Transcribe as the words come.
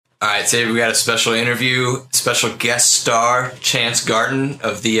All right, today we got a special interview, special guest star, Chance Garton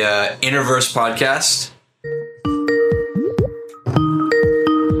of the Innerverse podcast.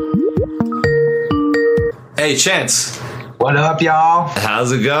 Hey, Chance. What up, y'all?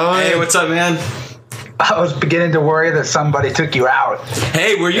 How's it going? Hey, what's up, man? I was beginning to worry that somebody took you out.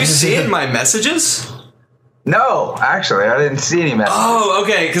 Hey, were you seeing my messages? No, actually, I didn't see any messages. Oh,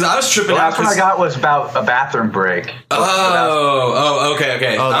 okay, because I was tripping The out. last one I got was about a bathroom break. Okay. Oh,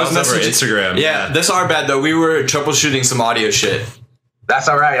 I that was over messaging Instagram. Yeah, that's our bad though. We were troubleshooting some audio shit. That's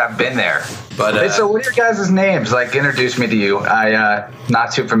all right. I've been there. But Hey, so what are your guys' names? Like, introduce me to you. I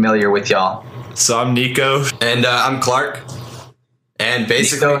not too familiar with y'all. So I'm Nico. And I'm Clark. And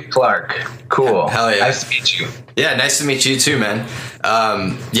basically, Nico and Clark. Cool. Hell yeah. Nice to meet you. Yeah, nice to meet you too, man.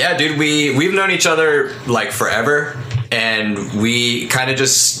 Yeah, dude, we've known each other like forever, and we kind of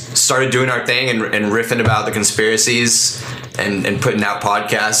just started doing our thing and riffing about the conspiracies and putting out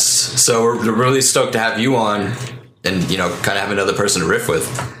podcasts. So we're really stoked to have you on, and kind of have another person to riff with.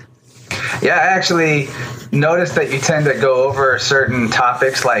 Yeah, I actually noticed that you tend to go over certain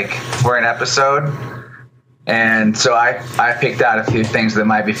topics like for an episode. And so I picked out a few things that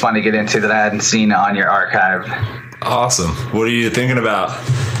might be fun to get into that I hadn't seen on your archive. Awesome. What are you thinking about?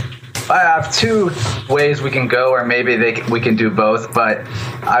 I have two ways we can go, or maybe we can do both. But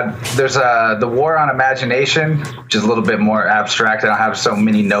there's the War on Imagination, which is a little bit more abstract. I don't have so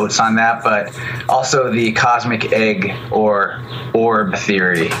many notes on that. But also the cosmic egg or orb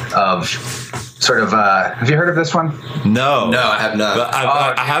theory of sort of. Have you heard of this one? No, I have not. But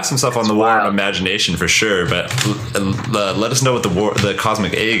I have some stuff on the War on wild. Imagination for sure. But let us know what the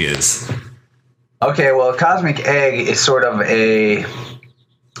cosmic egg is. Okay, well, cosmic egg is sort of a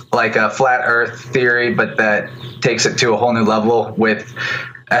flat Earth theory, but that takes it to a whole new level with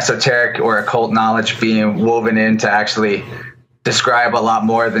esoteric or occult knowledge being woven in to actually describe a lot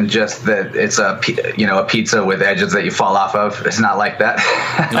more than just that it's a pizza with edges that you fall off of. It's not like that.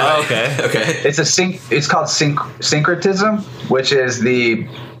 Oh, okay. It's called syncretism, which is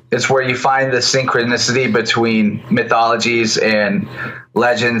it's where you find the synchronicity between mythologies and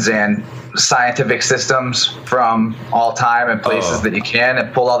legends and scientific systems from all time and places that you can,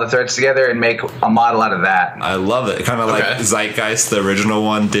 and pull all the threads together and make a model out of that. I love it. Kind of like Zeitgeist, the original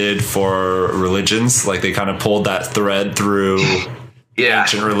one, did for religions. Like they kind of pulled that thread through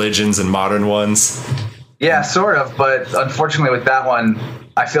ancient religions and modern ones. Yeah, sort of. But unfortunately with that one,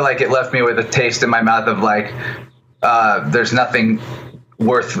 I feel like it left me with a taste in my mouth of there's nothing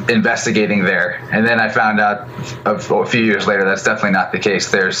worth investigating there. And then I found out a few years later that's definitely not the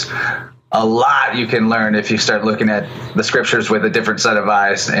case. There's a lot you can learn if you start looking at the scriptures with a different set of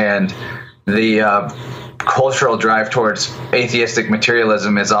eyes. And the cultural drive towards atheistic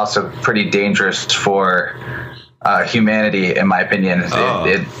materialism is also pretty dangerous for humanity, in my opinion.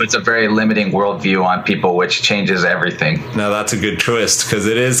 It's a very limiting worldview on people, which changes everything. Now that's a good twist, because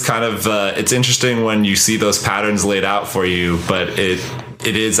it is kind of it's interesting when you see those patterns laid out for you, but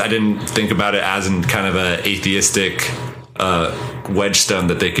it is, I didn't think about it as in kind of a atheistic wedgestone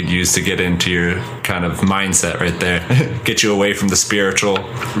that they could use to get into your kind of mindset right there. Get you away from the spiritual,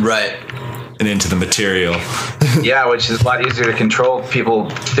 Right. and into the material. Yeah, which is a lot easier to control. People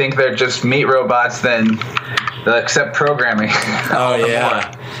think they're just meat robots, then they'll accept programming. Oh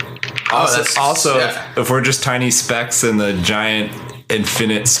yeah. Also, if we're just tiny specks in the giant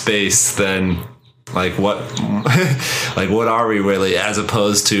infinite space, then what are we really, as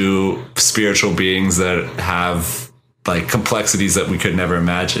opposed to spiritual beings that have complexities that we could never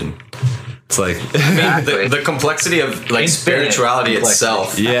imagine? It's the complexity of spirituality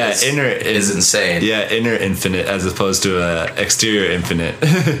itself. Yeah, is insane. Yeah, inner infinite as opposed to a exterior infinite.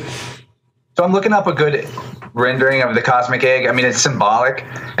 So I'm looking up a good rendering of the cosmic egg. I mean, it's symbolic,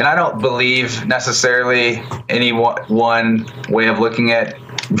 and I don't believe necessarily any one way of looking at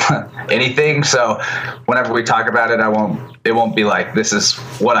anything. So whenever we talk about it, it won't be like, this is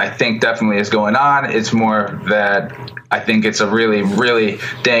what I think definitely is going on. It's more that I think it's a really, really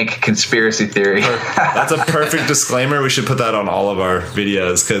dank conspiracy theory. That's a perfect disclaimer. We should put that on all of our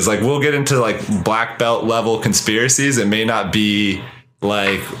videos, because we'll get into black belt level conspiracies. It may not be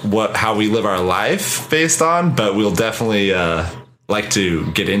how we live our life based on, but we'll definitely like to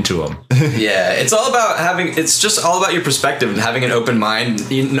get into them. Yeah, it's just all about your perspective and having an open mind.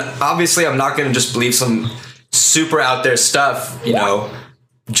 Obviously, I'm not going to just believe some super out there stuff,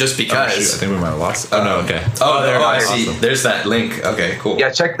 just because. Oh, shoot, I think we might have lost it. Oh, no, okay. I see. Awesome. There's that link. Okay, cool.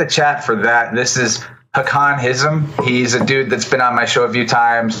 Yeah, check the chat for that. This is Hakan Hism. He's a dude that's been on my show a few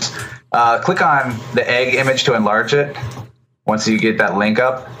times. Click on the egg image to enlarge it once you get that link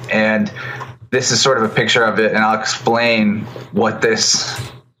up. And this is sort of a picture of it, and I'll explain what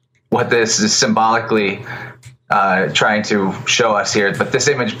this what this is symbolically trying to show us here, but this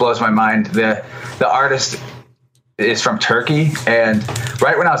image blows my mind. The artist is from Turkey, and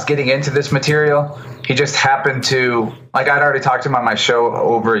right when I was getting into this material, he just happened to, like, I'd already talked to him on my show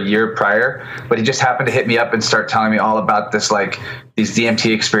over a year prior, but he just happened to hit me up and start telling me all about this, like, these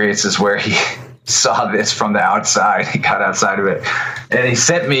DMT experiences where he saw this from the outside. He got outside of it, and he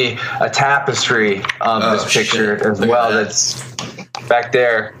sent me a tapestry of this picture as well. That's back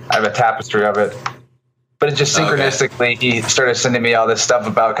there. I have a tapestry of it. But it just synchronistically, he started sending me all this stuff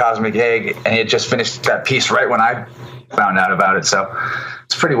about Cosmic Egg, and he had just finished that piece right when I found out about it. So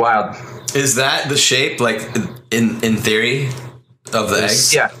it's pretty wild. Is that the shape, like, in theory, of the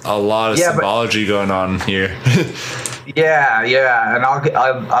eggs? Yeah. A lot of symbology going on here. Yeah, and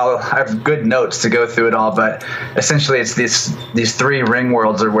I'll have good notes to go through it all, but essentially it's these three ring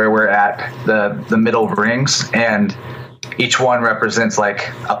worlds are where we're at, the middle rings, and each one represents like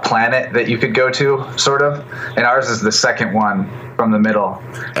a planet that you could go to, sort of, and ours is the second one from the middle.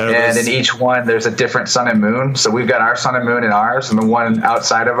 And in each one there's a different sun and moon, so we've got our sun and moon in ours, and the one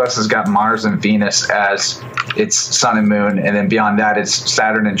outside of us has got Mars and Venus as its sun and moon, and then beyond that it's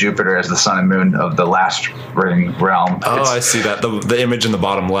Saturn and Jupiter as the sun and moon of the last ring realm. I see that. The image in the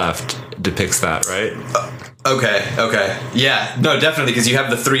bottom left depicts that, right? Okay. Yeah, no, definitely, because you have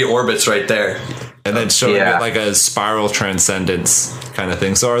the three orbits right there. And then showing it like a spiral transcendence kind of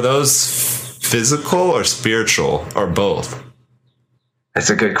thing. So are those physical or spiritual or both?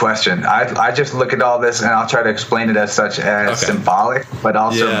 That's a good question. I just look at all this and I'll try to explain it as such as symbolic, but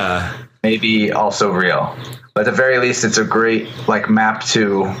also maybe also real. But at the very least, it's a great like map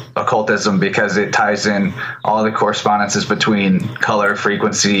to occultism because it ties in all the correspondences between color,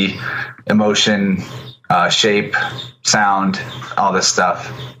 frequency, emotion, shape, sound, all this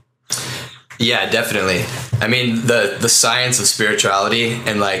stuff. Yeah, definitely. I mean, the science of spirituality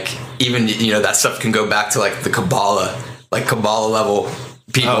and like even, that stuff can go back to like the Kabbalah, like Kabbalah level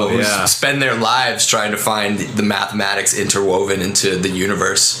people who spend their lives trying to find the mathematics interwoven into the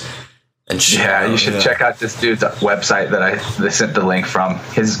universe. And shit. Yeah, you should check out this dude's website that I sent the link from.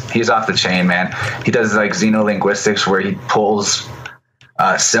 He's off the chain, man. He does like xenolinguistics where he pulls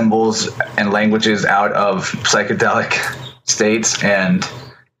symbols and languages out of psychedelic states, and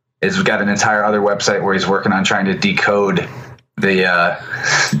has got an entire other website where he's working on trying to decode the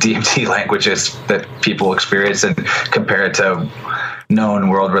DMT languages that people experience and compare it to known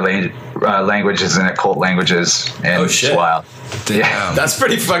world-related languages and occult languages. And it's wild. Damn. Yeah, that's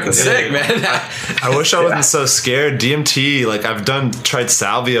pretty fucking sick, man. I wish I wasn't so scared. DMT, like I've tried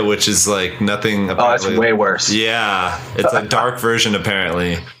salvia, which is like nothing. It's way worse. Yeah, it's a dark version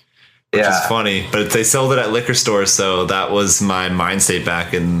apparently. Which is funny, but they sold it at liquor stores, so that was my mind state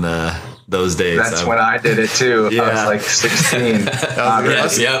back in those days. That's when I did it too. I was like 16.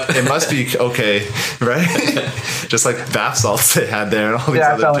 It must be okay, right? Just like bath salts they had there and all these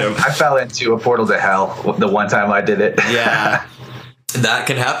other I fell into a portal to hell the one time I did it. Yeah. That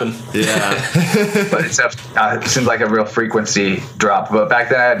can happen. Yeah. But it seemed like a real frequency drop. But back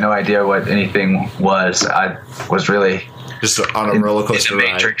then I had no idea what anything was. I was really just on a roller coaster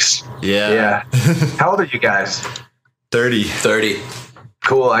ride. Matrix. Yeah. How old are you guys? 30.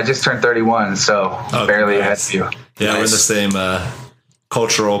 Cool. I just turned 31, so barely ahead of you. Yeah, we're in the same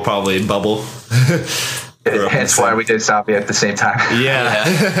cultural probably bubble. Hence why we did salvia at the same time.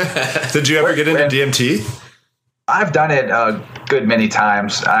 Yeah. Did you ever get into DMT? I've done it a good many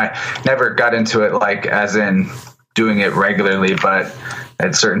times. I never got into it like as in doing it regularly, but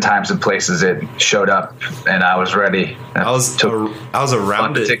at certain times and places it showed up and I was ready. I was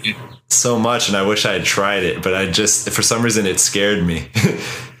around it so much and I wish I had tried it, but I just, for some reason it scared me.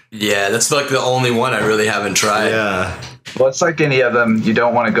 Yeah, that's like the only one I really haven't tried. Yeah. Well, it's like any of them. You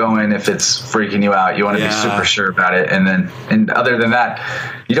don't want to go in if it's freaking you out. You want to be super sure about it. And other than that,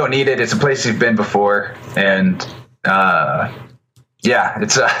 you don't need it. It's a place you've been before. And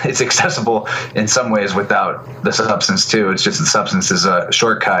it's accessible in some ways without the substance too. It's just the substance is a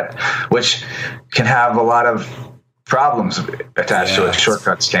shortcut, which can have a lot of problems attached to it.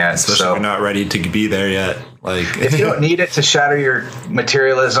 Shortcuts can, especially if you're not ready to be there yet. Like if you don't need it to shatter your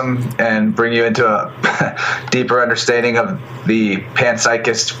materialism and bring you into a deeper understanding of the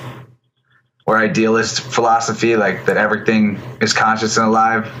panpsychist or idealist philosophy, like that everything is conscious and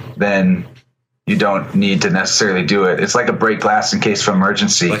alive, then you don't need to necessarily do it. It's like a break glass in case of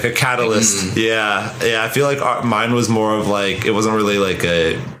emergency. Like a catalyst. Yeah. I feel like mine was more of like, it wasn't really like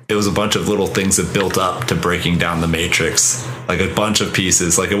it was a bunch of little things that built up to breaking down the matrix. Like a bunch of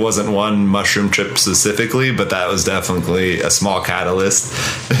pieces. Like it wasn't one mushroom trip specifically, but that was definitely a small catalyst.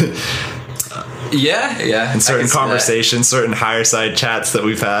 Yeah. In certain conversations, certain higher side chats that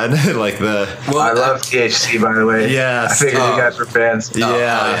we've had, like the. Well, I love THC, by the way. Yeah, I figured you guys were fans.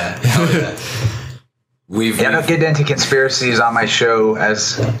 Yeah. I don't get into conspiracies on my show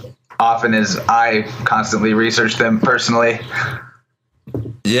as often as I constantly research them personally.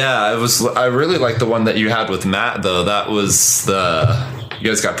 Yeah, I really liked the one that you had with Matt, though. That was you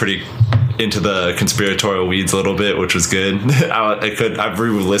guys got pretty into the conspiratorial weeds a little bit, which was good. I've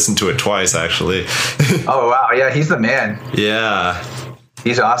re-listened to it twice, actually. Oh wow, yeah, he's the man. Yeah,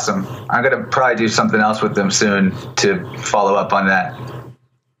 he's awesome. I'm gonna probably do something else with them soon to follow up on that.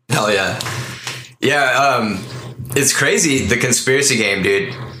 Hell yeah. It's crazy, the conspiracy game,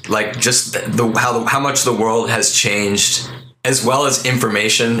 dude. Like, just how much the world has changed, as well as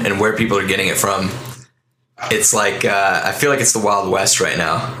information and where people are getting it from. It's like I feel like it's the Wild West right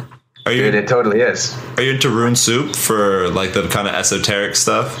now. Dude, it totally is. Are you into Rune Soup for like the kind of esoteric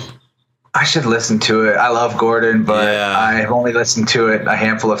stuff? I should listen to it. I love Gordon, but I've only listened to it a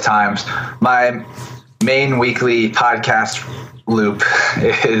handful of times. My main weekly podcast loop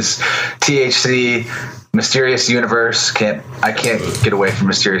is THC, Mysterious Universe. I can't get away from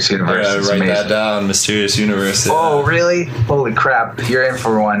Mysterious Universe. I gotta write that down. Mysterious Universe. Yeah. Oh, really? Holy crap! You're in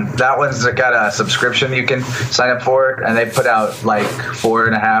for one. That one's got a subscription you can sign up for, and they put out like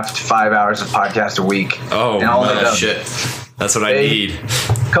 4.5 to 5 hours of podcast a week. Oh, shit! That's what I need.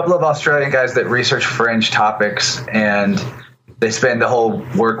 A couple of Australian guys that research fringe topics, and they spend the whole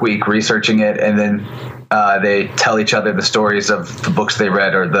work week researching it, and then they tell each other the stories of the books they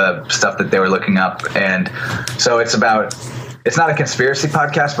read or the stuff that they were looking up. And so it's not a conspiracy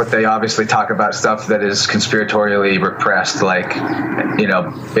podcast, but they obviously talk about stuff that is conspiratorially repressed, like,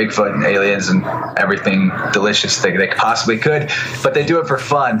 Bigfoot and aliens and everything delicious they possibly could, but they do it for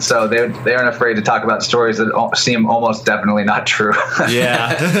fun. So they aren't afraid to talk about stories that seem almost definitely not true.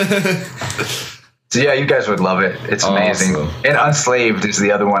 Yeah. So yeah, you guys would love it. It's amazing. Awesome. And Unslaved is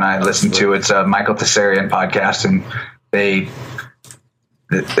the other one I listen to. It's a Michael Tessarian podcast, and they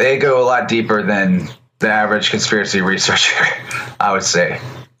go a lot deeper than the average conspiracy researcher, I would say.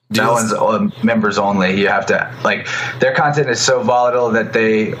 That one's members only. You have to, like, their content is so volatile that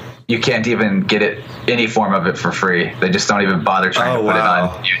you can't even get any form of it for free. They just don't even bother trying to put it on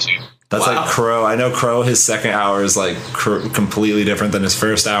YouTube. That's like Crow. I know Crow, his second hour is like completely different than his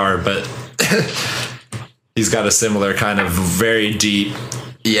first hour, but he's got a similar kind of very deep.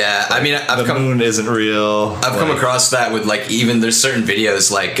 Yeah, I mean, the moon isn't real. I've come across that with there's certain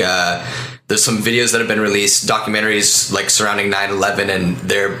videos like there's some videos that have been released, documentaries like surrounding 9/11, and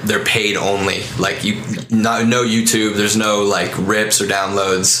they're paid only. Like no YouTube, there's no like rips or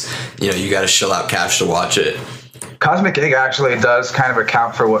downloads. You got to shell out cash to watch it. Cosmic Egg actually does kind of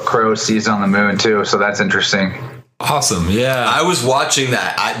account for what Crow sees on the moon too, so that's interesting. Awesome, yeah. I was watching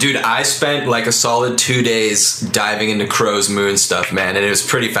that. I spent like a solid 2 days diving into Crow's moon stuff, man, and it was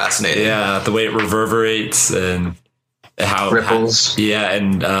pretty fascinating. Yeah, the way it reverberates and how ripples.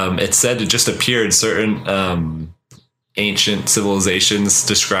 And it said it just appeared. Certain ancient civilizations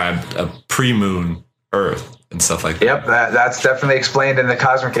described a pre-moon Earth and stuff like that. Yep, that's definitely explained in the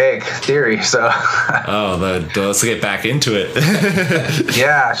Cosmic Egg theory. So, let's get back into it.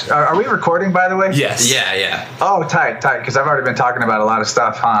 Yeah, are we recording, by the way? Yes. Yeah. Oh, tight. Because I've already been talking about a lot of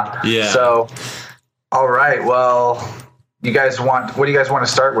stuff, huh? Yeah. So, all right. Well, what do you guys want to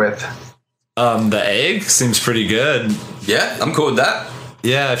start with? The egg seems pretty good. Yeah, I'm cool with that.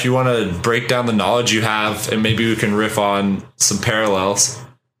 Yeah, if you want to break down the knowledge you have, and maybe we can riff on some parallels.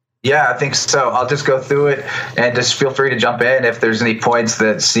 Yeah, I think so. I'll just go through it, and just feel free to jump in if there's any points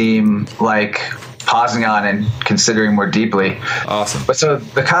that seem like pausing on and considering more deeply. Awesome. But so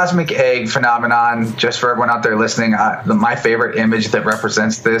the Cosmic Egg phenomenon, just for everyone out there listening, my favorite image that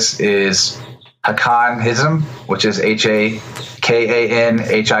represents this is Hakanhism, which is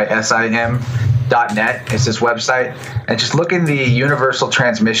HAKANHISIM.net. It's his website. And just look in the Universal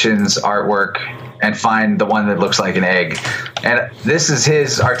Transmissions artwork and find the one that looks like an egg. And this is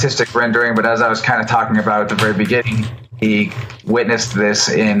his artistic rendering, but as I was kind of talking about at the very beginning, he witnessed this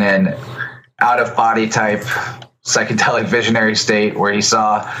in an out-of-body type psychedelic visionary state where he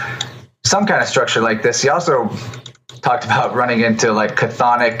saw some kind of structure like this. He also talked about running into like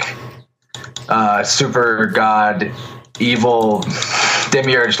chthonic, super god, evil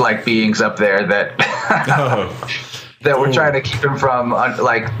demiurge-like beings up there that that were trying to keep him from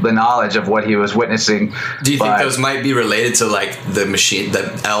like the knowledge of what he was witnessing. Do you think those might be related to like the machine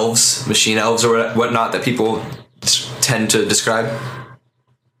elves or whatnot that people tend to describe?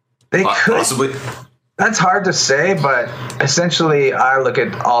 They could. Possibly. That's hard to say, but essentially I look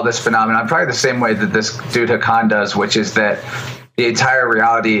at all this phenomenon probably the same way that this dude Hakan does, which is that the entire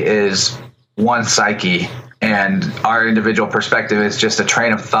reality is one psyche, and our individual perspective is just a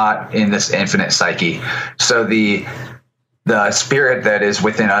train of thought in this infinite psyche. So the spirit that is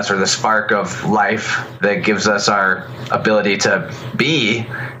within us, or the spark of life that gives us our ability to be,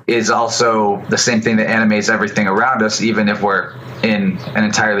 is also the same thing that animates everything around us, even if we're in an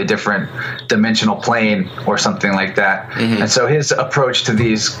entirely different dimensional plane or something like that. Mm-hmm. And so his approach to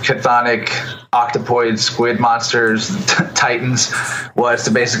these chthonic octopoid squid monsters, titans, was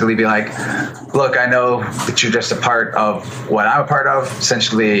to basically be like, look, I know that you're just a part of what I'm a part of.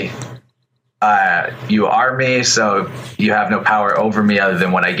 Essentially, you are me, so you have no power over me other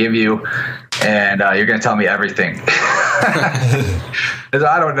than what I give you, and you're going to tell me everything.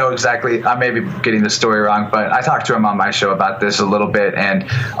 I don't know exactly. I may be getting the story wrong, but I talked to him on my show about this a little bit, and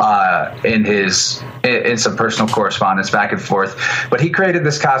in some personal correspondence back and forth. But he created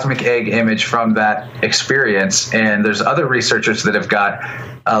this cosmic egg image from that experience, and there's other researchers that have got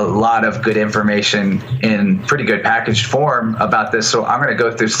a lot of good information in pretty good packaged form about this. So I'm going to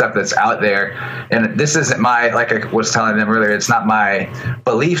go through stuff that's out there, and this isn't like I was telling them earlier, it's not my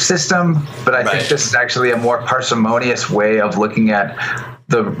belief system, but I think this is actually a more parsimonious way of looking at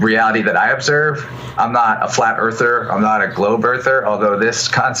the reality that I observe. I'm not a flat earther. I'm not a globe earther, although this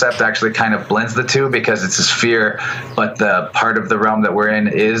concept actually kind of blends the two because it's a sphere, but the part of the realm that we're in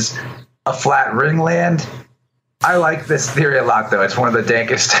is a flat ring land. I like this theory a lot, though. It's one of the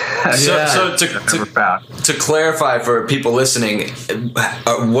dankest I've ever found. To clarify for people listening,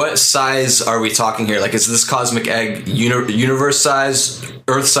 what size are we talking here? Like, is this cosmic egg universe-sized,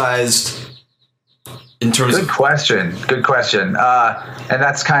 Earth-sized? In terms Good question. And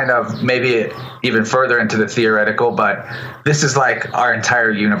that's kind of maybe even further into the theoretical, but this is like our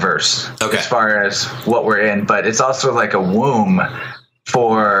entire universe as far as what we're in. But it's also like a womb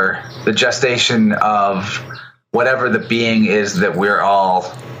for the gestation of whatever the being is that we're all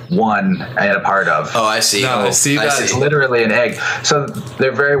one and a part of. Oh, I see. No, I see that. It's literally an egg. So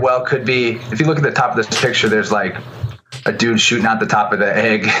there very well could be, if you look at the top of this picture, there's like a dude shooting out the top of the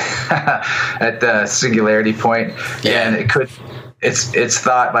egg at the singularity point. Yeah. And it's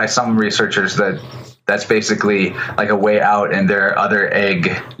thought by some researchers that that's basically like a way out, and there are other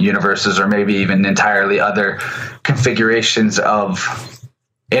egg universes, or maybe even entirely other configurations of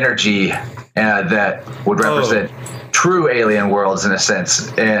energy that would represent true alien worlds in a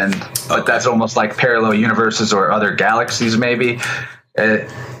sense. But that's almost like parallel universes or other galaxies maybe.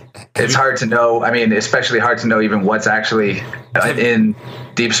 It's hard to know. I mean, especially hard to know even what's actually in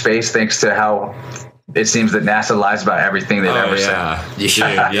deep space, thanks to how it seems that NASA lies about everything they've ever said.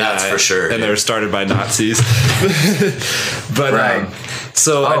 Yeah, that's for sure. And they were started by Nazis. But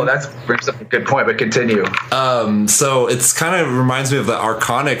that brings up a good point, but continue. So it's kind of reminds me of the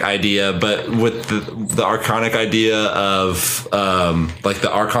archonic idea, but with the archonic idea of like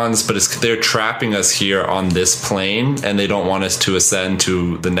the archons, but they're trapping us here on this plane, and they don't want us to ascend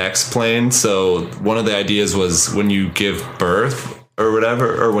to the next plane. So one of the ideas was when you give birth or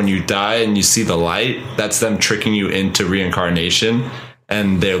whatever, or when you die and you see the light, that's them tricking you into reincarnation.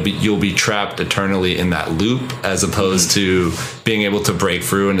 And you'll be trapped eternally in that loop, as opposed to being able to break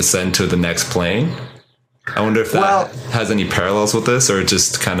through and ascend to the next plane. I wonder if that has any parallels with this, or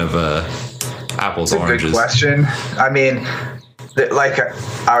just kind of apples oranges. Good question. I mean, like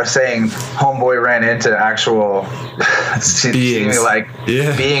I was saying, Homeboy ran into actual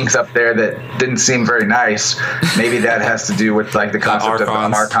beings up there that didn't seem very nice. Maybe that has to do with like the concept of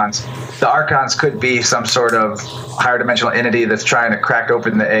archons. The archons could be some sort of higher dimensional entity that's trying to crack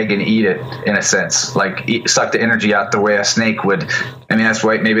open the egg and eat it, in a sense, like suck the energy out the way a snake would. I mean, that's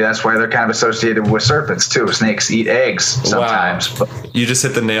why they're kind of associated with serpents too. Snakes eat eggs sometimes. Wow. You just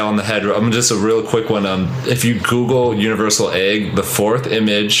hit the nail on the head. Just a real quick one. If you Google universal egg, the fourth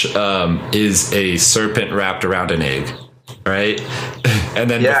image is a serpent wrapped around an egg. Right, and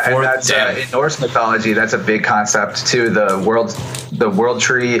then in Norse mythology, that's a big concept too. The world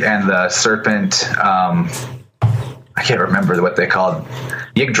tree and the serpent. I can't remember what they called.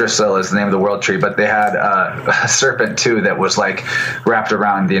 Yggdrasil is the name of the world tree, but they had a serpent too that was like wrapped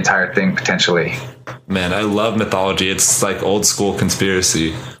around the entire thing potentially. Man, I love mythology. It's like old school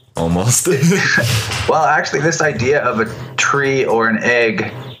conspiracy almost. Well, actually, this idea of a tree or an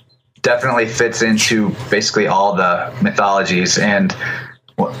egg definitely fits into basically all the mythologies, and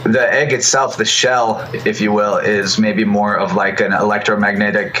the egg itself, the shell, if you will, is maybe more of like an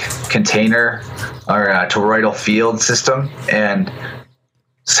electromagnetic container or a toroidal field system. And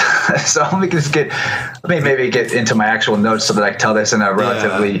so let me maybe get into my actual notes so that I can tell this in a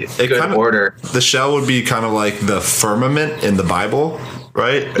relatively good order. The shell would be kind of like the firmament in the Bible,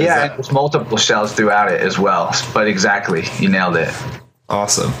 right? And there's multiple shells throughout it as well, but exactly, you nailed it.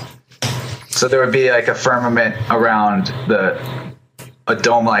 Awesome. So there would be like a firmament around a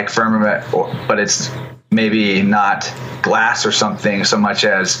dome-like firmament, but it's maybe not glass or something so much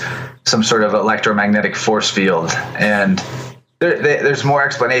as some sort of electromagnetic force field. And there's more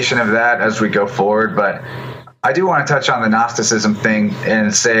explanation of that as we go forward, but I do want to touch on the Gnosticism thing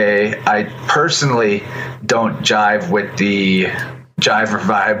and say I personally don't jive or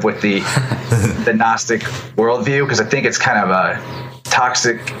vibe with the Gnostic worldview, because I think it's kind of a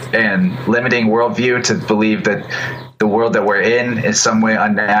toxic and limiting worldview to believe that the world that we're in is some way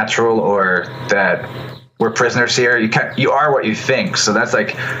unnatural, or that we're prisoners here. You are what you think, so that's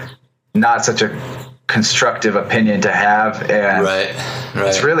like not such a constructive opinion to have, and right.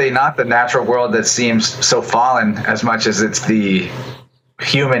 It's really not the natural world that seems so fallen as much as it's the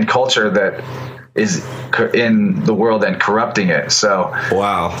human culture that is in the world and corrupting it. So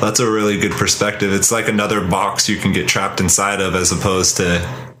wow, that's a really good perspective. It's like another box you can get trapped inside of, as opposed to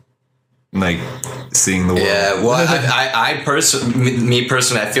like seeing the world. Yeah, well, I personally,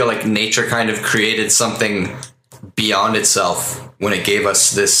 I feel like nature kind of created something beyond itself when it gave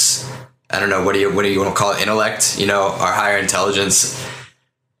us this, I don't know, what do you want to call it? Intellect, our higher intelligence.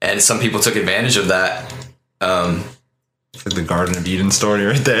 And some people took advantage of that. It's like the Garden of Eden story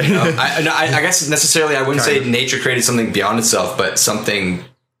right there. I guess necessarily I wouldn't say nature created something beyond itself, but something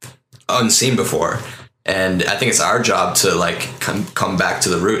unseen before. And I think it's our job to like come back to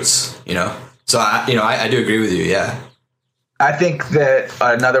the roots, So I do agree with you. Yeah. I think that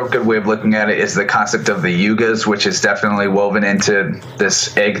another good way of looking at it is the concept of the yugas, which is definitely woven into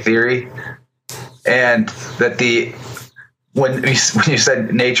this egg theory. And that when you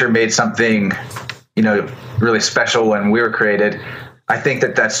said nature made something, really special when we were created, I think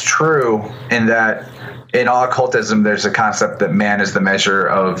that that's true, in that in all occultism, there's a concept that man is the measure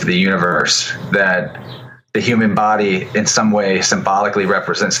of the universe, that the human body in some way symbolically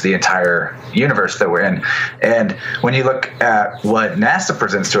represents the entire universe that we're in. And when you look at what NASA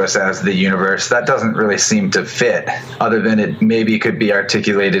presents to us as the universe, that doesn't really seem to fit, other than it maybe could be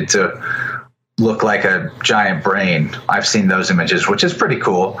articulated to look like a giant brain. I've seen those images, which is pretty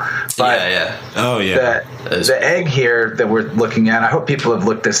cool. But oh yeah, the egg here that we're looking at, I hope people have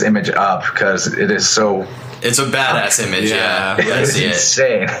looked this image up, because it is so... It's a badass image. Yeah. It's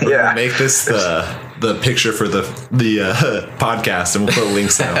insane. Yeah. Make this the picture for the podcast, and we'll put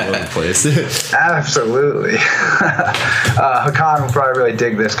links all over the place. Absolutely. Hakan will probably really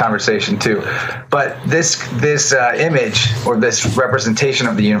dig this conversation too. But this image, or this representation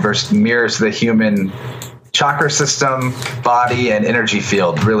of the universe, mirrors the human chakra system, body, and energy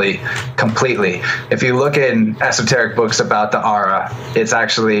field really completely. If you look in esoteric books about the aura, it's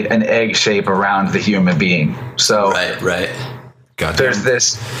actually an egg shape around the human being. So right. There's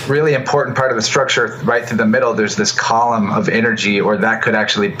this really important part of the structure right through the middle. There's this column of energy, or that could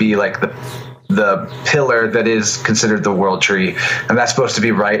actually be like the pillar that is considered the world tree. And that's supposed to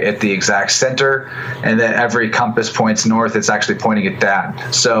be right at the exact center. And then every compass points north, it's actually pointing at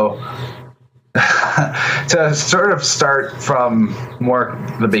that. So to sort of start from more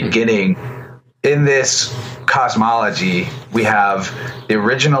the beginning, in this cosmology, we have the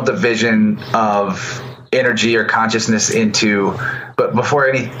original division of energy or consciousness into, but before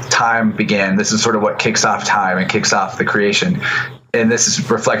any time began, this is sort of what kicks off time and kicks off the creation. And this is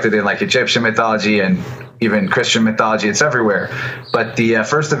reflected in like Egyptian mythology and even Christian mythology. It's everywhere. But the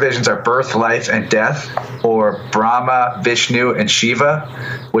first divisions are birth, life, and death, or Brahma, Vishnu, and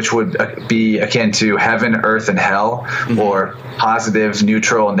Shiva, which would be akin to heaven, earth, and hell, or positive,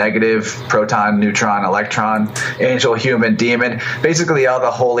 neutral, negative, proton, neutron, electron, angel, human, demon. Basically, all the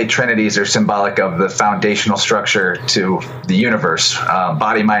holy trinities are symbolic of the foundational structure to the universe.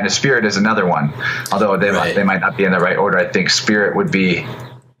 Body, mind, and spirit is another one, although they might not be in the right order. I think spirit would be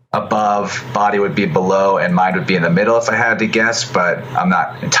above, body would be below, and mind would be in the middle if I had to guess, but I'm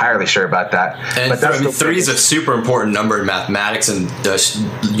not entirely sure about that. And but three is a super important number in mathematics and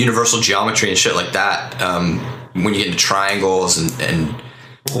universal geometry and shit like that. When you get into triangles and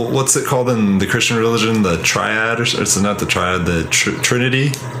what's it called in the Christian religion? The triad, or it's not the triad, the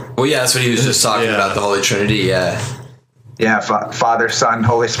Trinity? Well, yeah, that's what he was just talking about, the Holy Trinity, Yeah, Father, Son,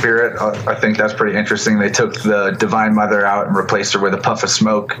 Holy Spirit. I think that's pretty interesting. They took the Divine Mother out and replaced her with a puff of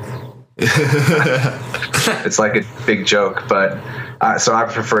smoke. It's like a big joke, but so I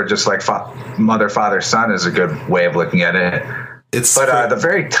prefer just like Mother, Father, Son is a good way of looking at it. The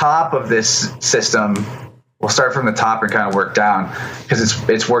very top of this system, we'll start from the top and kind of work down, because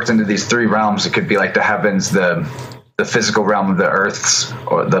it's worked into these three realms. It could be like the heavens, the physical realm of the earths,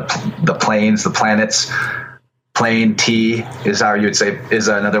 or the planes, the planets, plane T is how you would say, is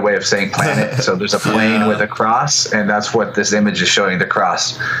another way of saying planet. So there's a plane with a cross, and that's what this image is showing, the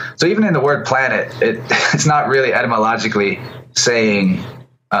cross. So even in the word planet, it's not really etymologically saying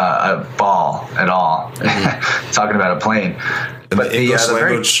a ball at all. Talking about a plane. But the English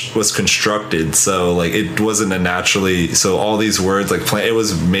language was constructed, so like it wasn't a naturally. So all these words, like it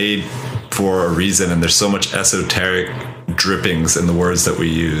was made for a reason, and there's so much esoteric drippings in the words that we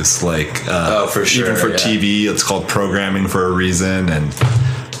use. Like for sure, even for TV, it's called programming for a reason, and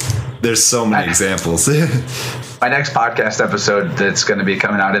there's so many examples. My next podcast episode that's going to be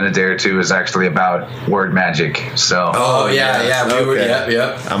coming out in a day or two is actually about word magic. So I'm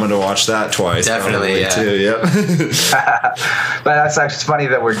going to watch that twice. Definitely, too. Yep. But that's actually funny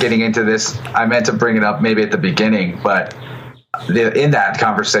that we're getting into this. I meant to bring it up maybe at the beginning, but in that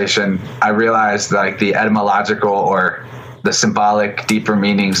conversation, I realized like the etymological or the symbolic deeper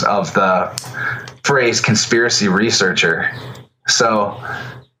meanings of the phrase conspiracy researcher. So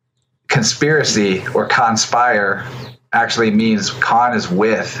conspiracy or conspire actually means con is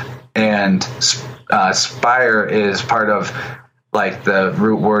with, and spire is part of like the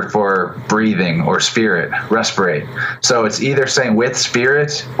root word for breathing or spirit, respirate. So it's either saying with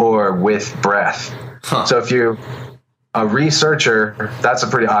spirit or with breath. So if you a researcher, that's a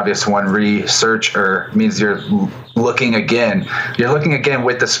pretty obvious one. Researcher means you're looking again. You're looking again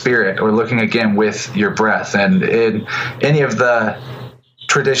with the spirit, or looking again with your breath. And in any of the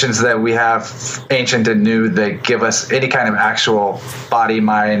traditions that we have, ancient and new, that give us any kind of actual body,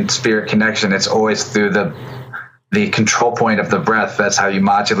 mind, spirit connection, it's always through the control point of the breath. That's how you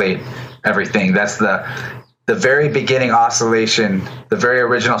modulate everything. That's the very beginning oscillation, the very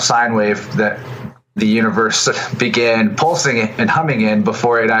original sine wave that the universe began pulsing and humming in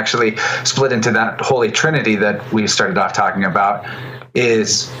before it actually split into that holy trinity that we started off talking about.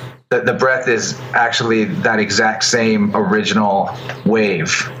 Is the breath is actually that exact same original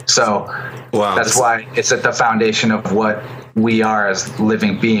wave. So that's why it's at the foundation of what we are as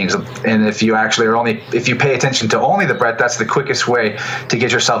living beings. And if you actually if you pay attention to only the breath, that's the quickest way to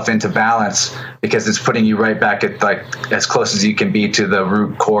get yourself into balance, because it's putting you right back at like as close as you can be to the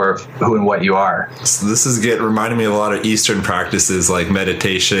root core of who and what you are. So this is reminding me of a lot of Eastern practices like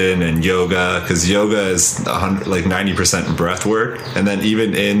meditation and yoga, because yoga is 90% breath work. And then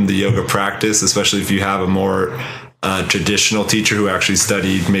even in the yoga practice, especially if you have a more traditional teacher who actually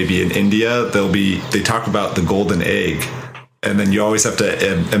studied maybe in India, they talk about the golden egg. And then you always have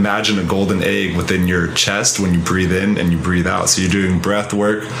to imagine a golden egg within your chest when you breathe in and you breathe out. So you're doing breath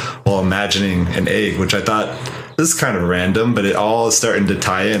work while imagining an egg, which I thought, this is kind of random, but it all is starting to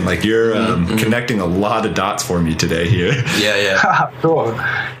tie in. Like you're connecting a lot of dots for me today here. Yeah. Cool.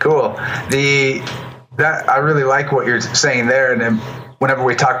 I really like what you're saying there. And then whenever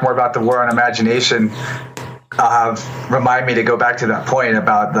we talk more about the war on imagination, remind me to go back to that point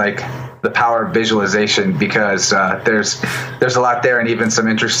about like the power of visualization, because there's a lot there, and even some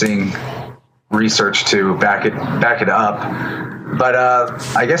interesting research to back it up. But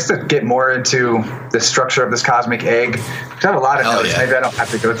I guess to get more into the structure of this cosmic egg, I have a lot of notes. Maybe I don't have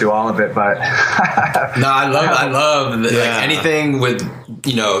to go through all of it, but no, I love like anything with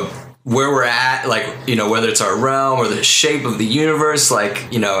where we're at, like whether it's our realm or the shape of the universe, like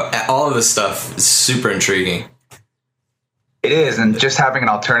all of this stuff is super intriguing. It is, and just having an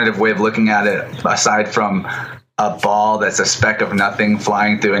alternative way of looking at it, aside from a ball that's a speck of nothing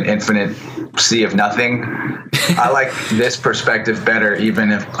flying through an infinite sea of nothing, I like this perspective better,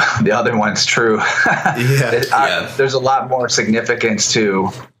 even if the other one's true. There's a lot more significance to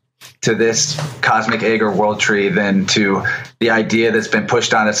this cosmic egg or world tree than to the idea that's been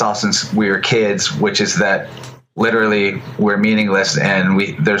pushed on us all since we were kids, which is that literally we're meaningless and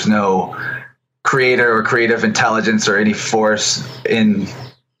there's no creator or creative intelligence or any force in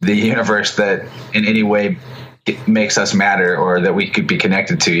the universe that in any way makes us matter or that we could be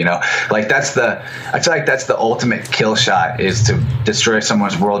connected to, like I feel like that's the ultimate kill shot, is to destroy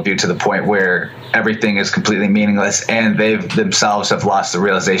someone's worldview to the point where everything is completely meaningless and they themselves have lost the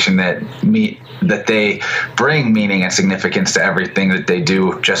realization that they bring meaning and significance to everything that they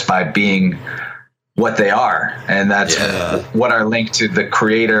do just by being what they are. And that's what our link to the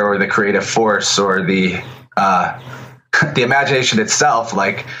creator or the creative force or the imagination itself,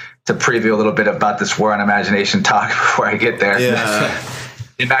 like to preview a little bit about this war on imagination talk before I get there.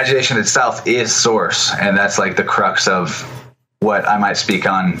 The imagination itself is source, and that's like the crux of what I might speak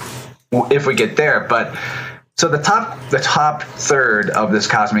on if we get there. But so the top third of this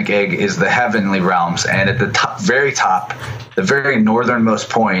cosmic egg is the heavenly realms, and at the very top, the very northernmost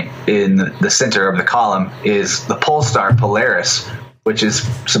point in the center of the column is the pole star Polaris, which is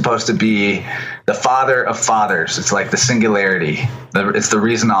supposed to be the father of fathers. It's like the singularity. It's the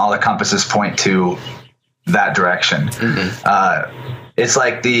reason all the compasses point to that direction. It's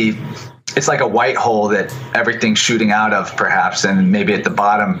like a white hole that everything's shooting out of, perhaps, and maybe at the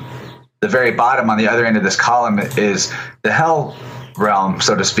bottom, the very bottom on the other end of this column is the hell realm,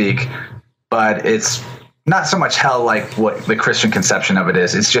 so to speak, but it's not so much hell like what the Christian conception of it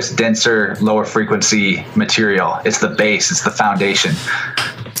is. It's just denser, lower frequency material. It's the base, it's the foundation.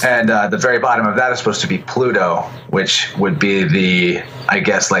 And the very bottom of that is supposed to be Pluto, which would be like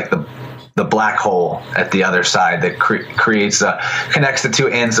the black hole at the other side that connects the two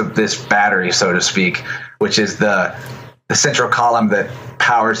ends of this battery, so to speak, which is the central column that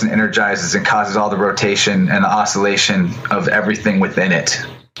powers and energizes and causes all the rotation and the oscillation of everything within it.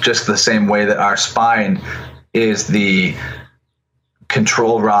 Just the same way that our spine is the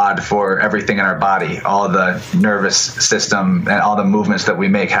control rod for everything in our body. All the nervous system and all the movements that we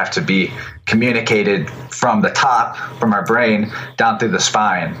make have to be communicated from the top, from our brain, down through the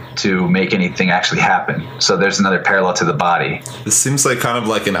spine to make anything actually happen. So there's another parallel to the body. This seems like kind of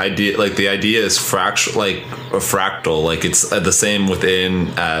like an idea, like the idea is fractal, like it's the same within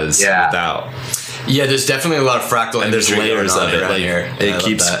as without. Yeah, there's definitely a lot of fractal, and there's layers of it. Like here. It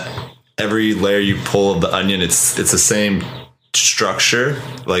keeps every layer you pull of the onion. It's the same structure,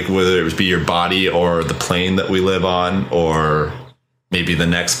 like whether it be your body or the plane that we live on, or maybe the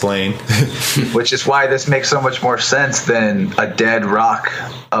next plane. Which is why this makes so much more sense than a dead rock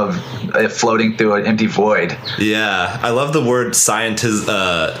of floating through an empty void. Yeah, I love the word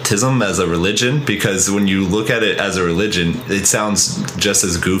scientism as a religion, because when you look at it as a religion, it sounds just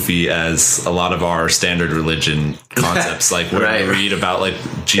as goofy as a lot of our standard religion concepts, like when we read about like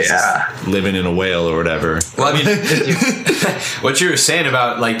Jesus living in a whale or whatever. Well, I mean, what you were saying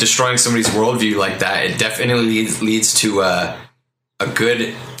about like destroying somebody's worldview like that, it definitely leads to a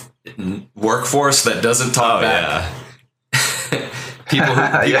good workforce that doesn't talk back. People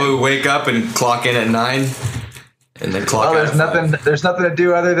who wake up and clock in at 9 and then clock out. There's nothing to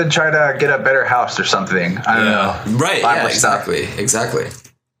do other than try to get a better house or something. I don't know. Right. Yeah, exactly.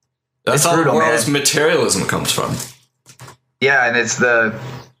 That's how the world's materialism comes from. Yeah, and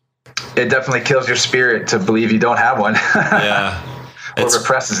it definitely kills your spirit to believe you don't have one. Yeah. Or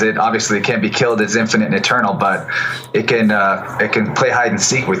represses it. Obviously, it can't be killed. It's infinite and eternal, but it can play hide and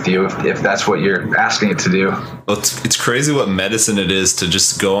seek with you if that's what you're asking it to do. Well, it's crazy what medicine it is to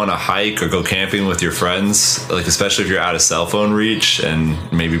just go on a hike or go camping with your friends, like especially if you're out of cell phone reach, and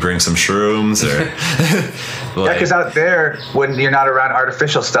maybe bring some shrooms or. Yeah, because out there, when you're not around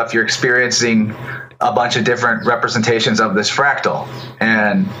artificial stuff, you're experiencing a bunch of different representations of this fractal,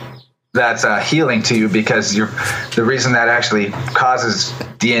 and that's healing to you, because the reason that actually causes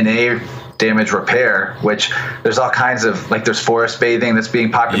DNA damage repair, which there's all kinds of, like there's forest bathing that's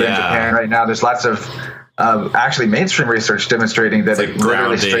being popular in Japan right now. There's lots of actually mainstream research demonstrating that it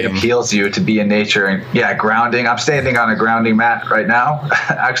literally straight up heals you to be in nature. And grounding. I'm standing on a grounding mat right now.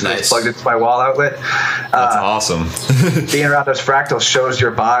 Actually, it's plugged into my wall outlet. That's awesome. Being around those fractals shows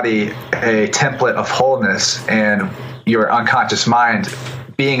your body a template of wholeness, and your unconscious mind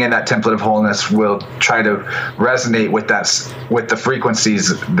being in that template of wholeness will try to resonate with the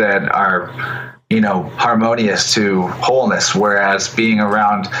frequencies that are, harmonious to wholeness. Whereas being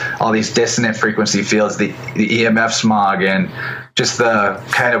around all these dissonant frequency fields, the EMF smog, and just the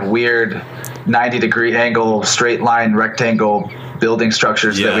kind of weird 90-degree angle, straight line, rectangle building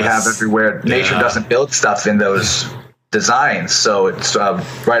structures that we have everywhere. Nature doesn't build stuff in those designs, so it's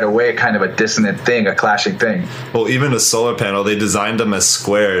right away kind of a dissonant thing, a clashing thing. Well, even a solar panel, they designed them as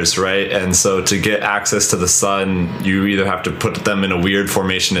squares, right? And so to get access to the sun, you either have to put them in a weird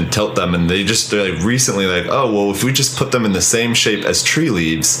formation and tilt them, and they're like recently like, oh well, if we just put them in the same shape as tree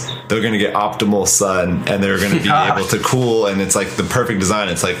leaves, they're going to get optimal sun and they're going to be able to cool, and it's like the perfect design.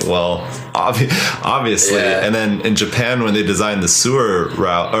 It's like, well, obviously. And then in Japan, when they designed the sewer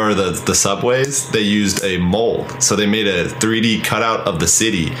route or the subways, they used a mold, so they made a 3D cutout of the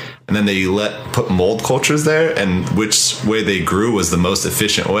city, and then they put mold cultures there, and which way they grew was the most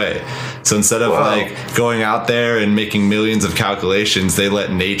efficient way. So instead of like going out there and making millions of calculations, they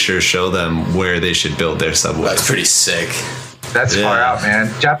let nature show them where they should build their subways. That's pretty sick. That's far out, man.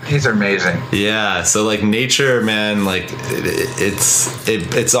 Japanese are amazing. Yeah, so like nature, man, like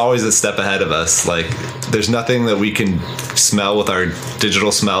it's always a step ahead of us. Like there's nothing that we can smell with our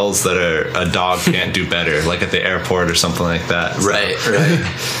digital smells that a dog can't do better, like at the airport or something like that. So. Right.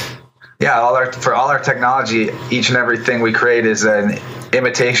 Yeah, for all our technology, each and everything we create is an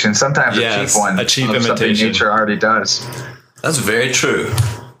imitation, sometimes a cheap one. A cheap of imitation. Something nature already does. That's very true.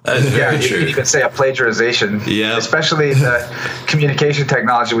 That is very You true. can even say a plagiarization. Yeah. Especially the communication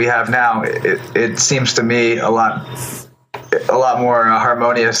technology we have now. It seems to me a lot more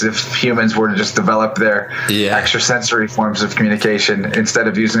harmonious if humans were to just develop their extrasensory forms of communication instead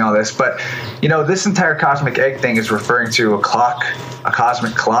of using all this. But, this entire cosmic egg thing is referring to a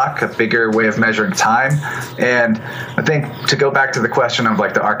cosmic clock, a bigger way of measuring time. And I think to go back to the question of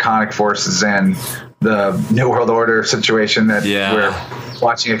like the archonic forces and the New World Order situation that we're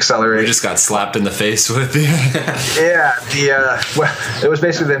watching accelerate. We just got slapped in the face with it. It was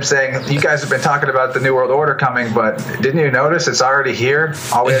basically them saying, you guys have been talking about the New World Order coming, but didn't you notice it's already here?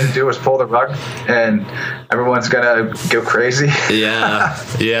 All we had to do was pull the rug and everyone's going to go crazy.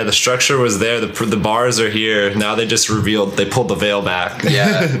 The structure was there. The bars are here. Now they just they pulled the veil back.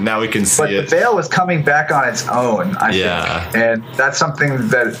 Yeah. Now we can see it. But the veil was coming back on its own, I think. And that's something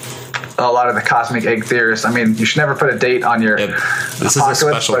that a lot of the cosmic egg theorists, you should never put a date on your this is a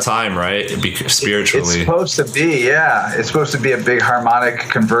special time, right? Spiritually. It's supposed to be, It's supposed to be a big harmonic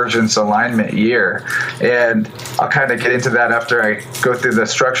convergence alignment year. And I'll kind of get into that after I go through the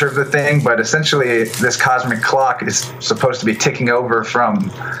structure of the thing. But essentially, this cosmic clock is supposed to be ticking over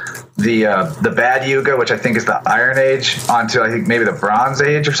from the bad Yuga, which I think is the Iron Age, onto I think maybe the Bronze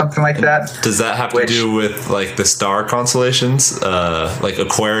Age or something like that. Does that have to do with like the star constellations, like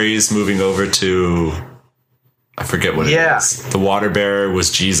Aquarius moving over to? I forget what it is. The water bearer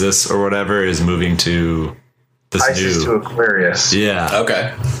was Jesus or whatever is moving to this Pisces to Aquarius. Yeah.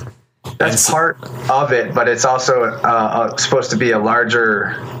 Okay. That's part of it, but it's also supposed to be a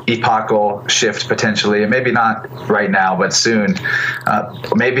larger epochal shift potentially, and maybe not right now, but soon,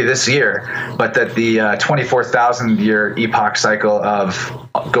 maybe this year. But that the 24,000 year epoch cycle of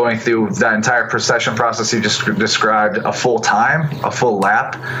going through that entire precession process you just described, a full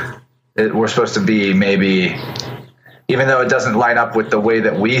lap, we're supposed to be maybe. Even though it doesn't line up with the way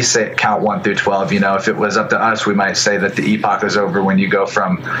that we say count 1 through 12, if it was up to us, we might say that the epoch is over when you go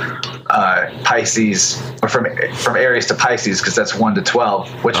from Pisces or from Aries to Pisces, because that's 1 to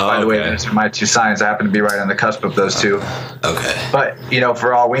 12. Which, by the way, those are my two signs. I happen to be right on the cusp of those two. Okay. But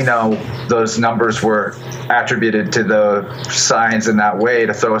for all we know, those numbers were attributed to the signs in that way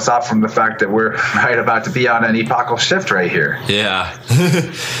to throw us off from the fact that we're right about to be on an epochal shift right here. Yeah.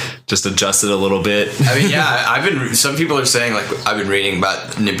 Just adjust it a little bit. Some people are saying, like, I've been reading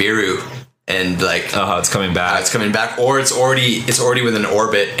about Nibiru and like it's coming back. It's coming back, or it's already within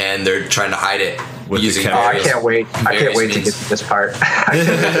orbit and they're trying to hide it using I can't wait to get to this part. I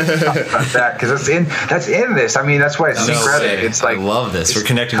can't talk about that because that's in this. That's why it's secret. It's like, I love this. We're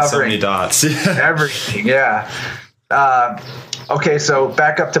connecting so many dots. Everything. Okay, so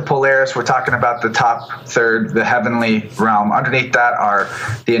back up to Polaris. We're talking about the top third, the heavenly realm. Underneath that are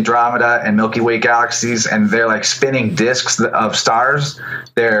the Andromeda and Milky Way galaxies, and they're like spinning disks of stars.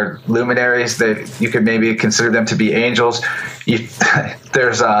 They're luminaries. You could maybe consider them to be angels.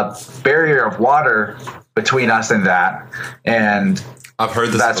 There's a barrier of water between us and that, and I've heard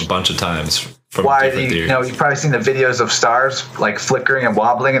this a bunch of times. Why you've probably seen the videos of stars like flickering and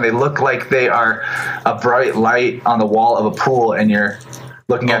wobbling, and they look like they are a bright light on the wall of a pool, and you're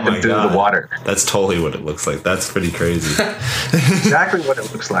looking at them through the water. That's totally what it looks like. That's pretty crazy. Exactly what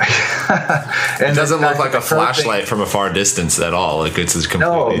it looks like. And it doesn't look like a flashlight from a far distance at all. Like it's completely.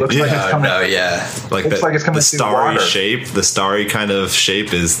 No, it looks like it's coming. Like looks like it's coming the starry shape. The starry kind of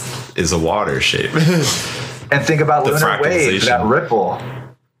shape is a water shape. And think about lunar wave, that ripple.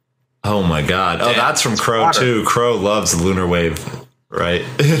 Oh my God! Oh, that's from Crow too. Crow loves Lunar Wave, right?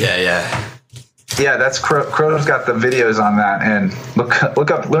 Yeah. That's Crow. Crow's got the videos on that, and look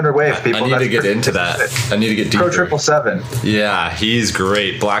up Lunar Wave, people. I need to get into that. I need to get deeper. Crow 777. Yeah, he's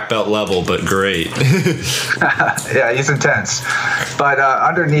great. Black belt level, but great. Yeah, he's intense. But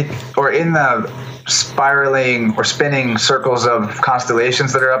underneath or in the spiraling or spinning circles of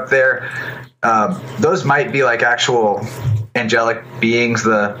constellations that are up there, those might be like actual angelic beings,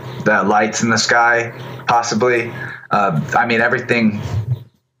 the lights in the sky, possibly. Everything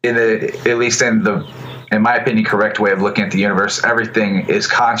at least in my opinion, correct way of looking at the universe, everything is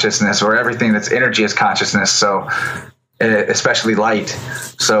consciousness, or everything that's energy is consciousness. So especially light.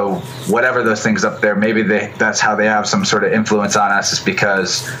 So whatever those things up there, maybe that's how they have some sort of influence on us, is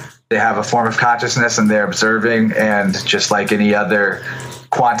because they have a form of consciousness and they're observing, and just like any other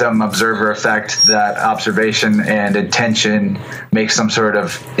quantum observer effect, that observation and intention makes some sort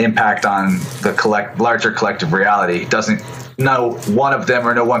of impact on the larger collective reality. No one of them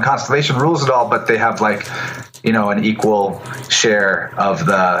or no one constellation rules it all, but they have an equal share of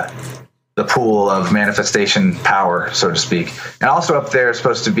the pool of manifestation power, so to speak. And also up there is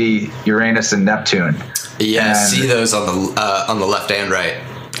supposed to be Uranus and Neptune. Yeah, see those on the left and right.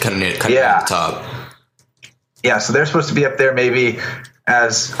 kind of near the top. Yeah, so they're supposed to be up there maybe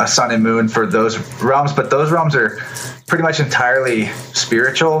as a sun and moon for those realms, but those realms are pretty much entirely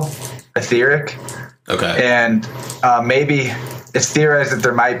spiritual, etheric. Okay. And maybe it's theorized that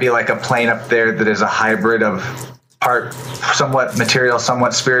there might be like a plane up there that is a hybrid of part somewhat material,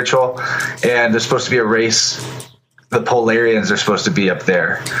 somewhat spiritual, and there's supposed to be a race. The Polarians are supposed to be up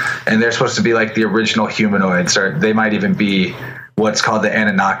there, and they're supposed to be like the original humanoids, or they might even be what's called the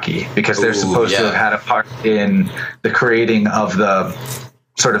Anunnaki, because they're supposed to have had a part in the creating of the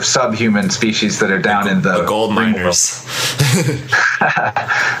sort of subhuman species that are down in the gold miners.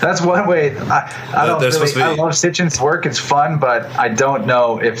 That's one way. I love Sitchin's work. It's fun, but I don't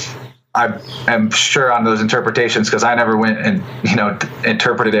know if I am sure on those interpretations, because I never went and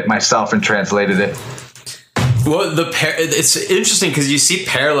interpreted it myself and translated it. Well, it's interesting because you see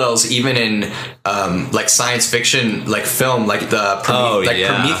parallels even in like science fiction, like film, like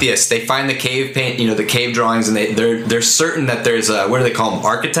Prometheus. They find the cave paint, the cave drawings, and they're certain that there's what do they call them,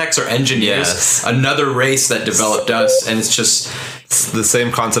 architects or engineers, another race that developed us, and it's the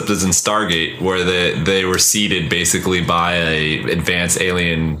same concept as in Stargate, where they were seeded basically by a advanced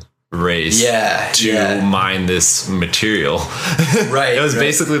alien race to mine this material. Right. It was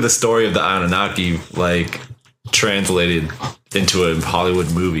basically the story of the Anunnaki, like translated into a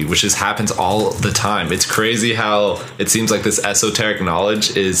Hollywood movie, which happens all the time. It's crazy how it seems like this esoteric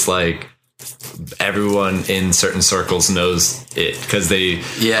knowledge is like everyone in certain circles knows it, because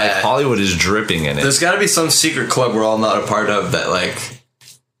Hollywood is dripping in it. There's got to be some secret club we're all not a part of that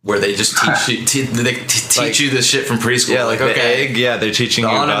where they just teach you teach you this shit from preschool. Yeah, like okay, egg. Yeah, they're teaching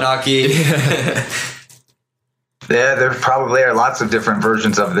the you Anunnaki. Yeah, there probably are lots of different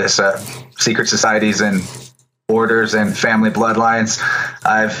versions of this secret societies and orders and family bloodlines.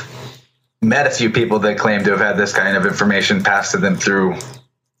 I've met a few people that claim to have had this kind of information passed to them through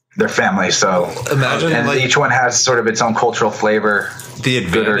their family. So imagine, and each one has sort of its own cultural flavor. The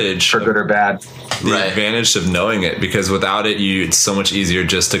advantage for good or bad. The advantage of knowing it, because without it, it's so much easier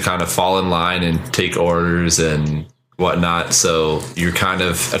just to kind of fall in line and take orders and whatnot. So you're kind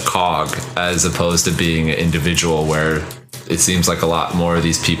of a cog as opposed to being an individual, where it seems like a lot more of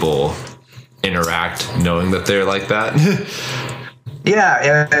these people interact knowing that they're like that.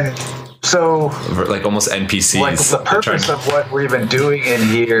 Yeah, and so like almost NPCs. Like the purpose of what we're even doing in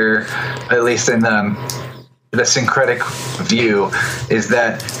here, at least in the syncretic view, is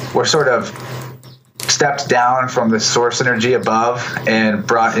that we're sort of stepped down from the source energy above and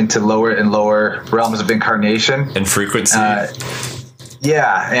brought into lower and lower realms of incarnation and frequency.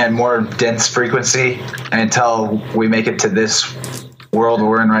 And more dense frequency until we make it to this world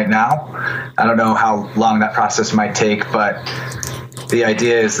we're in right now. I don't know how long that process might take, but the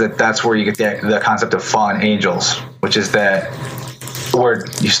idea is that that's where you get the concept of fallen angels, which is that where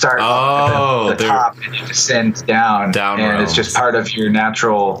you start at the top and you descend down and realms. It's just part of your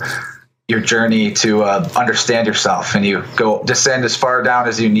journey to understand yourself, and you descend as far down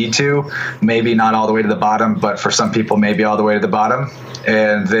as you need to, maybe not all the way to the bottom, but for some people maybe all the way to the bottom,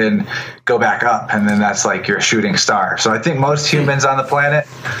 and then go back up, and then that's like your shooting star. So I think most humans on the planet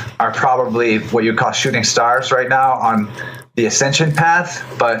are probably what you call shooting stars right now on the ascension path,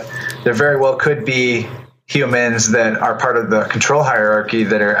 but there very well could be humans that are part of the control hierarchy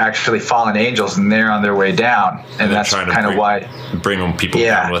that are actually fallen angels, and they're on their way down, and that's kind of why bring people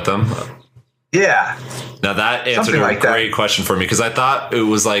down with them. Yeah. Now that answered a great question for me, because I thought it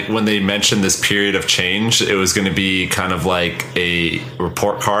was like when they mentioned this period of change, it was going to be kind of like a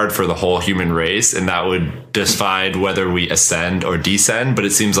report card for the whole human race, and that would decide whether we ascend or descend. But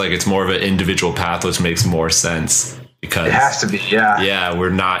it seems like it's more of an individual path, which makes more sense, because it has to be. Yeah, we're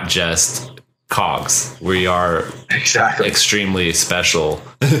not just cogs. We are extremely special.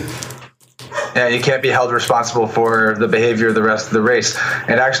 Yeah, you can't be held responsible for the behavior of the rest of the race.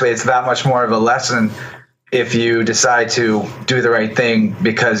 And actually, it's that much more of a lesson if you decide to do the right thing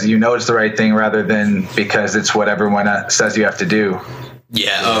because you know it's the right thing, rather than because it's what everyone says you have to do.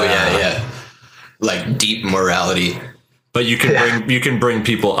 Yeah. Like deep morality. But you can bring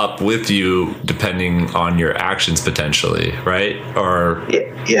people up with you depending on your actions potentially, right? Or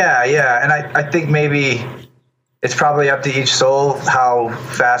yeah. And I think maybe it's probably up to each soul how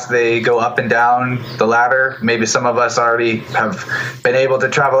fast they go up and down the ladder. Maybe some of us already have been able to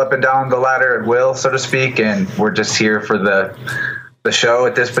travel up and down the ladder at will, so to speak, and we're just here for the show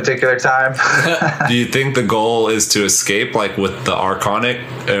at this particular time. Do you think the goal is to escape, like with the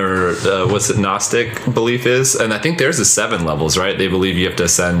Archonic or what's it, Gnostic belief is? And I think there's 7 levels, right? They believe you have to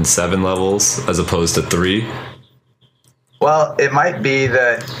ascend 7 levels as opposed to 3. Well, it might be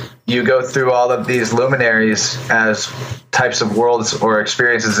that you go through all of these luminaries as types of worlds or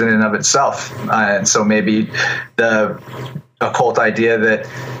experiences in and of itself. And so maybe the occult idea that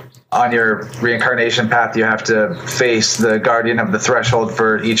on your reincarnation path, you have to face the guardian of the threshold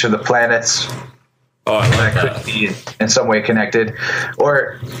for each of the planets. Oh, I like that. Could be in some way connected,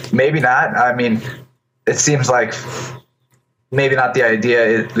 or maybe not. I mean, it seems like maybe not the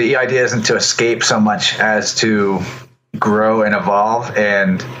idea. The idea isn't to escape so much as to grow and evolve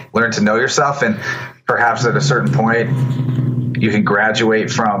and learn to know yourself. And perhaps at a certain point, you can graduate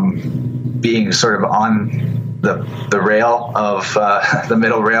from being sort of on the rail of the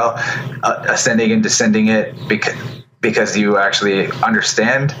middle rail, ascending and descending it because you actually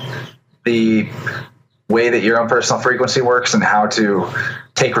understand the way that your own personal frequency works and how to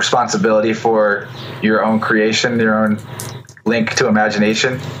take responsibility for your own creation, your own link to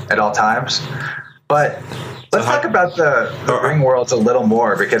imagination at all times. But let's talk about the ring worlds a little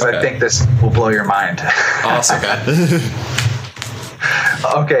more, because I think this will blow your mind. Awesome.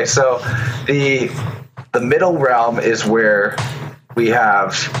 Okay, so the middle realm is where we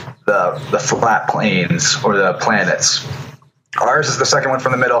have the flat planes or the planets. Ours is the second one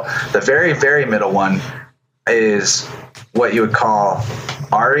from the middle. The very, very middle one is what you would call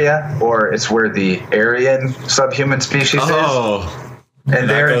Aria, or it's where the Aryan subhuman species is. And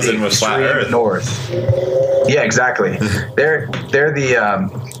they're in the extreme north. Yeah, exactly. they're the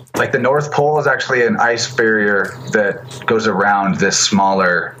like the North Pole is actually an ice barrier that goes around this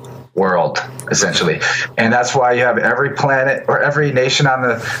smaller world, essentially. And that's why you have every planet or every nation on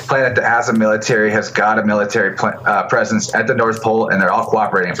the planet that has a military has got a military presence at the North Pole, and they're all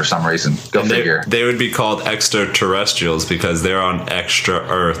cooperating for some reason. Go figure. They would be called extraterrestrials because they're on extra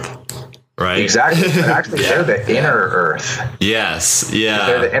Earth. Right? Exactly. But actually, they're the inner Earth. Yes. Yeah.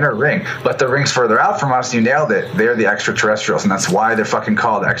 They're the inner ring. But the rings further out from us, you nailed it. They're the extraterrestrials, and that's why they're fucking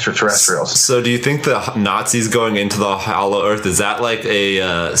called extraterrestrials. So do you think the Nazis going into the Hollow Earth, is that like a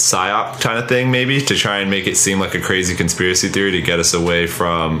psyop kind of thing, maybe, to try and make it seem like a crazy conspiracy theory to get us away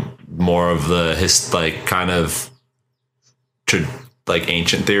from more of the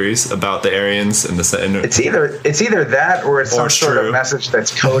ancient theories about the Aryans and the it's either that or it's some sort of message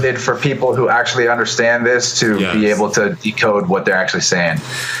that's coded for people who actually understand this to be able to decode what they're actually saying.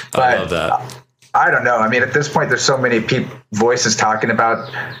 But I love that. I don't know. I mean, at this point, there's so many voices talking about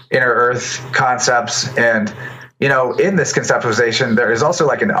inner Earth concepts, and in this conceptualization, there is also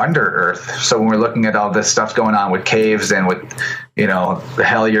like an under Earth. So when we're looking at all this stuff going on with caves and with the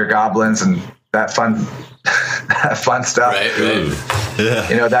Hellier goblins and that fun stuff. Right.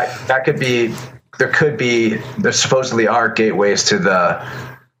 Yeah. That could be. There supposedly are gateways to the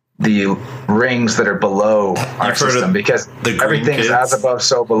rings that are below our system, because everything's as above,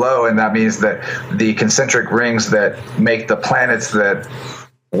 so below, and that means that the concentric rings that make the planets that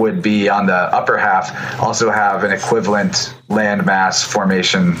would be on the upper half also have an equivalent landmass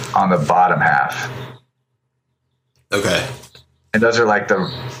formation on the bottom half. Okay. And those are like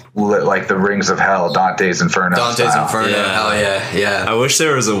the rings of hell, Dante's Inferno. Dante's Inferno, hell yeah. I wish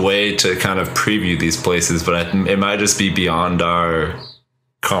there was a way to kind of preview these places, but it might just be beyond our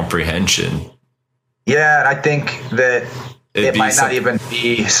comprehension. Yeah, and I think that it might not even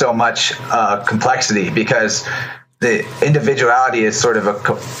be so much complexity, because the individuality is sort of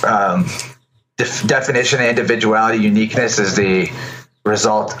a definition of individuality. Uniqueness is the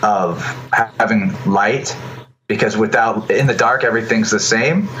result of having light. Because in the dark, everything's the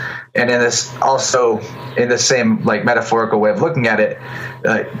same. And in the same like metaphorical way of looking at it,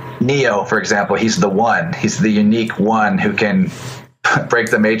 Neo, for example, he's the one. He's the unique one who can break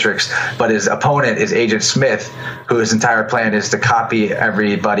the matrix. But his opponent is Agent Smith, whose entire plan is to copy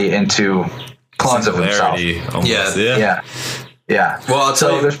everybody into clones of himself. Yeah. Well, I'll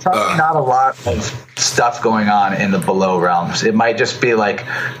tell you. There's probably not a lot of stuff going on in the below realms. It might just be like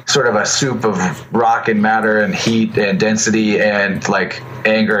sort of a soup of rock and matter and heat and density and like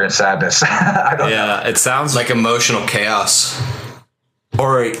anger and sadness. I don't know. Yeah, it sounds like emotional chaos.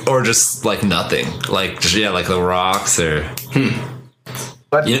 Or just like nothing. Like the rocks or.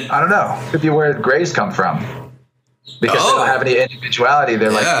 But I don't know. Could be where grays come from. Because they don't have any individuality. They're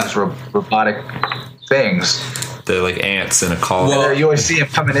like these robotic things. They're like ants in a colony. Well, you always see them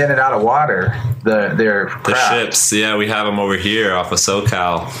coming in and out of water. The ships. Yeah, we have them over here off of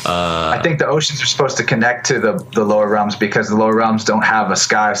SoCal. I think the oceans are supposed to connect to the lower realms, because the lower realms don't have a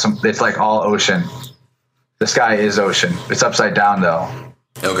sky. It's like all ocean. The sky is ocean. It's upside down, though.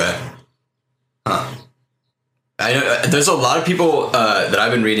 Okay. Huh. I know there's a lot of people that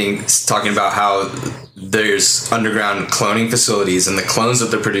I've been reading talking about how there's underground cloning facilities, and the clones that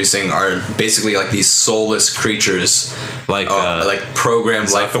they're producing are basically like these soulless creatures, like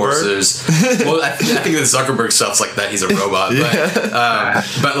programmed life forces. Well, I think the Zuckerberg stuff's like that. He's a robot,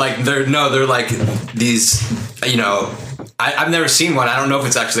 but like they're like these, you know. I've never seen one. I don't know if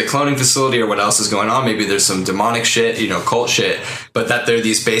it's actually a cloning facility or what else is going on. Maybe there's some demonic shit, you know, cult shit. But that they're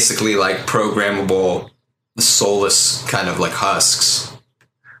these basically like programmable, soulless kind of like husks.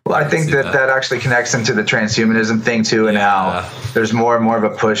 Well, I think that actually connects into the transhumanism thing too, and how there's more and more of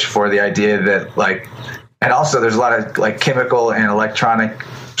a push for the idea that like, and also there's a lot of like chemical and electronic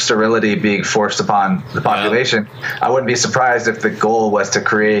sterility being forced upon the population. I wouldn't be surprised if the goal was to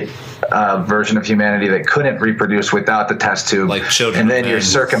create a version of humanity that couldn't reproduce without the test tube. Like children. And then you're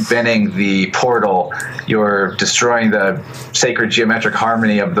circumventing the portal. You're destroying the sacred geometric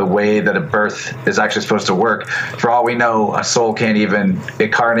harmony of the way that a birth is actually supposed to work. For all we know, a soul can't even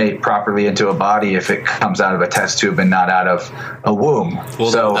incarnate properly into a body if it comes out of a test tube and not out of a womb.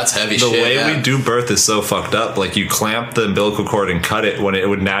 Well, so that's heavy the shit. The way yeah. we do birth is so fucked up. Like you clamp the umbilical cord and cut it when it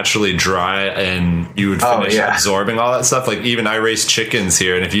would naturally dry, and you would finish absorbing all that stuff. Like even I raise chickens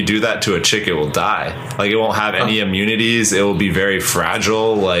here, and if you do that to a chick, it will die. Like it won't have any immunities. It will be very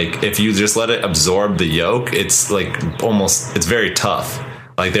fragile. Like if you just let it absorb the yolk, it's like it's very tough.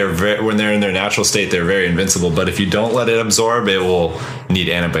 Like when they're in their natural state, they're very invincible. But if you don't let it absorb, it will need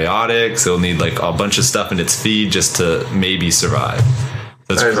antibiotics. It'll need like a bunch of stuff in its feed just to maybe survive.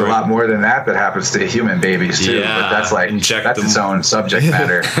 There's a lot more than that happens to human babies too. Yeah, but that's like its own subject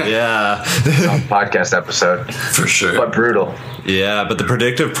matter. Yeah, its own podcast episode for sure. But brutal. Yeah, but the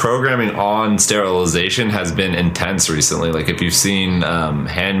predictive programming on sterilization has been intense recently. Like if you've seen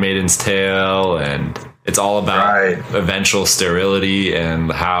Handmaid's Tale, and it's all about eventual sterility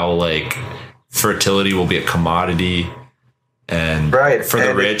and how like fertility will be a commodity. And for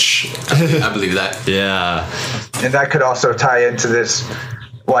the rich. I believe that. Yeah. And that could also tie into this,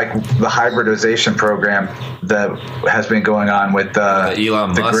 like the hybridization program that has been going on with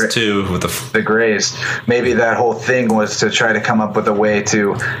Elon Musk too, with the Greys. Maybe that whole thing was to try to come up with a way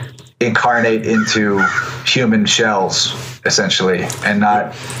to incarnate into human shells, essentially, and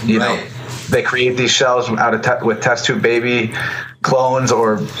not, you know, they create these shells out of with test tube baby clones,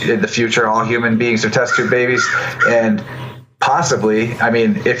 or in the future, all human beings are test tube babies, and possibly, I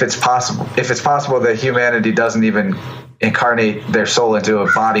mean, if it's possible that humanity doesn't even incarnate their soul into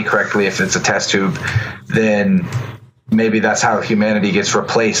a body correctly, if it's a test tube, then maybe that's how humanity gets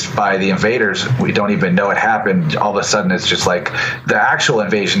replaced by the invaders. We don't even know it happened. All of a sudden, it's just like the actual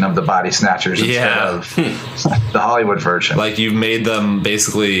invasion of the body snatchers instead of the Hollywood version. Like you've made them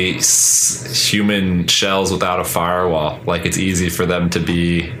basically human shells without a firewall. Like it's easy for them to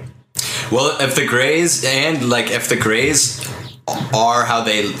be. Well, if the Greys are how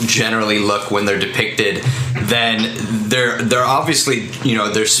they generally look when they're depicted, then they're obviously, you know,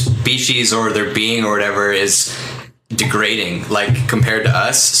 their species or their being or whatever is degrading, like compared to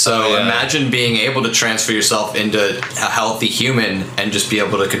us. So imagine being able to transfer yourself into a healthy human and just be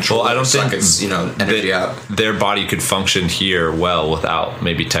able to control. I don't think it's, you know, energy out. Their body could function here well without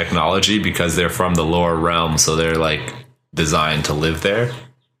maybe technology, because they're from the lower realm, so they're like designed to live there.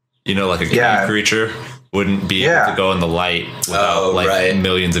 You know, like a cave creature wouldn't be able to go in the light without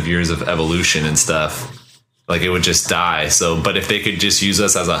millions of years of evolution and stuff. Like it would just die. So, but if they could just use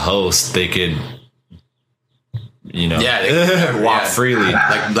us as a host, they could, you know, walk freely,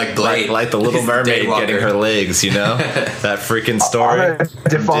 like Blade, like the Little Mermaid getting her legs. You know, that freaking story.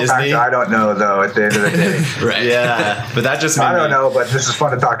 Default Disney. I don't know though. At the end of the day, Yeah, but that just I don't know. But this is fun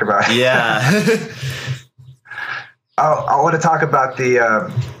to talk about. Yeah. I want to talk about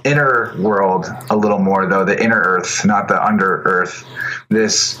the inner world a little more, though. The inner Earth, not the under Earth. The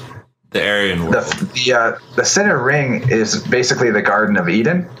Aryan world. The center ring is basically the Garden of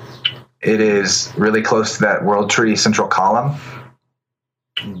Eden. It is really close to that World Tree central column,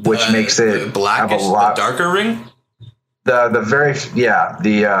 which makes it blackish, have a lot the darker ring. The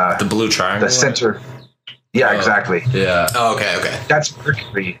blue triangle. The center. Yeah, exactly. Yeah. Oh, okay. That's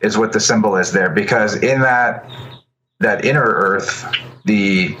Mercury is what the symbol is there, because in that inner Earth,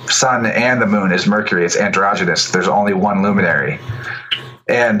 the sun and the moon is Mercury. It's androgynous. There's only one luminary.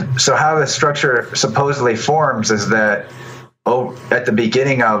 And so how the structure supposedly forms is that at the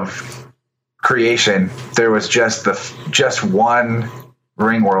beginning of creation, there was just one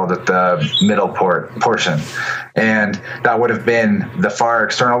ring world at the middle portion. And that would have been the far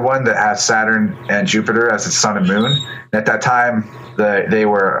external one that has Saturn and Jupiter as its sun and moon. At that time, they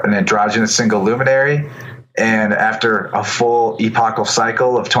were an androgynous single luminary. And after a full epochal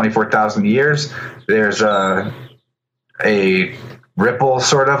cycle of 24,000 years, there's a ripple,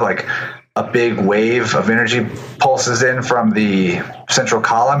 sort of like a big wave of energy pulses in from the central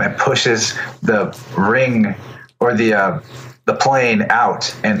column and pushes the ring or the plane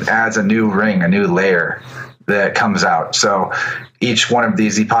out and adds a new ring, a new layer that comes out. So each one of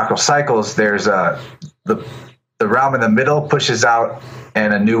these epochal cycles, there's the realm in the middle pushes out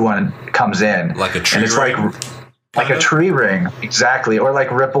and a new one comes in. Like a tree and it's ring? Like a tree ring, exactly, or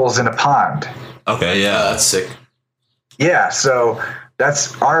like ripples in a pond. Okay, yeah, that's sick. Yeah, so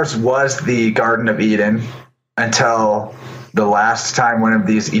ours was the Garden of Eden until the last time one of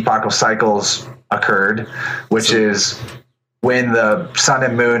these epochal cycles occurred, which is when the sun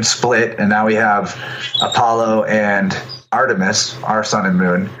and moon split, and now we have Apollo and Artemis, our sun and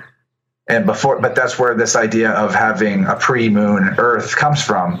moon. But that's where this idea of having a pre-moon Earth comes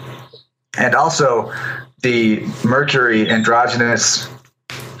from. And also the Mercury androgynous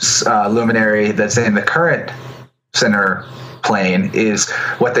luminary that's in the current center plane is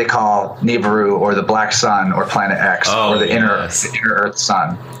what they call Nibiru, or the Black Sun, or Planet X, or the inner Earth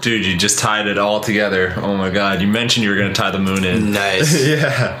Sun. Dude, you just tied it all together. Oh my God. You mentioned you were going to tie the moon in. Nice.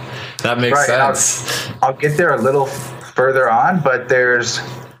 Yeah. That makes sense. I'll get there a little further on, but there's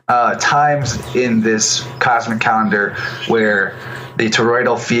times in this cosmic calendar where the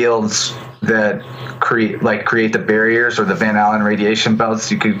toroidal fields that create the barriers, or the Van Allen radiation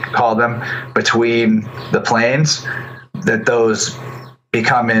belts, you could call them, between the planes, that those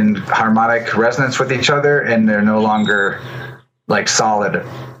become in harmonic resonance with each other, and they're no longer like solid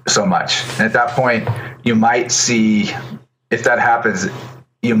so much. And at that point, you might see, if that happens,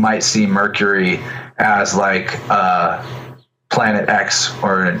 you might see Mercury as like a Planet X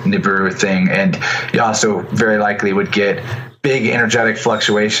or a Nibiru thing, and you also very likely would get big energetic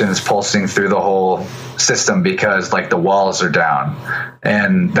fluctuations pulsing through the whole system because like the walls are down.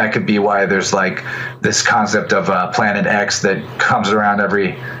 And that could be why there's like this concept of Planet X that comes around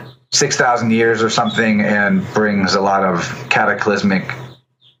every 6,000 years or something and brings a lot of cataclysmic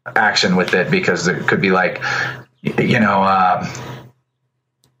action with it, because it could be like,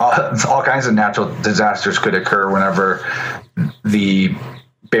 all kinds of natural disasters could occur whenever the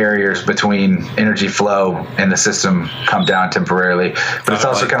barriers between energy flow and the system come down temporarily. But it's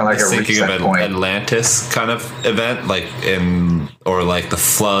also kind of like a reset point. Atlantis kind of event, or like the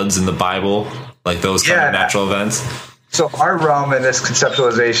floods in the Bible, like those kind of natural events. So our realm in this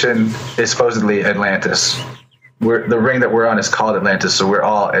conceptualization is supposedly Atlantis. The ring that we're on is called Atlantis, so we're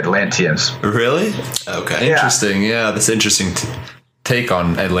all Atlanteans. Really? Okay. Interesting. Yeah, that's interesting take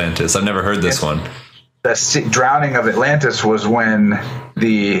on Atlantis. I've never heard this one. The drowning of Atlantis was when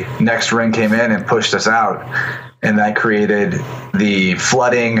the next ring came in and pushed us out, and that created the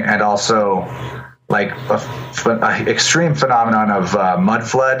flooding and also like a extreme phenomenon of mud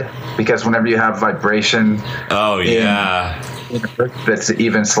flood, because whenever you have vibration in earth that's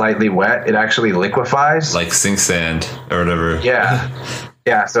even slightly wet, it actually liquefies, like sink sand or whatever.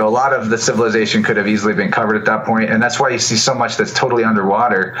 Yeah, so a lot of the civilization could have easily been covered at that point, and that's why you see so much that's totally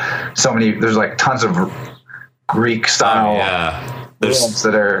underwater. There's like tons of Greek style ruins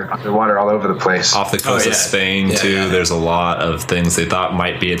that are underwater all over the place. Off the coast of Spain too. There's a lot of things they thought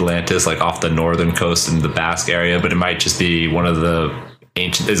might be Atlantis, like off the northern coast in the Basque area, but it might just be one of the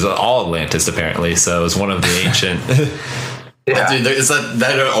ancient. It's all Atlantis apparently, so it's one of the ancient. Dude,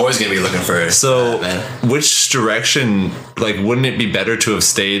 they're always going to be looking for it. So, which direction, like, wouldn't it be better to have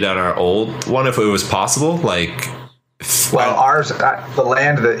stayed on our old one if it was possible? Like, ours, the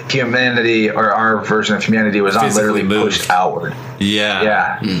land that humanity, or our version of humanity, was on, literally pushed outward.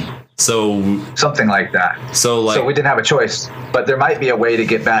 Yeah. So something like that. So we didn't have a choice, but there might be a way to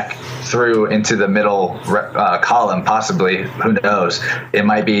get back through into the middle column, possibly. Who knows? It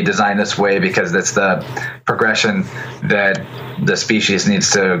might be designed this way because that's the progression that the species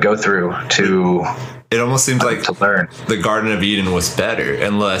needs to go through to. It almost seems like to learn. The Garden of Eden was better,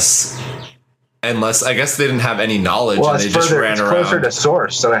 unless I guess they didn't have any knowledge and they just ran around. It's closer to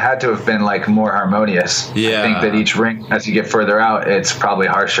source, so it had to have been like more harmonious. Yeah. I think that each ring, as you get further out, it's probably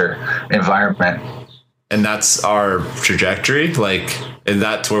harsher environment. And that's our trajectory? Like, and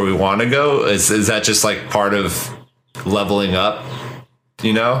that's where we want to go? Is that just like part of leveling up?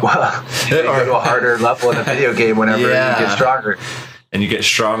 You know? Well, you go to a harder level in a video game whenever you get stronger. And you get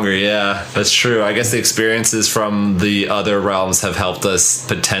stronger, yeah. That's true. I guess the experiences from the other realms have helped us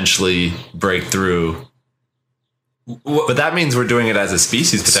potentially break through. But that means we're doing it as a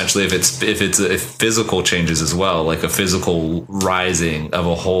species potentially if physical changes as well, like a physical rising of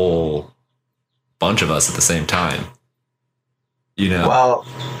a whole bunch of us at the same time. You know? Well,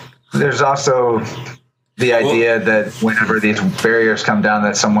 there's also the idea that whenever these barriers come down,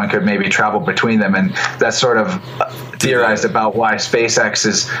 that someone could maybe travel between them, and that's sort of theorized about why SpaceX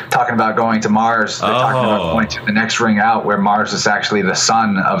is talking about going to Mars. They're talking about going to the next ring out, where Mars is actually the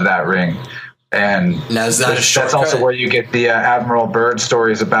sun of that ring. And now, is that that's also where you get the Admiral Byrd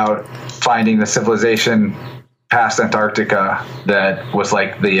stories about finding the civilization past Antarctica that was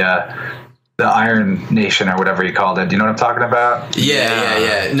like the Iron Nation or whatever you called it. Do you know what I'm talking about?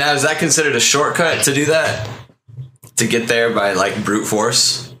 Yeah. Now, is that considered a shortcut to do that? To get there by like brute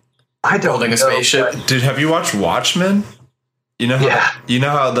force? I don't building a spaceship. Dude, have you watched Watchmen? You know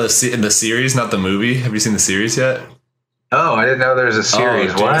how in the series, not the movie. Have you seen the series yet? Oh, I didn't know there was a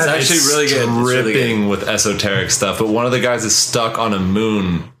series. Dude, what? It's actually really good. Dripping with esoteric stuff. But one of the guys is stuck on a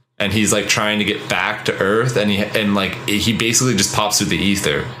moon, and he's like trying to get back to Earth, and he basically just pops through the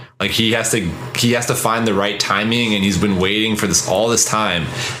ether. Like he has to find the right timing, and he's been waiting for all this time,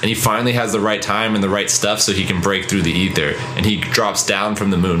 and he finally has the right time and the right stuff, so he can break through the ether, and he drops down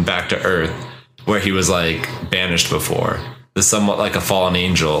from the moon back to Earth, where he was like banished before. It's somewhat like a fallen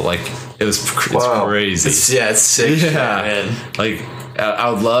angel. Like it's crazy. It's sick. Yeah, man. Like I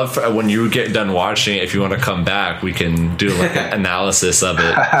would love when you get done watching it, if you want to come back, we can do like an analysis of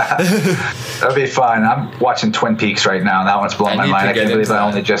it. That'd be fun. I'm watching Twin Peaks right now. That one's blowing my mind. I can't believe I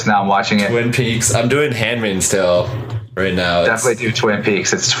only just now watching it. Twin Peaks. I'm doing Handmaid's Tale right now. Definitely do Twin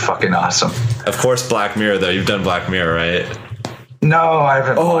Peaks. It's fucking awesome. Of course, Black Mirror though. You've done Black Mirror, right? No, I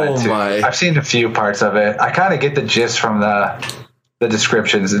haven't wanted to. I've seen a few parts of it. I kind of get the gist from the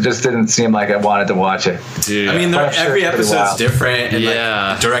descriptions. It just didn't seem like I wanted to watch it. Dude, I mean, every episode's different and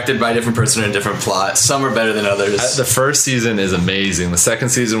like directed by a different person and a different plot. Some are better than others. The first season is amazing. The second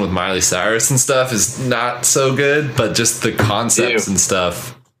season with Miley Cyrus and stuff is not so good, but just the concepts and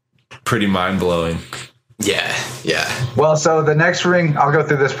stuff, pretty mind-blowing. Yeah. Well, so the next ring, I'll go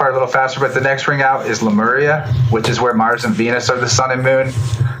through this part a little faster, but the next ring out is Lemuria, which is where Mars and Venus are the sun and moon.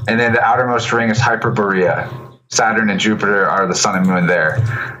 And then the outermost ring is Hyperborea. Saturn and Jupiter are the sun and moon there.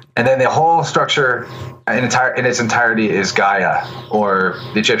 And then the whole structure in its entirety is Gaia, or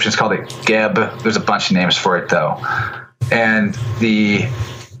the Egyptians called it Geb. There's a bunch of names for it, though. And the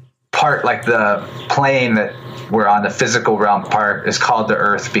part, like the plane that we're on, the physical realm part, is called the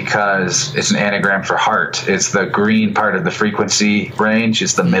Earth because it's an anagram for heart. It's the green part of the frequency range.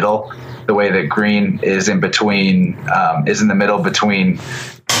 It's the middle. The way that green is in the middle between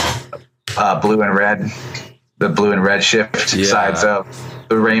blue and red. The blue and red shift sides of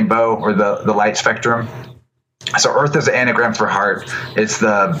the rainbow or the light spectrum. So Earth is an anagram for heart. It's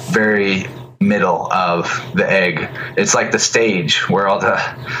the very middle of the egg. It's like the stage where all the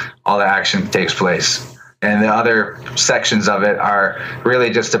action takes place. And the other sections of it are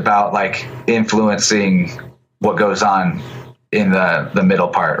really just about like influencing what goes on in the middle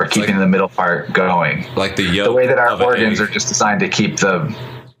part, or keeping the middle part going. Like the way that our organs are just designed to keep the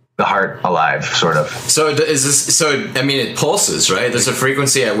heart alive, sort of. So is this? So I mean, it pulses, right? There's a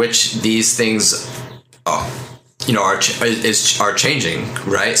frequency at which these things, are changing,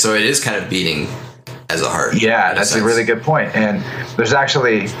 right? So it is kind of beating as a heart. Yeah, that's a really good point. And there's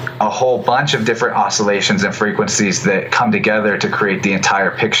actually a whole bunch of different oscillations and frequencies that come together to create the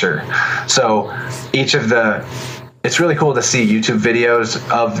entire picture. So it's really cool to see YouTube videos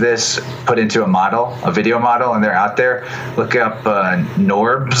of this put into a video model, and they're out there. Look up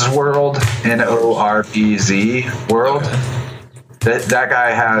Norb's World, NORBZ World. Okay. That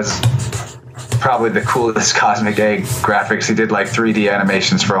guy has probably the coolest cosmic egg graphics. He did like 3D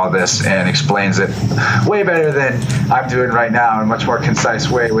animations for all this and explains it way better than I'm doing right now in a much more concise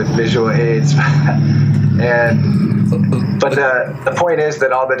way with visual aids. But the point is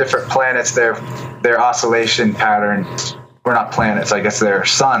that all the different planets, their oscillation patterns, or not planets, I guess they're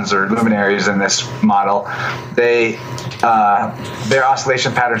suns or luminaries in this model, their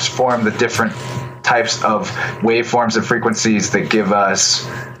oscillation patterns form the different types of waveforms and frequencies that give us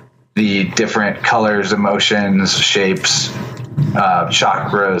the different colors, emotions, shapes,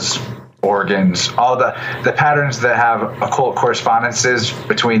 chakras, organs, all the patterns that have occult correspondences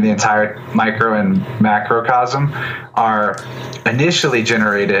between the entire micro and macrocosm are initially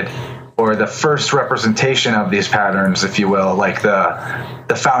generated, or the first representation of these patterns, if you will, like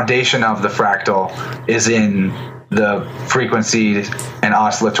the foundation of the fractal is in the frequency and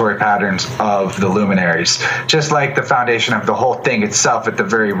oscillatory patterns of the luminaries. Just like the foundation of the whole thing itself at the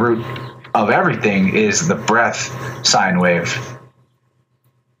very root of everything is the breath sine wave.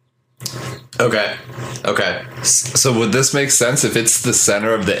 Okay. So would this make sense if it's the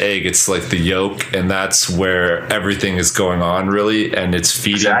center of the egg? It's like the yolk, and that's where everything is going on, really, and it's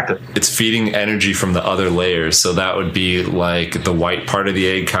feeding energy from the other layers. So that would be like the white part of the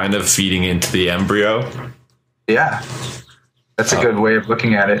egg, kind of feeding into the embryo. Yeah. That's a good way of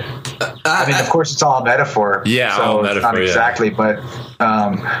looking at it. I mean, of course, it's all metaphor. Yeah, so all metaphor. Not exactly, but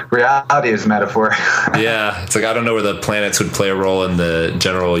reality is metaphor. Yeah, it's like I don't know where the planets would play a role in the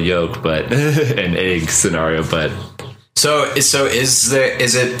general yolk, but an egg scenario. But so is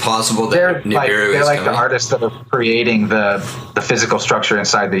it possible that Nibiru they're is like coming? the artists that are creating the physical structure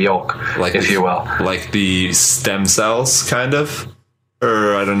inside the yolk, like if you will, like the stem cells, kind of.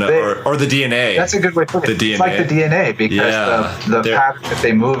 Or I don't know, or the DNA. That's a good way to put it. The DNA. It's like the DNA because the pattern that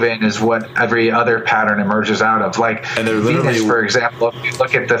they move in is what every other pattern emerges out of. Like and they're literally, Venus, for example, if you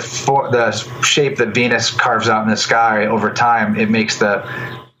look at the shape that Venus carves out in the sky over time, it makes a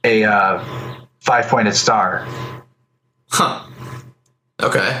 5-pointed star. Huh.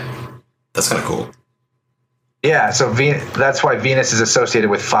 Okay. That's kind of cool. Yeah, so that's why Venus is associated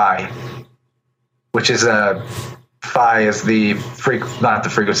with Phi, which is Phi is the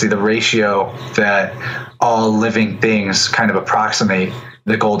ratio that all living things kind of approximate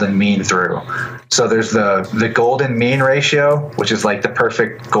the golden mean through. So there's the golden mean ratio, which is like the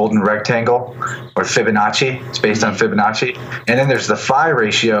perfect golden rectangle, or Fibonacci. It's based on Fibonacci. And then there's the Phi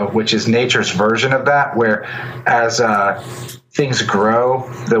ratio, which is nature's version of that, where as things grow,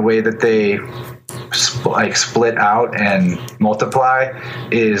 the way that they split out and multiply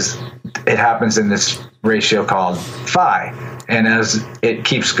it happens in this ratio called Phi. And as it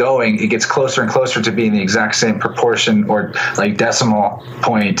keeps going, it gets closer and closer to being the exact same proportion or like decimal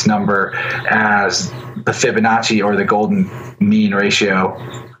point number as the Fibonacci or the golden mean ratio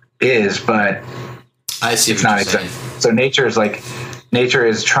is, but I see it's not exact. So nature is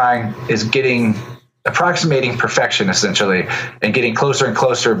approximating perfection essentially and getting closer and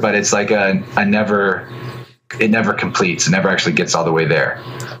closer, but it's like it never completes. It never actually gets all the way there.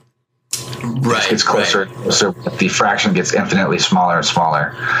 Right. It gets closer and closer, but the fraction gets infinitely smaller and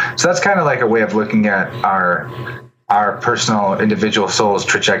smaller. So that's kind of like a way of looking at our personal individual soul's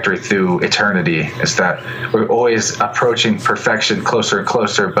trajectory through eternity, is that we're always approaching perfection closer and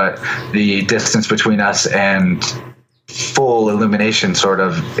closer, but the distance between us and full illumination sort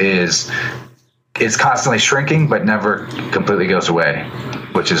of is constantly shrinking, but never completely goes away,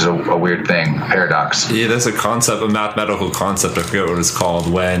 which is a weird thing, a paradox. Yeah, there's a mathematical concept, I forget what it's called,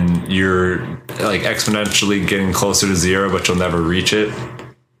 when you're like exponentially getting closer to zero, but you'll never reach it.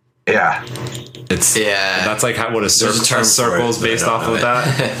 Yeah. That's like what a circle is based off of that,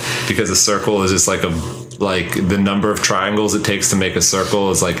 because a circle is just like the number of triangles it takes to make a circle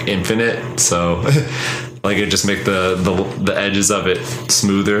is like infinite. So like it just make the edges of it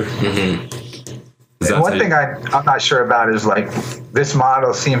smoother. Mm-hmm. And one thing I'm not sure about is like this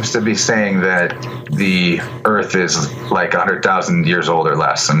model seems to be saying that the Earth is like 100,000 years old or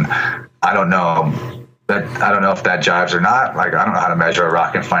less, and I don't know if that jives or not. Like I don't know how to measure a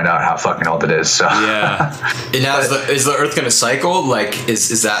rock and find out how fucking old it is. So yeah. And now is the Earth going to cycle? Like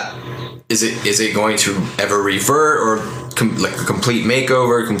is it going to ever revert or like a complete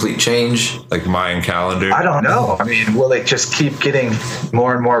makeover, complete change? Like Mayan calendar? I don't know. I mean, will it just keep getting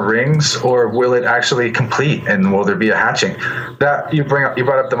more and more rings, or will it actually complete, and will there be a hatching? That you brought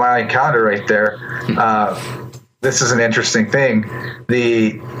up the Mayan calendar right there. This is an interesting thing.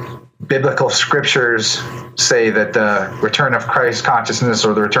 The biblical scriptures say that the return of Christ consciousness,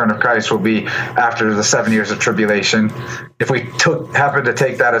 or the return of Christ, will be after the 7 years of tribulation. If we happen to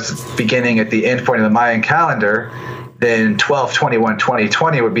take that as beginning at the end point of the Mayan calendar, then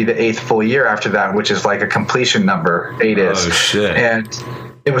 12/21/2020 would be the 8th full year after that, which is like a completion number. 8 is. Oh shit! And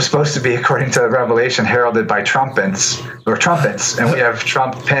it was supposed to be, according to Revelation, heralded by trumpets, and we have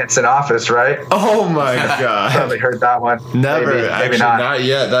Trump Pence in office, right? Oh my god! Probably heard that one. Never, maybe actually, not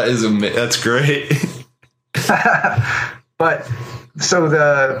yet. That is that's great. But so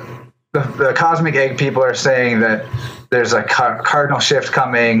the cosmic egg people are saying that there's a cardinal shift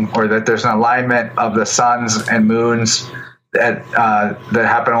coming, or that there's an alignment of the suns and moons that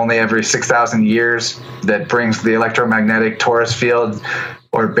happen only every 6,000 years, that brings the electromagnetic torus field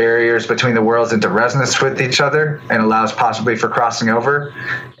or barriers between the worlds into resonance with each other and allows possibly for crossing over.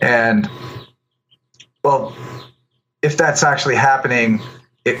 And well, if that's actually happening,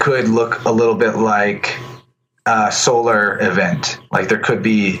 it could look a little bit like a solar event. Like there could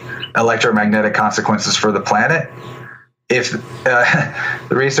be electromagnetic consequences for the planet. If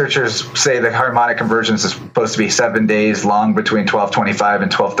the researchers say that harmonic convergence is supposed to be 7 days long between 12/25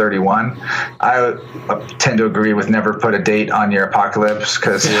 and 12/31, I tend to agree with never put a date on your apocalypse,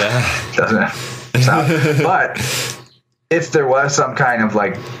 because it doesn't sound. But if there was some kind of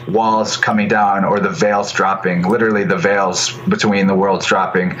like walls coming down, or the veils dropping, literally the veils between the worlds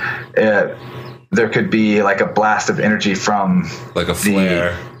dropping, there could be like a blast of energy from like a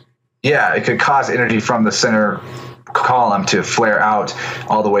flare. Yeah, it could cause energy from the center column to flare out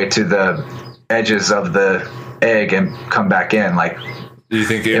all the way to the edges of the egg and come back in. Like, do you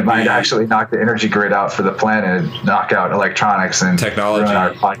think it might actually knock the energy grid out for the planet and knock out electronics and technology, ruin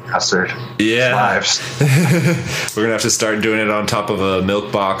our podcaster lives? We're gonna have to start doing it on top of a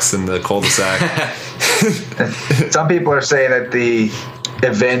milk box in the cul-de-sac. Some people are saying that the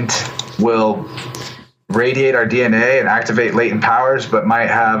event will radiate our DNA and activate latent powers, but might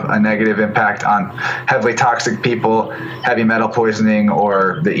have a negative impact on heavily toxic people, heavy metal poisoning,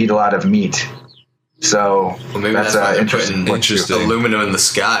 or they eat a lot of meat. So maybe that's why they're putting aluminum in the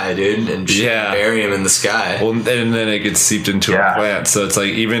sky, dude, and barium in the sky. Well, and then it gets seeped into our plants. So it's like,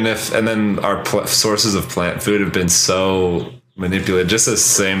 even if, and then our sources of plant food have been so manipulated, just the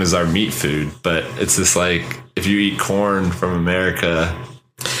same as our meat food. But it's just like, if you eat corn from America.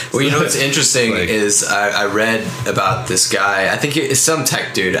 Well, you know what's interesting is I read about this guy. I think it's some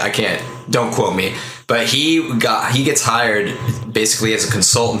tech dude. Don't quote me, but he gets hired basically as a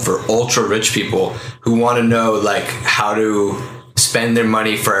consultant for ultra rich people who want to know like how to spend their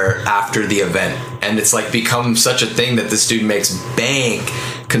money for after the event, and it's like become such a thing that this dude makes bank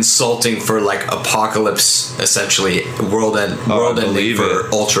consulting for like apocalypse, essentially world ending for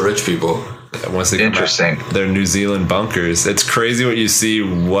ultra rich people. Once they Interesting. They're New Zealand bunkers. It's crazy what you see.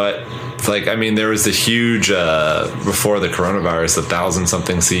 There was the huge before the coronavirus,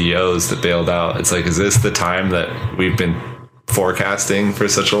 1,000-something CEOs that bailed out. It's like, is this the time that we've been forecasting for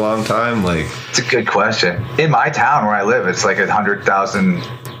such a long time? Like, it's a good question. In my town where I live, it's like 100,000,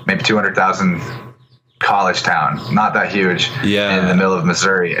 maybe 200,000 college town, not that huge, in the middle of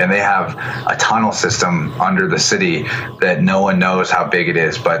Missouri, and they have a tunnel system under the city that no one knows how big it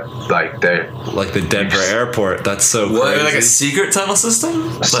is, but like they're like the Denver airport. That's so crazy. Like a secret tunnel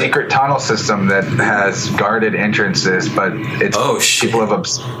system? A secret tunnel system that has guarded entrances, but it's people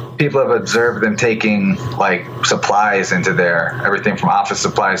have observed them taking like supplies into there, everything from office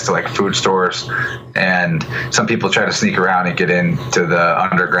supplies to like food stores, and some people try to sneak around and get into the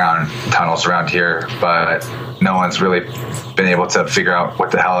underground tunnels around here, but no one's really been able to figure out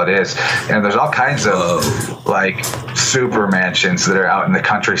what the hell it is. And there's all kinds of like super mansions that are out in the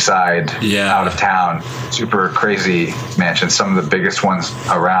countryside, out of town, super crazy mansions, some of the biggest ones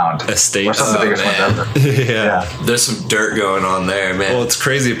around, estates, or some of the biggest ones ever. There's some dirt going on there, man. Well, it's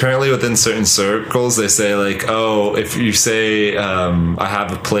crazy. Apparently within certain circles they say like, oh, if you say I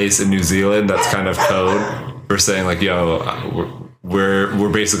have a place in New Zealand, that's kind of code for saying like, yo, we're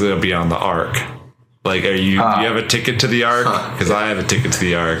basically gonna be on the Ark. Like, do you have a ticket to the Ark? Because I have a ticket to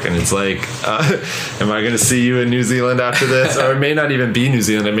the Ark, and it's like, am I going to see you in New Zealand after this? Or it may not even be New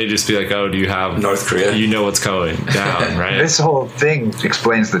Zealand. It may just be like, oh, do you have North Korea? You know what's going down, right? This whole thing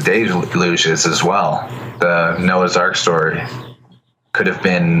explains the deluges as well. The Noah's Ark story could have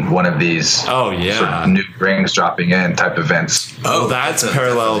been one of these sort of new rings dropping in type events. Oh, that's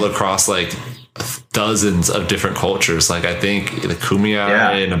paralleled across like dozens of different cultures. Like, I think the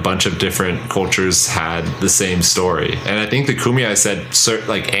Kumeyaay and a bunch of different cultures had the same story. And I think the Kumeyaay said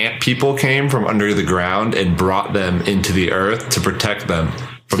like ant people came from under the ground and brought them into the earth to protect them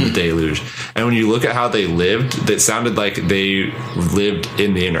from the deluge. And when you look at how they lived, it sounded like they lived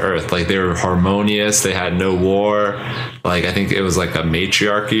in the inner earth. Like, they were harmonious. They had no war. Like, I think it was like a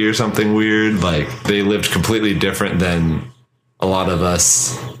matriarchy or something weird. Like, they lived completely different than a lot of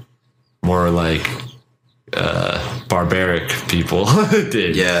us more like barbaric people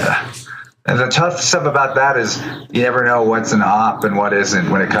did. Yeah. And the tough stuff about that is you never know what's an op and what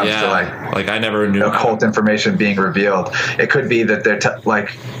isn't when it comes to like I never knew occult information being revealed. It could be that they're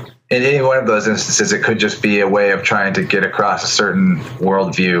like, in any one of those instances, it could just be a way of trying to get across a certain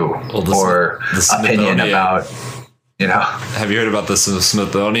worldview or opinion about, you know. Have you heard about the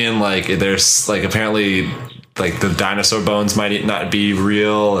Smithsonian? Like, there's like apparently like the dinosaur bones might not be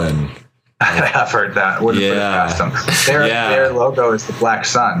real, and I've heard that. Wouldn't put it past them. Their logo is the black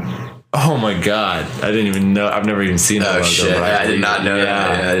sun. Oh my god! I didn't even know. I've never even seen that logo. Shit. I did not know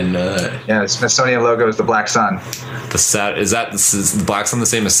that. I didn't know that. Yeah, the Smithsonian logo is the black sun. Is the black sun the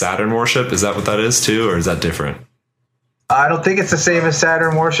same as Saturn worship? Is that what that is too, or is that different? I don't think it's the same as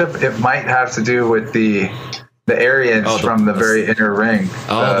Saturn worship. It might have to do with the Aryans from the very inner ring.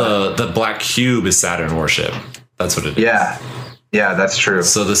 The black cube is Saturn worship. That's what it is. Yeah, that's true.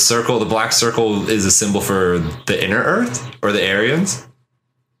 So the black circle is a symbol for the inner Earth or the Aryans?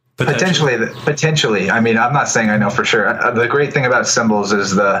 Potentially. I mean, I'm not saying I know for sure. The great thing about symbols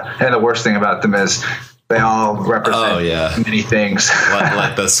is and the worst thing about them is they all represent many things.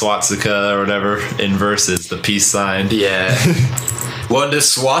 like the swastika or whatever, inverse is the peace sign. Yeah. Well, the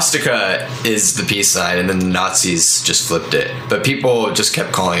swastika is the peace sign, and then the Nazis just flipped it. But people just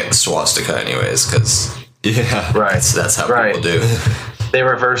kept calling it the swastika anyways, because right, that's how people do. They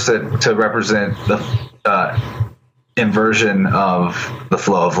reversed it to represent the inversion of the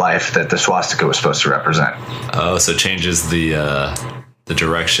flow of life that the swastika was supposed to represent. Oh, so it changes the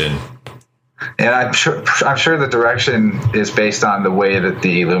direction. And I'm sure the direction is based on the way that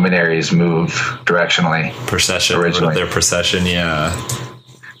the luminaries move directionally. Procession, originally. Their procession, yeah.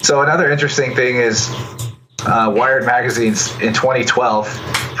 So another interesting thing is Wired Magazine's in 2012,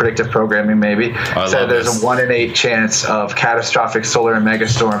 predictive programming maybe, said there's a 1 in 8 chance of catastrophic solar and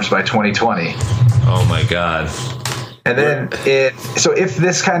megastorms by 2020. Oh my God. And then so if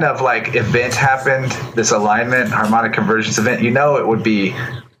this kind of like event happened, this alignment, harmonic convergence event, it would be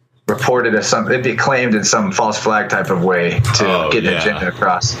reported as it'd be claimed in some false flag type of way to get an agenda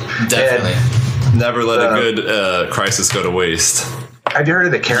across. Definitely. And never let a good crisis go to waste. Have you heard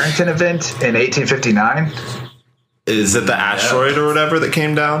of the Carrington event in 1859? Is it the asteroid or whatever that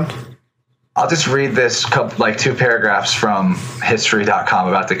came down? I'll just read this 2 paragraphs from history.com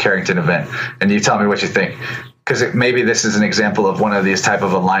about the Carrington event, and you tell me what you think. Because maybe this is an example of one of these type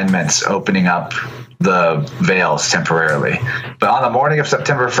of alignments opening up the veils temporarily. But on the morning of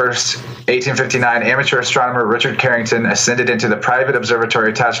September 1st, 1859, amateur astronomer Richard Carrington ascended into the private observatory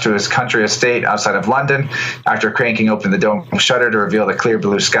attached to his country estate outside of London. After cranking open the dome shutter to reveal the clear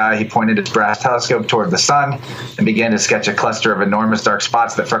blue sky, he pointed his brass telescope toward the sun and began to sketch a cluster of enormous dark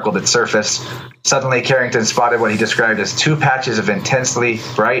spots that freckled its surface. Suddenly, Carrington spotted what he described as 2 patches of intensely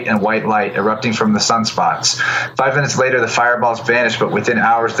bright and white light erupting from the sunspots. 5 minutes later, the fireballs vanished, but within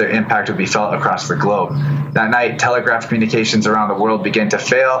hours, their impact would be felt across the globe. That night, telegraph communications around the world began to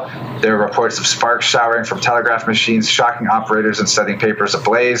fail. There were reports of sparks showering from telegraph machines, shocking operators and setting papers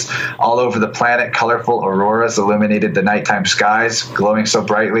ablaze. All over the planet, colorful auroras illuminated the nighttime skies, glowing so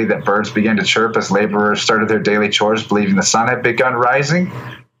brightly that birds began to chirp as laborers started their daily chores, believing the sun had begun rising.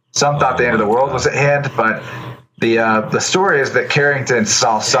 Some thought the end of the world was at hand, but the story is that Carrington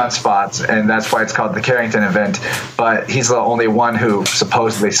saw sunspots, and that's why it's called the Carrington event, but he's the only one who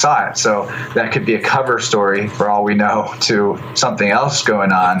supposedly saw it. So that could be a cover story, for all we know, to something else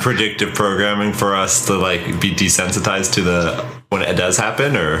going on. Predictive programming for us to be desensitized to when it does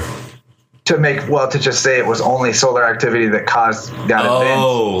happen, or to just say it was only solar activity that caused that event.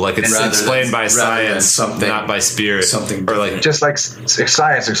 Oh, like it's explained by science, not by spirit. Something just like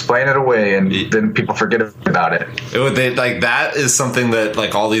science, explain it away, and then people forget about it. That is something that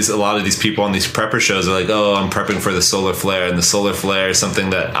a lot of these people on these prepper shows are like, oh, I'm prepping for the solar flare, and the solar flare is something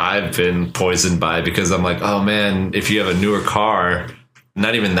that I've been poisoned by because I'm like, oh man, if you have a newer car.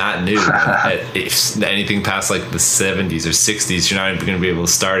 Not even that new. If anything past the 70s or 60s, you're not even going to be able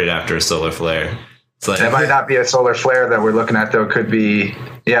to start it after a solar flare. It might not be a solar flare that we're looking at, though. It could be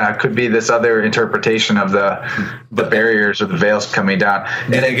this other interpretation of the barriers or the veils coming down.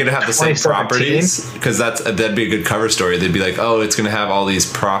 And they're going to have the same properties? Because that'd be a good cover story. They'd be like, oh, it's going to have all these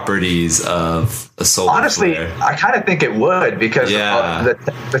properties of a solar flare. Honestly, I kind of think it would, because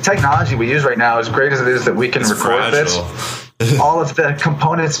the technology we use right now, as great as it is that we can record this, all of the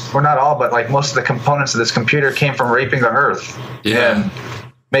components, or not all, but most of the components of this computer came from raping the earth. Yeah. And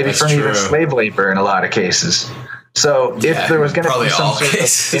maybe from even slave labor in a lot of cases. So if there was going to be some sort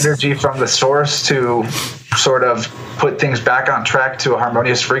of energy from the source to sort of put things back on track to a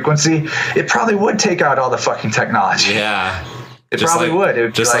harmonious frequency, it probably would take out all the fucking technology. Yeah. It probably would.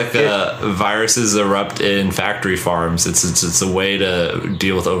 It would viruses erupt in factory farms. It's a way to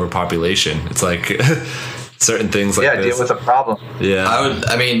deal with overpopulation. It's certain things this. Deal with a problem. Yeah.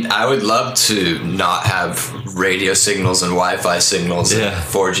 I would love to not have radio signals and Wi-Fi signals and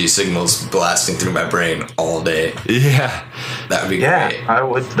 4G signals blasting through my brain all day. Yeah. That would be great.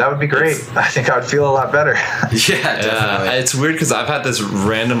 That would be great. I think I would feel a lot better. Yeah, definitely. It's weird because I've had this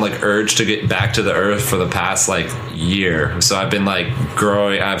random urge to get back to the earth for the past year. So I've been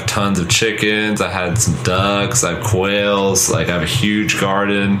growing. I have tons of chickens. I had some ducks. I have quails. I have a huge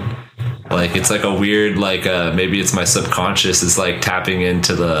garden. It's a weird, maybe it's my subconscious is tapping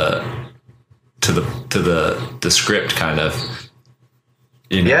into the script kind of.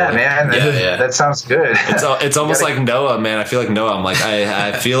 Yeah, man. That sounds good. It's almost like Noah, man. I feel like Noah. I'm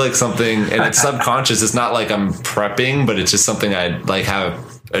I feel like something, and it's subconscious. It's not I'm prepping, but it's just something I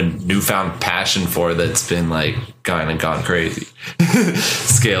have a newfound passion for that's been gone crazy,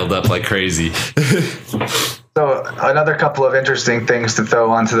 scaled up like crazy. So another couple of interesting things to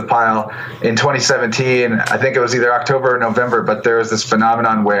throw onto the pile. In 2017, I think it was either October or November, but there was this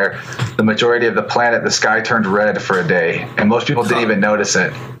phenomenon where the majority of the planet, the sky turned red for a day, and most people didn't even notice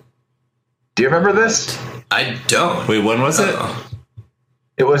it. Do you remember this? I don't. Wait, when was it?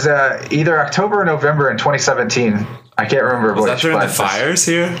 It was either October or November in 2017. I can't remember which. Was that during the fires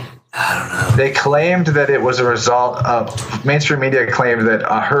here? I don't know. They claimed that it was a result of mainstream media claimed that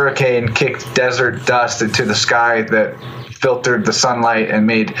a hurricane kicked desert dust into the sky that filtered the sunlight and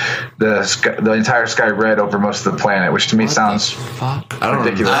made the entire sky red over most of the planet, which to me sounds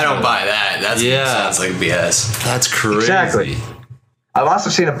ridiculous. I don't buy that. That sounds like BS. That's crazy. Exactly. I've also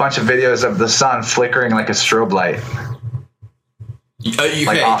seen a bunch of videos of the sun flickering like a strobe light.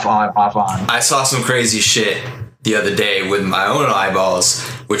 Like off on, off on. I saw some crazy shit the other day with my own eyeballs,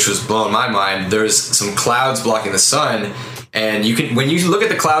 which was blowing my mind. There's some clouds blocking the sun, and when you look at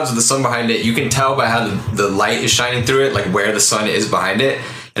the clouds with the sun behind it, you can tell by how the light is shining through it, like where the sun is behind it.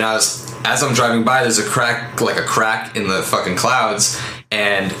 And as I'm driving by, there's a crack in the fucking clouds,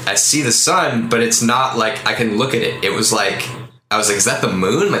 and I see the sun, but it's not like I can look at it. It was like, I was like, is that the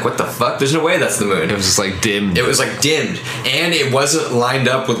moon? Like, what the fuck? There's no way that's the moon. It was just like dimmed. It was like dimmed. And it wasn't lined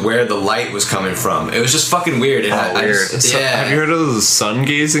up with where the light was coming from. It was just fucking weird. And weird. Have you heard of the sun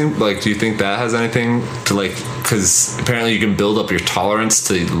gazing? Like, do you think that has anything to like, because apparently you can build up your tolerance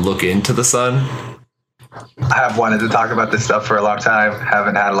to look into the sun? I have wanted to talk about this stuff for a long time.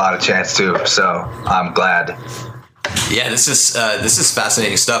 Haven't had a lot of chance to, so I'm glad. Yeah, this is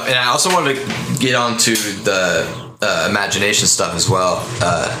fascinating stuff. And I also wanted to get onto the imagination stuff as well.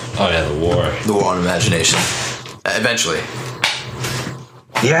 The war on imagination. Eventually.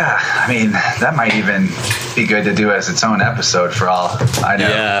 Yeah, I mean, that might even be good to do as its own episode for all I know.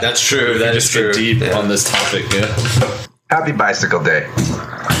 Yeah, that's true. That is true. Deep on this topic. Yeah. Happy Bicycle Day.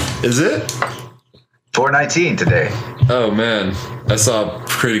 Is it? 419 today. Oh man, I saw a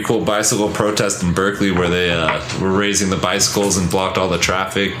pretty cool bicycle protest in Berkeley where they were raising the bicycles and blocked all the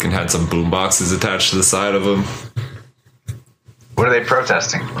traffic and had some boom boxes attached to the side of them. What are they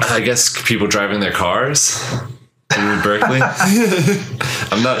protesting? I guess people driving their cars through Berkeley.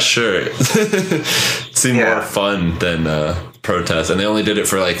 I'm not sure. It seemed more fun than protest, and they only did it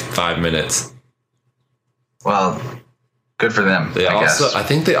for like 5 minutes. Well, good for them. I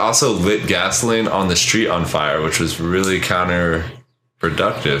think they also lit gasoline on the street on fire, which was really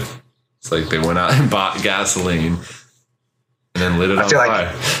counterproductive. It's like they went out and bought gasoline and then lit it on fire.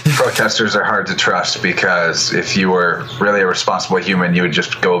 I feel like protesters are hard to trust, because if you were really a responsible human, you would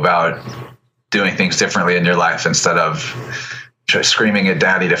just go about doing things differently in your life instead of just screaming at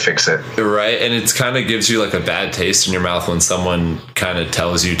daddy to fix it. Right. And it kind of gives you like a bad taste in your mouth when someone kind of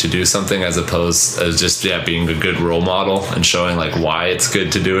tells you to do something, as opposed as just being a good role model and showing like why it's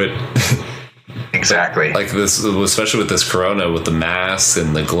good to do it. Exactly. Like this, especially with this corona, with the masks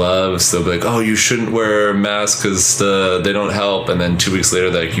and the gloves, they'll be like, oh, you shouldn't wear masks because they don't help. And then 2 weeks later,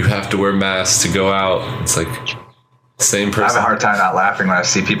 they're like, you have to wear masks to go out. It's like same person. I have a hard time not laughing when I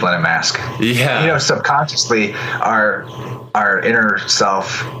see people in a mask. Yeah. You know, subconsciously, our inner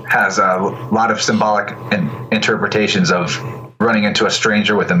self has a lot of symbolic interpretations of running into a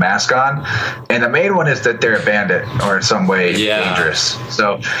stranger with a mask on, and the main one is that they're a bandit or in some way dangerous.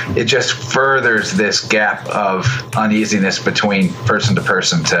 So it just furthers this gap of uneasiness between person to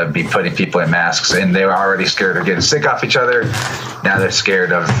person to be putting people in masks, and they were already scared of getting sick off each other. Now they're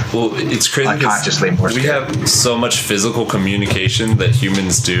scared of it's crazy unconsciously more scared. We have so much physical communication that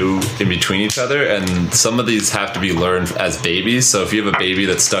humans do in between each other, and some of these have to be learned as babies. So if you have a baby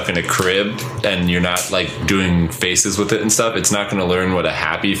that's stuck in a crib and you're not like doing faces with it and stuff, it's not going to learn what a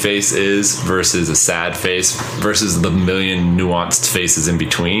happy face is versus a sad face versus the million nuanced faces in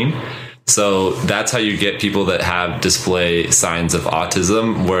between. So that's how you get people that have display signs of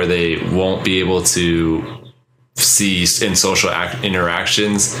autism, where they won't be able to see in social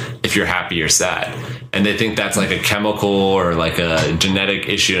interactions if you're happy or sad, and they think that's like a chemical or like a genetic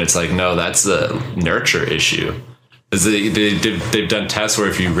issue, and it's like, no, that's a nurture issue. They've done tests where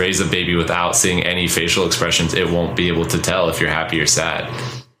if you raise a baby without seeing any facial expressions, it won't be able to tell if you're happy or sad.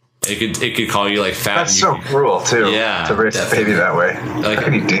 It could call you like fat. That's so cruel too. Yeah, to raise a baby that way. Like, how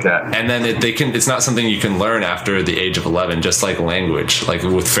can you do that? And then it's not something you can learn after the age of 11. Just like language, like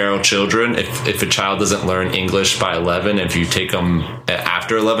with feral children, if a child doesn't learn English by 11, if you take them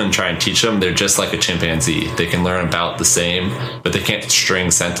after 11 and try and teach them, they're just like a chimpanzee. They can learn about the same, but they can't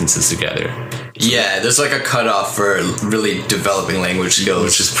string sentences together. Yeah, there's like a cutoff for really developing language skills,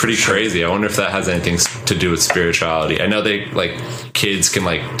 which is pretty crazy. I wonder if that has anything to do with spirituality. I know they like kids can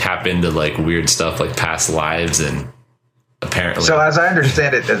like tap into like weird stuff like past lives, and apparently. So as I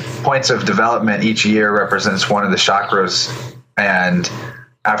understand it, the points of development each year represents one of the chakras, and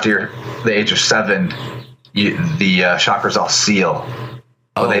after the age of 7, the chakras all seal.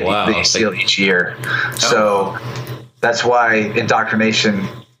 They seal each year. So that's why indoctrination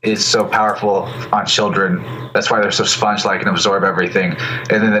is so powerful on children. That's why they're so sponge-like and absorb everything.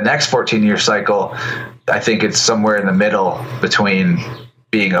 And then the next 14-year cycle, I think it's somewhere in the middle between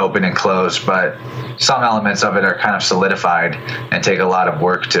being open and closed, but some elements of it are kind of solidified and take a lot of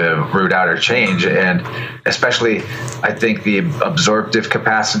work to root out or change. And especially, I think the absorptive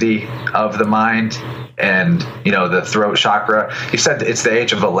capacity of the mind and, the throat chakra. You said it's the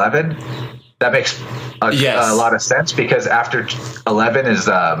age of 11. That makes a lot of sense, because after 11 is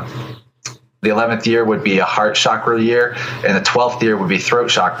the 11th year would be a heart chakra year, and the 12th year would be throat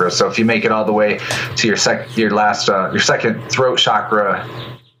chakra. So if you make it all the way to your second throat chakra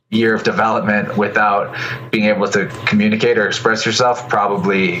year of development without being able to communicate or express yourself,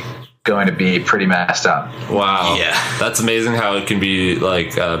 probably going to be pretty messed up. Wow. Yeah. That's amazing how it can be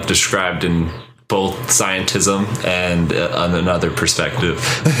described in both scientism and on another perspective.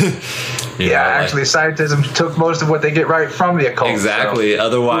 Actually, scientism took most of what they get right from the occult. Exactly. So.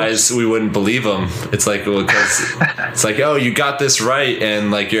 Otherwise, we wouldn't believe them. It's like, because it's like, oh, you got this right, and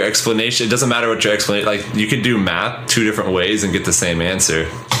like your explanation. It doesn't matter what your explanation. Like, you could do math 2 different ways and get the same answer.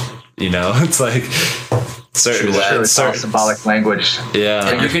 It's like certain symbolic language. Yeah,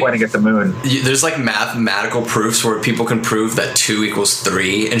 and you're pointing at the moon. There's like mathematical proofs where people can prove that 2 equals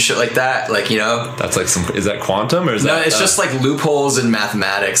 3 and shit like that. That's like is that quantum or is that? No, it's just like loopholes in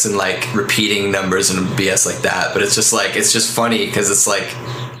mathematics and like repeating numbers and BS like that. But it's just funny because it's like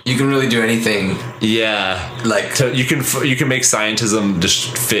you can really do anything. Yeah, you can make scientism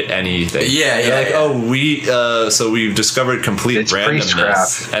just fit anything. So we've discovered complete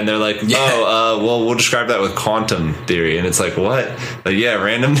randomness, and they're like, we'll describe that with quantum theory, and it's like, what?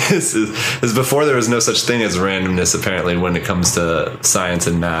 Randomness is before there was no such thing as randomness apparently when it comes to science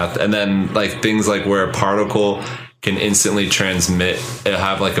and math, and then like things like where a particle can instantly transmit,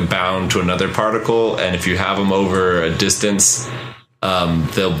 have like a bound to another particle, and if you have them over a distance.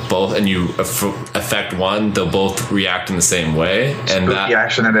 They'll both, and you affect one, they'll both react in the same way, and that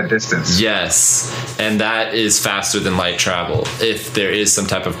reaction at a distance. Yes, and that is faster than light travel. If there is some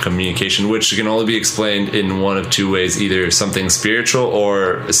type of communication, which can only be explained in one of 2 ways: either something spiritual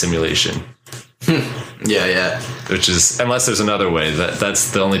or a simulation. Yeah. Which is, unless there's another way, that's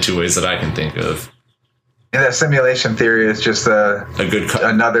the only 2 ways that I can think of. And that simulation theory is just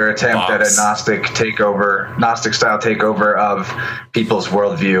another attempt at a Gnostic style takeover of people's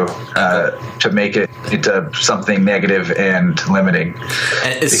worldview to make it into something negative and limiting.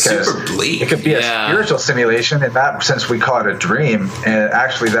 And it's super bleak. It could be a spiritual simulation. In that sense, we call it a dream. And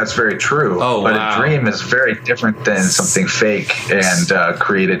actually, that's very true. Oh, but a dream is very different than something fake and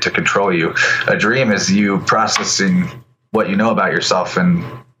created to control you. A dream is you processing what you know about yourself, and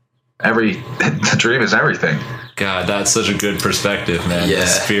the dream is everything. God, that's such a good perspective, man. Yeah.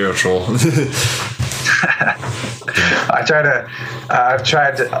 It's spiritual. I've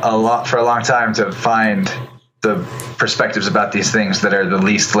tried for a long time to find the perspectives about these things that are the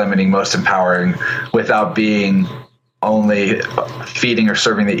least limiting, most empowering, without being only feeding or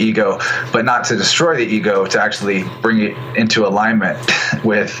serving the ego, but not to destroy the ego, to actually bring it into alignment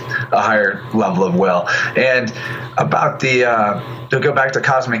with a higher level of will. And about to go back to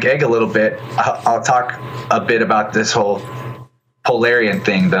Cosmic Egg a little bit, I'll talk a bit about this whole Polarian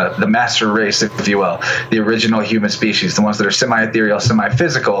thing, the master race, if you will, the original human species, the ones that are semi-ethereal,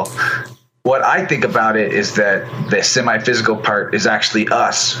 semi-physical. What I think about it is that the semi-physical part is actually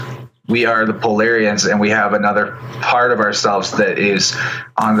us. We are the Polarians, and we have another part of ourselves that is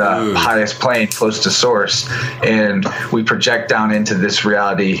on the highest plane, close to source, and we project down into this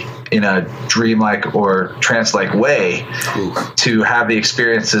reality in a dreamlike or trance-like way to have the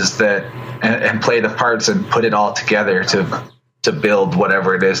experiences that and play the parts and put it all together to build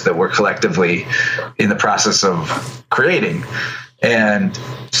whatever it is that we're collectively in the process of creating. And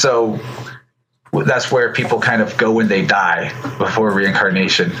so that's where people kind of go when they die before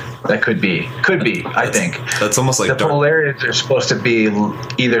reincarnation. That could be, I think. That's almost like the Polarians are supposed to be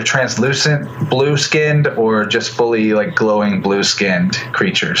either translucent, blue-skinned, or just fully like glowing blue-skinned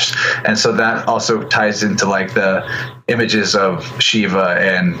creatures. And so that also ties into like the images of Shiva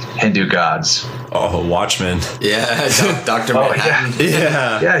and Hindu gods. Oh, Watchmen. Yeah, Dr. Manhattan.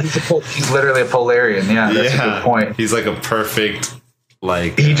 Yeah, he's literally a Polarian. Yeah, that's a good point. He's like a perfect...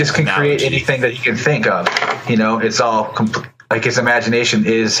 he just can create anything that he can think of. It's all like his imagination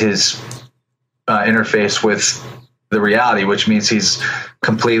is his interface with the reality, which means he's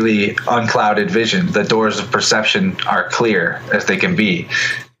completely unclouded vision. The doors of perception are clear as they can be.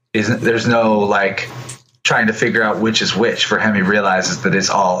 There's no like trying to figure out which is which. For him, he realizes that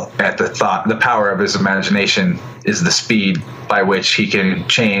it's all at the thought. The power of his imagination is the speed by which he can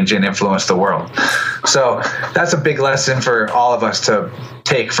change and influence the world. So that's a big lesson for all of us to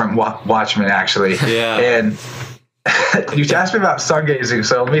take from Watchmen, actually. Yeah. And you asked me about sun gazing,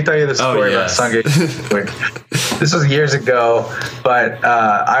 so let me tell you the story about sun gazing. This was years ago, but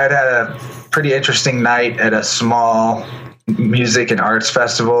I had a pretty interesting night at a small music and arts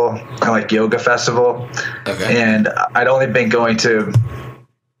festival, kind of like yoga festival. Okay. And I'd only been going to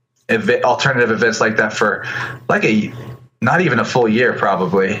alternative events like that for like not even a full year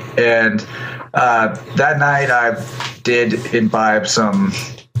probably. And that night I did imbibe some,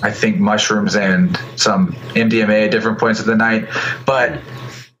 I think, mushrooms and some MDMA at different points of the night. But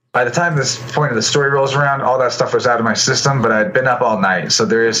by the time this point of the story rolls around, all that stuff was out of my system, but I'd been up all night. So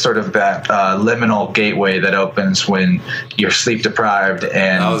there is sort of that liminal gateway that opens when you're sleep deprived.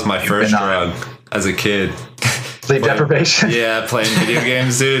 And that was my first drug as a kid. Sleep deprivation? Yeah, playing video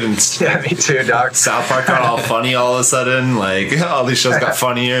games, dude. And yeah, me too, dog. South Park got all funny all of a sudden. Like, all these shows got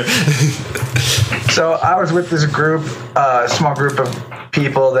funnier. So I was with this group, small group of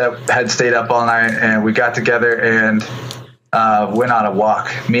people that had stayed up all night, and we got together and went on a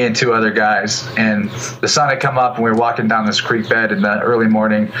walk, me and two other guys, and the sun had come up and we were walking down this creek bed in the early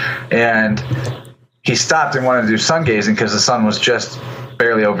morning, and he stopped and wanted to do sun gazing because the sun was just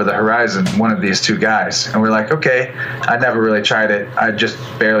barely over the horizon, one of these two guys. And we're like, okay, I never really tried it. I just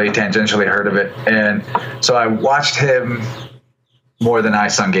barely tangentially heard of it. And so I watched him more than I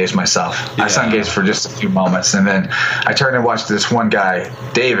sun gazed myself. Yeah. I sun gazed for just a few moments, and then I turned and watched this one guy,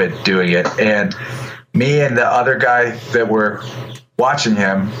 David, doing it, and me and the other guy that were watching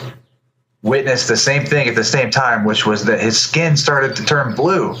him witnessed the same thing at the same time, which was that his skin started to turn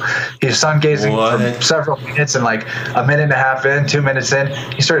blue. He was sun gazing for several minutes, and like a minute and a half in, 2 minutes in,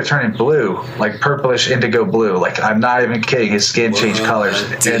 he started turning blue, like purplish indigo blue. Like, I'm not even kidding. His skin changed colors.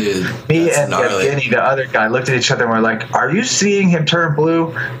 Dude, and me and Evgeny, the other guy, looked at each other and we're like, are you seeing him turn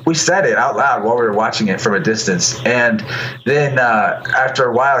blue? We said it out loud while we were watching it from a distance. And then after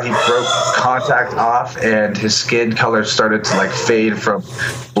a while, he broke contact off and his skin color started to like fade from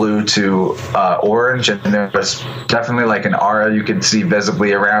blue to orange, and there was definitely like an aura you could see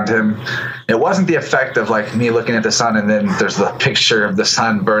visibly around him. It wasn't the effect of like me looking at the sun and then there's the picture of the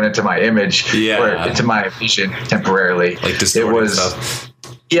sun burn into my image or into my vision temporarily. Like distorted stuff.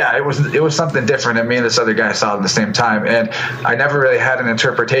 Yeah, it was something different, and me and this other guy saw it at the same time, and I never really had an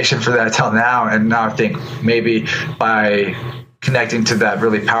interpretation for that till now. And now I think maybe by connecting to that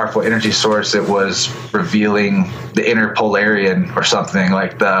really powerful energy source, it was revealing the inner Polarian or something,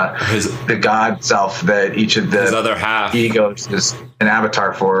 like the God self that each of the his other half egos is an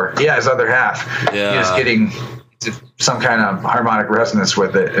avatar for. Yeah, his other half. Yeah. He was getting some kind of harmonic resonance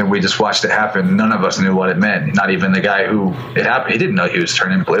with it, and we just watched it happen. None of us knew what it meant. Not even the guy who it happened. He didn't know he was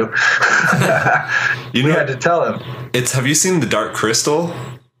turning blue. We had to tell him. Have you seen The Dark Crystal?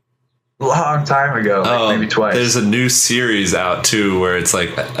 Long time ago, like maybe twice. There's a new series out too, where it's like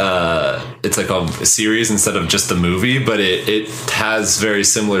a series instead of just a movie, but it has very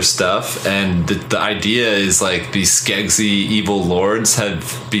similar stuff. And the idea is like these Skeksis evil lords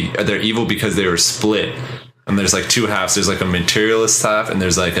they're evil because they were split. And there's like two halves. There's like a materialist half and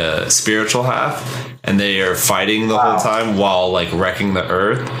there's like a spiritual half, and they are fighting the whole time while like wrecking the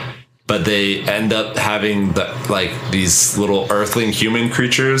earth. But they end up having these little earthling human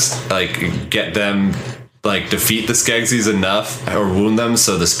creatures, like get them, like defeat the Skeksis enough or wound them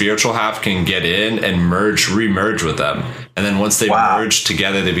so the spiritual half can get in and re-merge with them. And then once they merge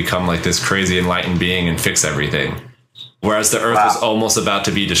together, they become like this crazy enlightened being and fix everything. Whereas the earth was almost about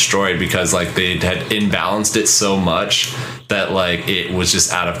to be destroyed because like they had imbalanced it so much that like it was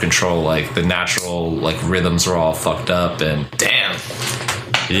just out of control. Like the natural like rhythms were all fucked up, and damn.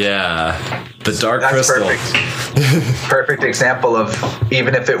 Yeah, The Dark Crystal. Perfect example of,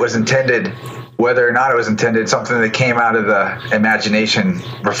 even if it was intended, whether or not it was intended, something that came out of the imagination,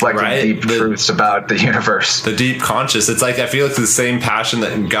 reflecting deep truths about the universe. The deep conscious. It's like, I feel like the same passion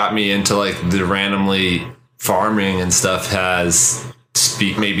that got me into like the randomly farming and stuff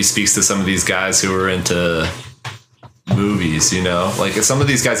maybe speaks to some of these guys who are into movies, you know, like some of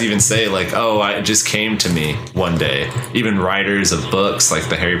these guys even say like, oh, it just came to me one day. Even writers of books like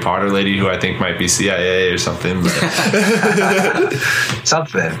the Harry Potter lady, who I think might be CIA or something, but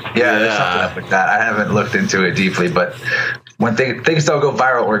something. Yeah, there's something up like that. I haven't looked into it deeply, but when things don't go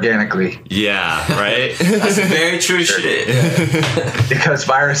viral organically. Yeah, right. That's very true shit. Because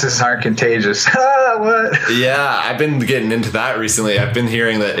viruses aren't contagious. What? Yeah, I've been getting into that recently. I've been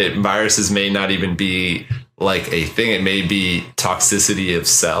hearing that viruses may not even be like a thing. It may be toxicity of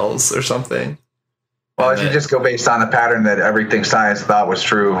cells or something. Well, if you just go based on the pattern that everything science thought was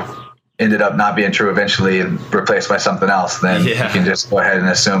true ended up not being true eventually and replaced by something else, then you can just go ahead and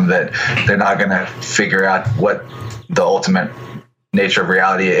assume that they're not going to figure out what the ultimate nature of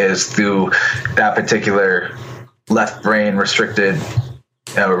reality is through that particular left brain restricted,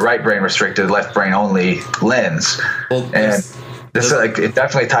 right brain restricted, left brain only lens. Well, and this like it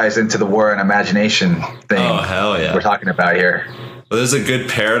definitely ties into the war and imagination thing. Oh hell yeah, we're talking about here. Well, there's a good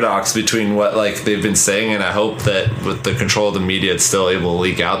paradox between what like they've been saying, and I hope that with the control of the media, it's still able to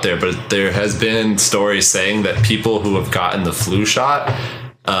leak out there. But there has been stories saying that people who have gotten the flu shot,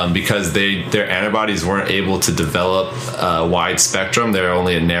 because their antibodies weren't able to develop a wide spectrum, they're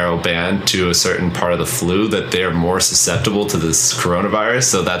only a narrow band to a certain part of the flu, that they're more susceptible to this coronavirus.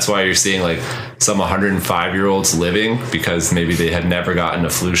 So that's why you're seeing like some 105-year-olds living because maybe they had never gotten a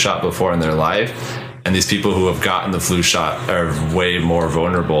flu shot before in their life. And these people who have gotten the flu shot are way more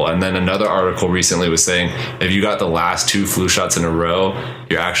vulnerable. And then another article recently was saying if you got the last 2 flu shots in a row,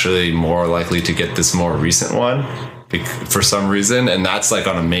 you're actually more likely to get this more recent one for some reason. And that's like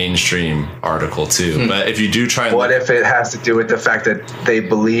on a mainstream article too. But if you do try and what if it has to do with the fact that they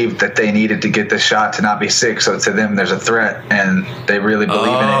believed that they needed to get the shot to not be sick, so to them there's a threat and they really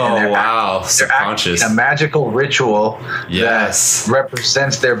believe in it, and they're subconscious, a magical ritual that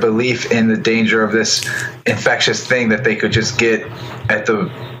represents their belief in the danger of this infectious thing that they could just get at the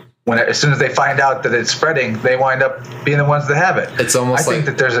as soon as they find out that it's spreading, they wind up being the ones that have it. It's almost I think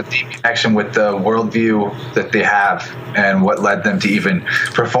that there's a deep connection with the worldview that they have and what led them to even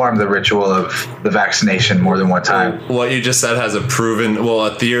perform the ritual of the vaccination more than one time. What you just said has a proven,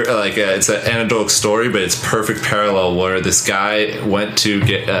 a theory, it's an anecdotal story, but it's perfect parallel where this guy went to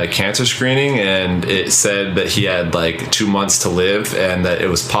get cancer screening and it said that he had like 2 months to live and that it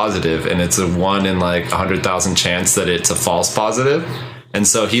was positive, and it's a 1 in like 100,000 chance that it's a false positive. And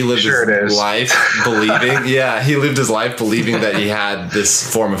so he lived his life believing, he lived his life believing that he had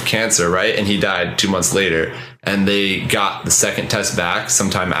this form of cancer, right? And he died 2 months later. And they got the second test back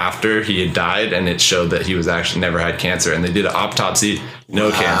sometime after he had died, and it showed that he was actually never had cancer. And they did an autopsy,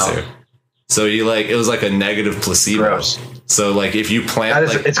 no cancer. So it was like a negative placebo. Gross. So like if you plant,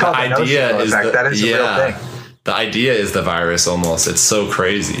 it's called the idea is that is a real thing. The idea is the virus almost. It's so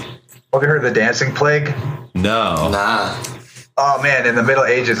crazy. Have you heard of the dancing plague? No. Nah. Oh man, in the Middle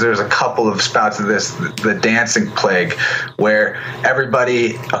Ages, there's a couple of spouts of this, the dancing plague, where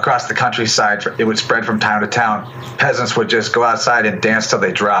everybody across the countryside, it would spread from town to town. Peasants would just go outside and dance till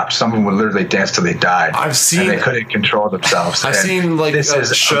they dropped. Some of them would literally dance till they died. And they couldn't control themselves. I've seen this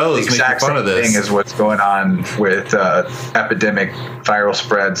is shows the exact making fun of this. Thing is what's going on with epidemic viral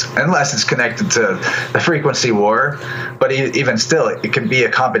spreads, unless it's connected to the frequency war. But even still, it can be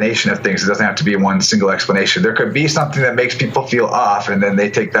a combination of things. It doesn't have to be one single explanation. There could be something that makes people feel off, and then they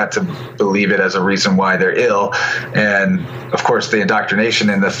take that to believe it as a reason why they're ill. And of course, the indoctrination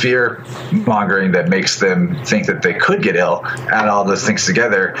and the fear mongering that makes them think that they could get ill, add all those things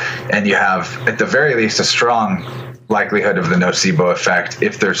together, and you have, at the very least, a strong likelihood of the nocebo effect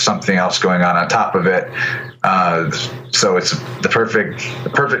if there's something else going on top of it. So it's the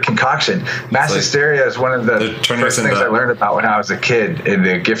perfect concoction. Mass hysteria is one of the first things I learned about when I was a kid in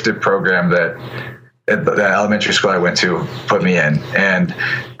the gifted program that the elementary school I went to put me in. And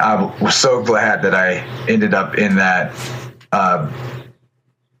I was so glad that I ended up in that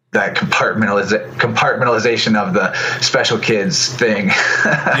compartmentalization of the special kids thing.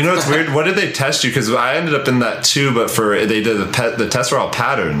 You know, it's weird. What did they test you? Because I ended up in that too, but they did the tests were all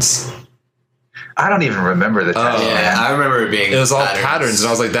patterns. I don't even remember the test. Yeah, I remember it being. It was all patterns, and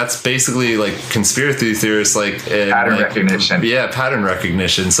I was like, "That's basically like conspiracy theorists, like pattern recognition." Yeah, pattern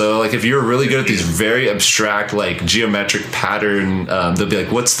recognition. So, like, if you're really good at these very abstract, like geometric pattern, they'll be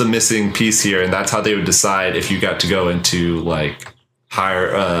like, "What's the missing piece here?" And that's how they would decide if you got to go into like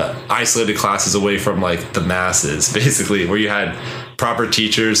higher isolated classes away from like the masses, basically, where you had proper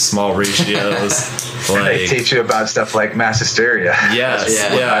teachers, small ratios. And they teach you about stuff like mass hysteria. Yes,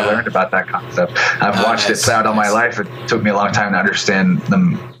 I learned about that concept. I've watched it play out all my life. It took me a long time to understand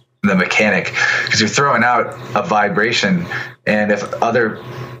the mechanic, because you're throwing out a vibration, and if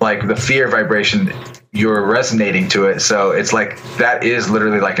like the fear vibration, you're resonating to it. So it's like that is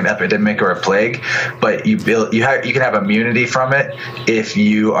literally like an epidemic or a plague, but you can have immunity from it if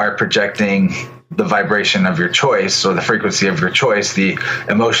you are projecting the vibration of your choice, or the frequency of your choice, the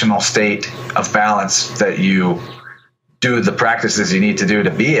emotional state of balance that you do the practices you need to do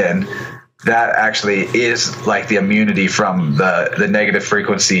to be in. That actually is like the immunity from the negative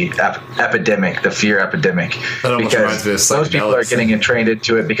frequency epidemic, the fear epidemic. Because those people are getting entrained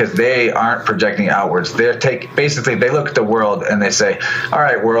into it because they aren't projecting outwards. They look at the world and they say, "All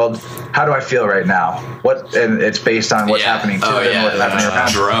right, world, how do I feel right now?" And it's based on what's happening to them, what's happening around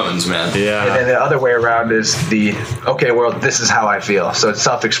them. Drones, man. Yeah. And then the other way around is okay, world, this is how I feel. So it's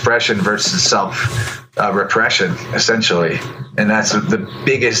self-expression versus self repression, essentially. And that's the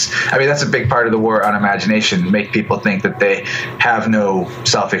biggest, I mean, that's a big part of the war on imagination, make people think that they have no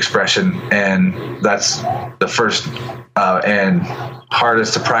self-expression. And that's the first and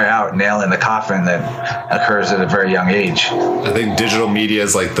hardest to pry out nail in the coffin that occurs at a very young age. I think digital media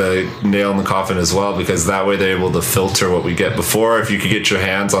is like the nail in the coffin as well, because that way they're able to filter what we get. Before, if you could get your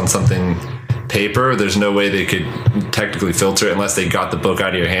hands on something paper, there's no way they could technically filter it unless they got the book out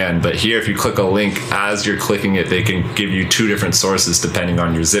of your hand. But here, if you click a link, as you're clicking it, they can give you two different sources depending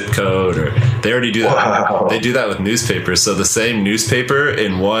on your zip code, or they already do that. Wow. They do that with newspapers. So the same newspaper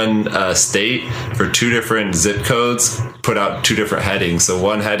in one state for two different zip codes put out two different headings. So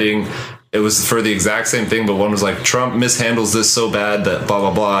one heading, it was for the exact same thing, but one was like, Trump mishandles this so bad that blah,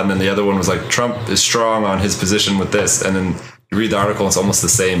 blah, blah. And then the other one was like, Trump is strong on his position with this. And then you read the article, it's almost the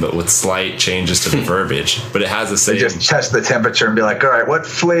same, but with slight changes to the verbiage. But it has the same. You just test the temperature and be like, all right, what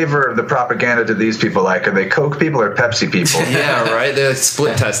flavor of the propaganda do these people like? Are they Coke people or Pepsi people? Yeah, right. They're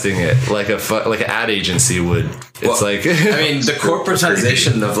split testing it like an ad agency would. It's like I mean, the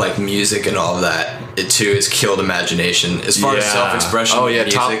corporatization of like music and all of that, it too has killed imagination as far as self-expression. Oh yeah,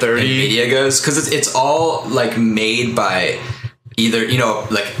 music top 30 and media goes, because it's all like made by either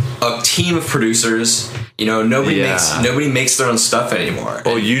like a team of producers. Nobody makes their own stuff anymore.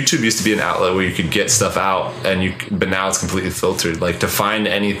 Well, YouTube used to be an outlet where you could get stuff out, but now it's completely filtered. Like, to find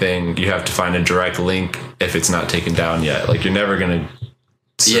anything, you have to find a direct link if it's not taken down yet. Like, you're never gonna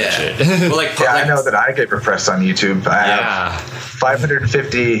search it. Well, I know that I get repressed on YouTube. I have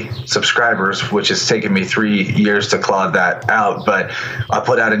 550 subscribers, which has taken me 3 years to claw that out. But I'll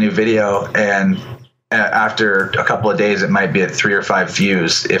put out a new video, and after a couple of days, it might be at 3 or 5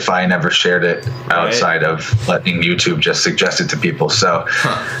 views if I never shared it outside of letting YouTube just suggest it to people. So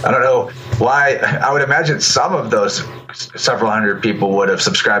I don't know why. I would imagine some of those several hundred people would have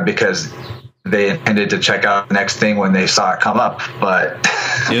subscribed because they intended to check out the next thing when they saw it come up. But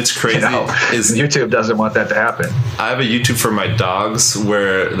it's crazy. YouTube doesn't want that to happen. I have a YouTube for my dogs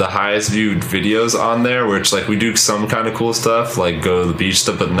where the highest viewed videos on there, where it's like we do some kind of cool stuff, like go to the beach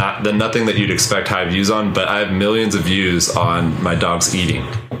stuff, but nothing that you'd expect high views on. But I have millions of views on my dogs eating.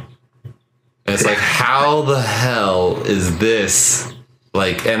 And it's like, how the hell is this?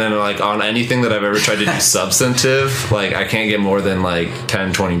 Like, and then like on anything that I've ever tried to do substantive, like I can't get more than like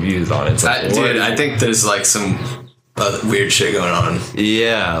 10, 20 views on it. It's like, dude, I think there's like some weird shit going on.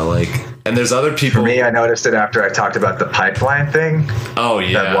 Yeah, like, and there's other people. For me, I noticed it after I talked about the pipeline thing. Oh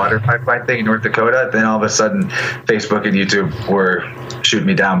yeah, that water pipeline thing in North Dakota. Then all of a sudden, Facebook and YouTube were shooting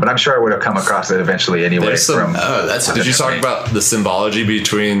me down. But I'm sure I would have come across it eventually anyway. Did you talk about the symbology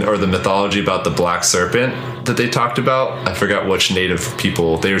or the mythology about the black serpent that they talked about? I forgot which native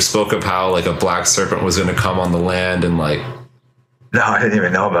people. They spoke of how like a black serpent was going to come on the land and like. No, I didn't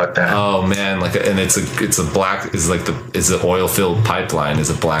even know about that. Oh man, it's the oil filled pipeline is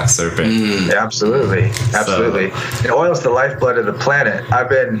a black serpent. Yeah, absolutely. And oil is the lifeblood of the planet. I've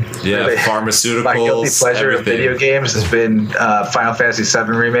been pharmaceuticals. My guilty pleasure of video games has been Final Fantasy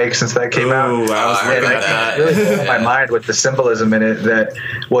VII remake since that came out. It really blew my mind with the symbolism in it.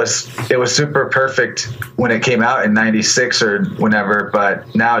 It was super perfect when it came out in '96 or whenever,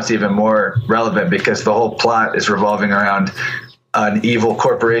 but now it's even more relevant because the whole plot is revolving around an evil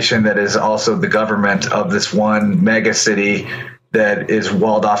corporation that is also the government of this one mega city that is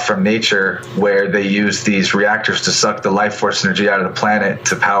walled off from nature, where they use these reactors to suck the life force energy out of the planet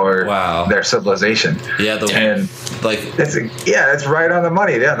to power their civilization. Yeah, it's right on the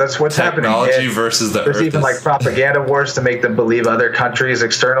money. Yeah, that's what's happening. Technology versus the Earth. There's even like propaganda wars to make them believe other countries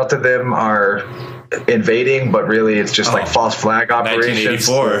external to them are invading, but really it's just like false flag operations.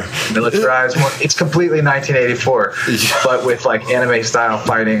 1984. Militarized. It's completely 1984, but with like anime style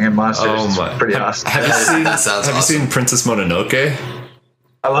fighting and monsters. It's pretty awesome. Have you seen Princess Mononoke?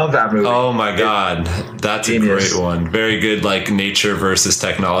 I love that movie. Oh my god, that's Genius. A great one. Very good, like nature versus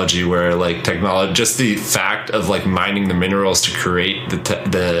technology, where like technology, just the fact of like mining the minerals to create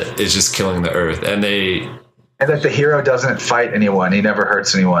is just killing the earth, and that the hero doesn't fight anyone. He never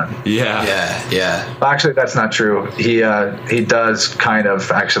hurts anyone. Yeah. Well, actually, that's not true. He does kind of.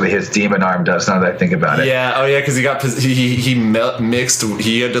 Actually, his demon arm does. Now that I think about it. Yeah. Oh yeah, because he mixed.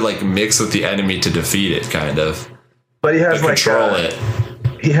 He had to like mix with the enemy to defeat it, kind of. But he has like control it.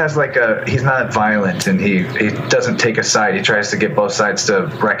 He has like he's not violent, and he doesn't take a side. He tries to get both sides to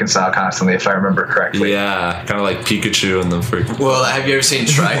reconcile constantly, if I remember correctly. Yeah, kind of like Pikachu and the freaking. Well, have you ever seen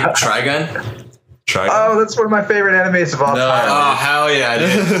Trigun? Oh, that's one of my favorite animes of all time. Oh, hell yeah,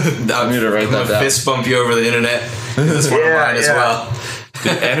 dude. I need to write that down. Fist bump you over the internet. That's one of mine as well.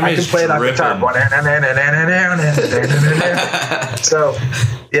 Dude, anime I can play it on guitar. So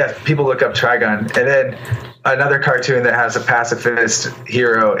yeah, people look up Trigon. And then another cartoon that has a pacifist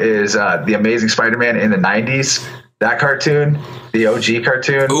hero is The Amazing Spider-Man in the 90s. That cartoon, the OG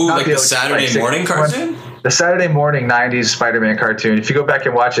cartoon. Ooh, like the Saturday morning cartoon? The Saturday morning 90s Spider-Man cartoon. If you go back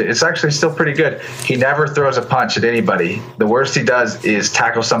and watch it, it's actually still pretty good. He never throws a punch at anybody. The worst he does is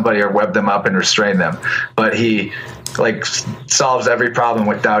tackle somebody or web them up and restrain them. But he like solves every problem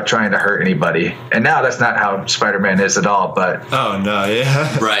without trying to hurt anybody. And now that's not how Spider-Man is at all. But oh no,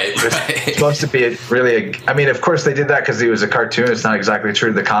 yeah, right. It's supposed to be I mean, of course they did that because he was a cartoon. It's not exactly true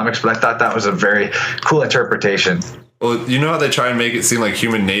to the comics, but I thought that was a very cool interpretation. Well, you know how they try and make it seem like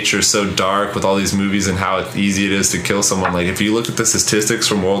human nature is so dark with all these movies and how easy it is to kill someone. Like, if you look at the statistics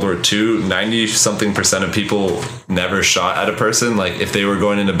from World War II, 90-something% of people never shot at a person. Like, if they were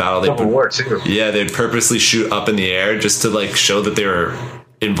going into battle, they'd purposely shoot up in the air just to, like, show that they were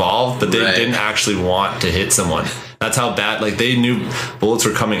involved, but they didn't actually want to hit someone. That's how bad, like, they knew bullets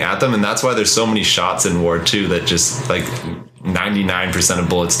were coming at them, and that's why there's so many shots in War II that just, like, 99% of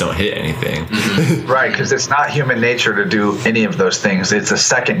bullets don't hit anything. Right, because it's not human nature to do any of those things. It's a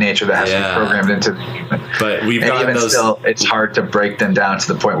second nature that has to be programmed into the human. But we've gotten those. Still, it's hard to break them down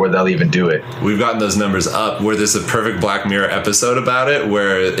to the point where they'll even do it. We've gotten those numbers up. Where there's a perfect Black Mirror episode about it,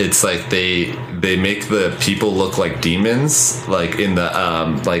 where it's like they make the people look like demons, like in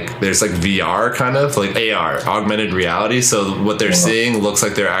the like there's like VR kind of like AR, augmented reality. So what they're seeing looks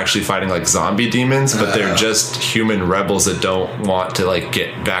like they're actually fighting like zombie demons, but they're just human rebels that don't want to like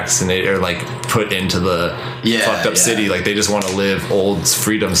get vaccinated or like put into the fucked up city. Like they just want to live old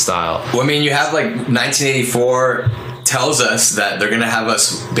freedom style. Well, I mean, you have like 1984 tells us that they're going to have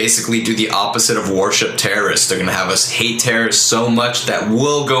us basically do the opposite of worship terrorists. They're going to have us hate terrorists so much that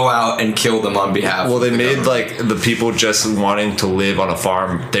we'll go out and kill them on behalf of the made government. Like the people just wanting to live on a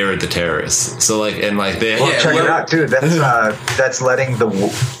farm, they were the terrorists. So like, and like they check it out too. That's letting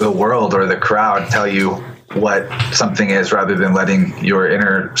the world or the crowd tell you what something is rather than letting your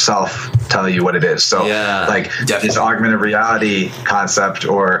inner self tell you what it is. So this augmented reality concept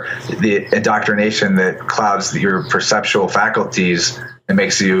or the indoctrination that clouds your perceptual faculties and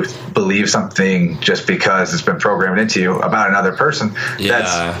makes you believe something just because it's been programmed into you about another person.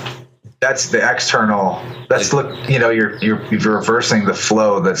 That's the external. That's you're reversing the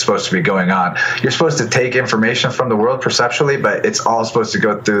flow that's supposed to be going on. You're supposed to take information from the world perceptually, but it's all supposed to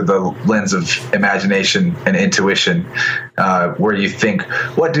go through the lens of imagination and intuition, where you think,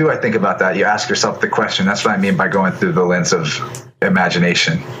 what do I think about that? You ask yourself the question. That's what I mean by going through the lens of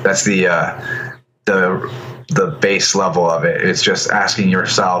imagination. That's the base level of it. It's just asking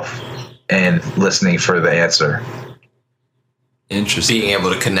yourself and listening for the answer. Interesting. Being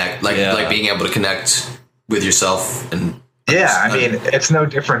able to connect, like being able to connect with yourself, and I mean, it's no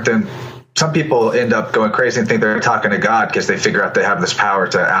different than some people end up going crazy and think they're talking to God because they figure out they have this power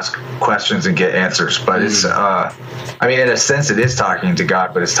to ask questions and get answers. But it's, I mean, in a sense, it is talking to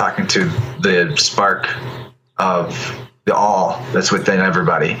God, but it's talking to the spark of the all that's within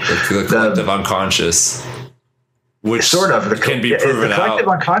everybody, the collective unconscious. Which sort of can be proven the collective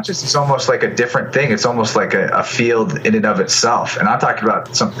unconscious is almost like a different thing. It's almost like a field in and of itself. And I'm talking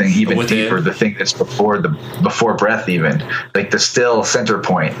about something even deeper, the thing that's before breath, even like the still center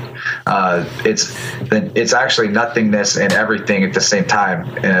point. It's actually nothingness and everything at the same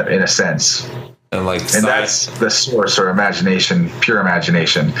time in a sense. And that's the source or imagination, pure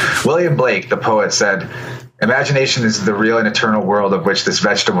imagination. William Blake, the poet, said, "Imagination is the real and eternal world of which this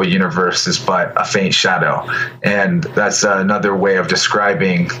vegetable universe is but a faint shadow." And that's another way of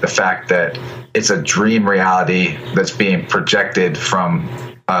describing the fact that it's a dream reality that's being projected from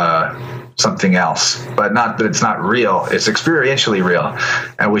something else, but not that it's not real. It's experientially real.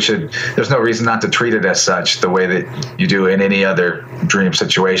 And there's no reason not to treat it as such the way that you do in any other dream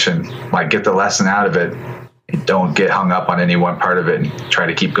situation. Like, get the lesson out of it. Don't get hung up on any one part of it and try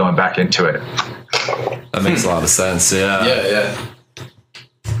to keep going back into it. That makes a lot of sense. Yeah.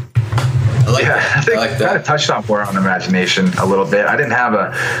 I think I kind of touched on more on imagination a little bit. I didn't have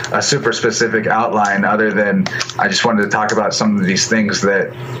a super specific outline other than I just wanted to talk about some of these things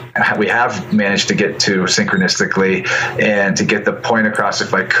that we have managed to get to synchronistically, and to get the point across,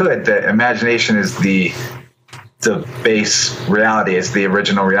 if I could, that imagination is the base reality. It's the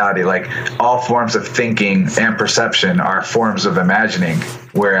original reality. Like, all forms of thinking and perception are forms of imagining,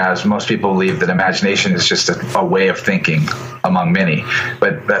 whereas most people believe that imagination is just a way of thinking among many,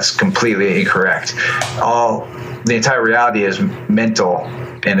 but that's completely incorrect. The entire reality is mental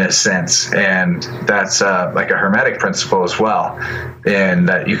in a sense, and that's like a Hermetic principle as well, and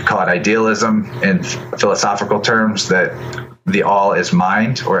that you could call it idealism in philosophical terms, that the all is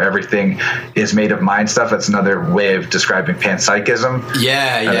mind, or everything is made of mind stuff. That's another way of describing panpsychism.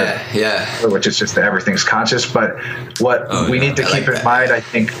 Which is just that everything's conscious. But what we need to keep in mind, I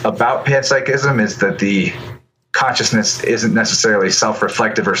think, about panpsychism is that the consciousness isn't necessarily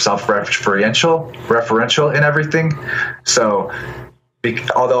self-reflective or self-referential in everything. So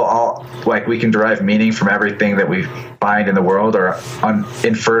although we can derive meaning from everything that we find in the world, or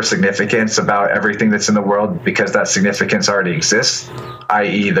infer significance about everything that's in the world because that significance already exists,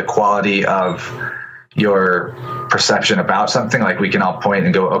 i.e. the quality of your perception about something. Like we can all point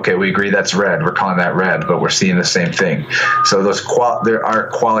and go, okay, we agree that's red. We're calling that red, but we're seeing the same thing. So there are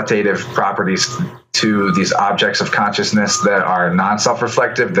qualitative properties to these objects of consciousness that are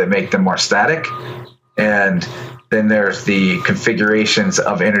non-self-reflective, that make them more static. And then there's the configurations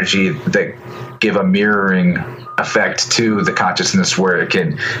of energy that give a mirroring effect to the consciousness, where it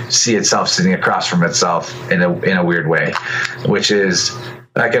can see itself sitting across from itself in a weird way, which is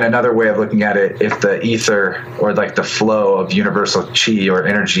like, in another way of looking at it, if the ether, or like the flow of universal chi or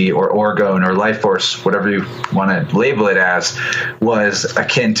energy or orgone or life force, whatever you want to label it as, was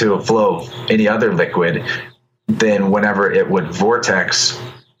akin to a flow of any other liquid, then whenever it would vortex,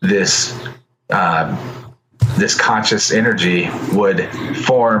 this conscious energy would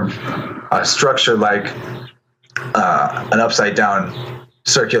form a structure like an upside down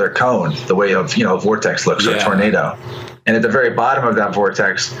circular cone, the way of a vortex looks, or a tornado. And at the very bottom of that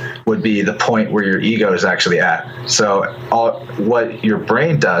vortex would be the point where your ego is actually at. So what your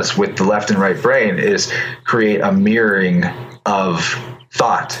brain does with the left and right brain is create a mirroring of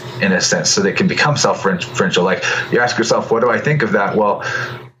thought, in a sense, so that it can become self-referential. Like, you ask yourself, what do I think of that? Well,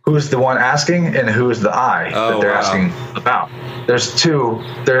 who's the one asking, and who's the I that they're asking about? There's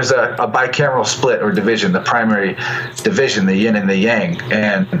a bicameral split or division, the primary division, the yin and the yang.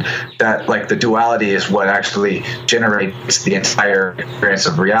 And that, like, the duality is what actually generates the entire experience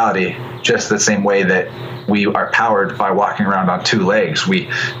of reality, just the same way that we are powered by walking around on two legs. We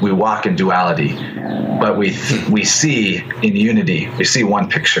walk in duality, but we see in unity. We see one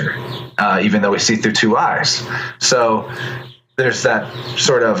picture, even though we see through two eyes. So there's that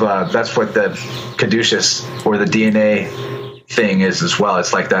sort of that's what the caduceus or the DNA thing is as well.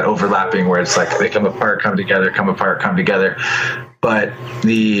 It's like that overlapping where it's like they come apart, come together, come apart, come together. But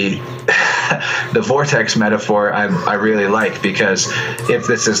the vortex metaphor I really like, because if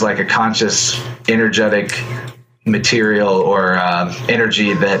this is like a conscious, energetic material or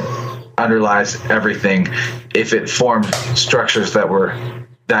energy that underlies everything, if it formed structures that were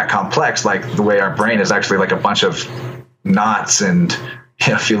that complex, like the way our brain is actually like a bunch of knots, and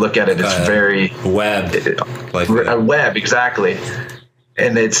if you look at it, it's very web, a web, exactly.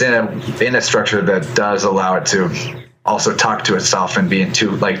 And it's in a structure that does allow it to also talk to itself and be in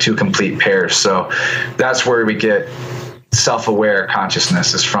two complete pairs. So that's where we get self-aware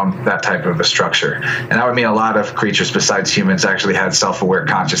consciousness, is from that type of a structure. And that would mean a lot of creatures besides humans actually had self-aware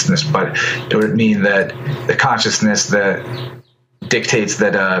consciousness, but it would mean that the consciousness that dictates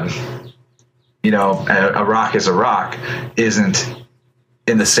that a rock is a rock isn't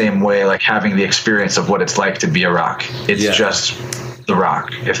in the same way like having the experience of what it's like to be a rock. It's just the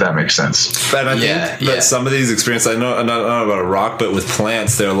rock, if that makes sense. But I think that some of these experiences, I know about a rock, but with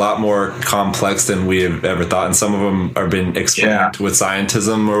plants, they're a lot more complex than we have ever thought. And some of them are been explained with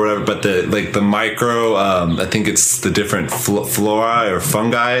scientism or whatever. But the micro, I think it's the different flora or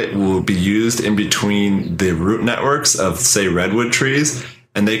fungi will be used in between the root networks of, say, redwood trees.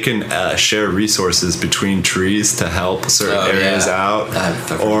 And they can share resources between trees to help certain areas out.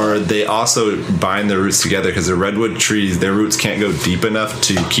 Or they also bind their roots together, because the redwood trees, their roots can't go deep enough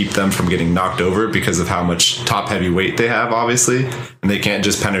to keep them from getting knocked over because of how much top-heavy weight they have, obviously. And they can't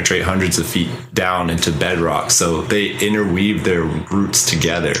just penetrate hundreds of feet down into bedrock. So they interweave their roots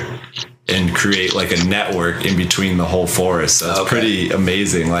together and create like a network in between the whole forest. So it's pretty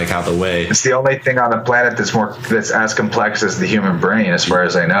amazing, like how the way it's the only thing on the planet that's as complex as the human brain, as far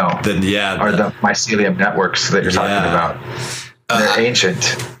as I know. Then are the mycelium networks that you're talking about. They're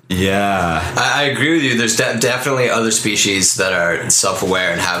ancient. Yeah, I agree with you. There's definitely other species that are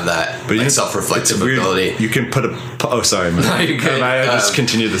self-aware and have that self-reflective ability. You can put sorry, man. No, you're good. I just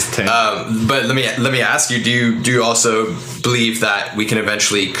continue this thing. But let me ask you: Do you also believe that we can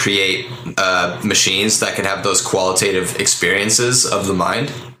eventually create machines that can have those qualitative experiences of the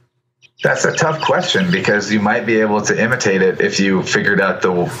mind? That's a tough question, because you might be able to imitate it if you figured out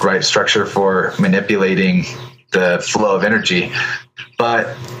the right structure for manipulating the flow of energy,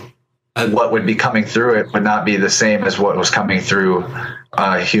 but what would be coming through it would not be the same as what was coming through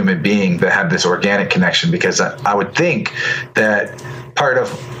a human being that had this organic connection, because I would think that part of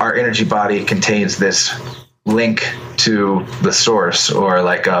our energy body contains this link to the source, or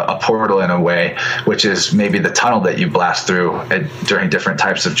like a portal in a way, which is maybe the tunnel that you blast through during different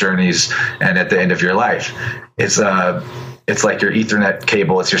types of journeys and at the end of your life. It's like your Ethernet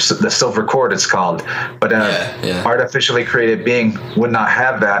cable. It's the silver cord, it's called. But artificially created being would not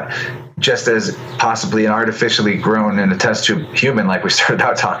have that, just as possibly an artificially grown in a test tube human, like we started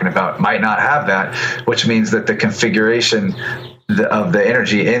out talking about, might not have that, which means that the configuration of the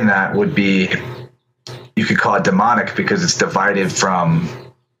energy in that would be, you could call it demonic, because it's divided from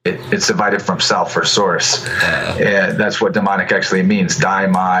self or source. And that's what demonic actually means.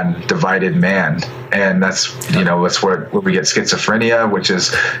 Daimon, divided man. And that's, that's where we get schizophrenia, which is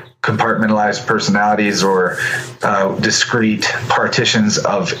compartmentalized personalities, or discrete partitions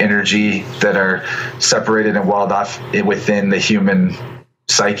of energy that are separated and walled off within the human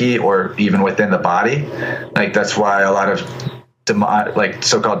psyche, or even within the body. Like, that's why a lot of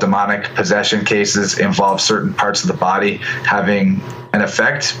so-called demonic possession cases involve certain parts of the body having an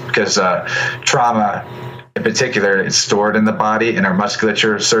effect, because trauma in particular is stored in the body, in our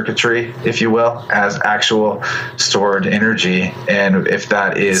musculature circuitry, if you will, as actual stored energy. And if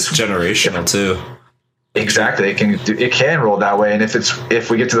that is generational too. Exactly. It can roll that way. And if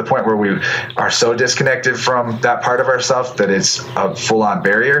we get to the point where we are so disconnected from that part of ourselves that it's a full-on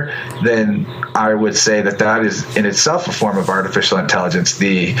barrier, then I would say that is in itself a form of artificial intelligence.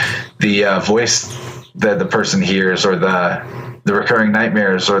 The voice that the person hears, or the recurring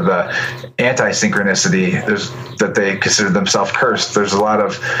nightmares, or the anti-synchronicity, that they consider themselves cursed. There's a lot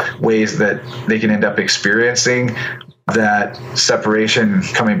of ways that they can end up experiencing that separation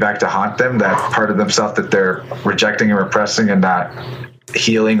coming back to haunt them, that part of themselves that they're rejecting and repressing and not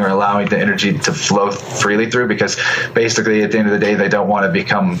healing or allowing the energy to flow freely through, because basically at the end of the day, they don't want to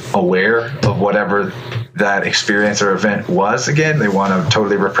become aware of whatever that experience or event was again. They want to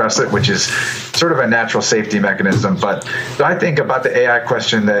totally repress it, which is sort of a natural safety mechanism. But I think about the AI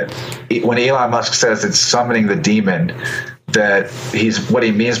question, that when Elon Musk says it's summoning the demon, that what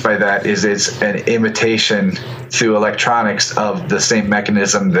he means by that is it's an imitation through electronics of the same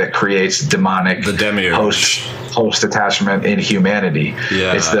mechanism that creates demonic, the demiurge, host attachment in humanity.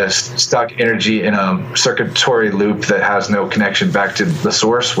 Yeah. It's the stuck energy in a circuitry loop that has no connection back to the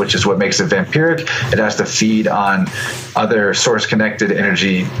source, which is what makes it vampiric. It has to feed on other source connected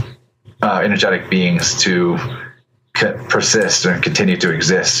energetic beings to persist and continue to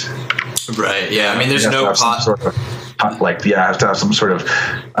exist. Right. Yeah. I mean, there's no you have to have some sort of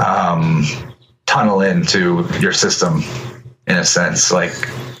tunnel into your system, in a sense. Like,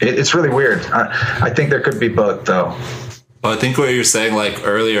 it's really weird. I think there could be both, though. Well, I think what you're saying, like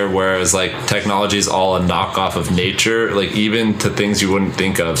earlier, whereas like technology is all a knockoff of nature, like even to things you wouldn't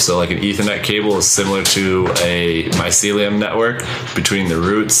think of. So like an Ethernet cable is similar to a mycelium network between the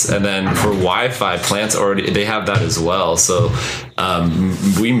roots. And then for Wi-Fi, plants they have that as well. So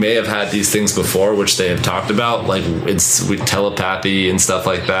we may have had these things before, which they have talked about, like it's with telepathy and stuff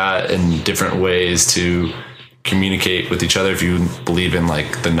like that, and different ways to communicate with each other, if you believe in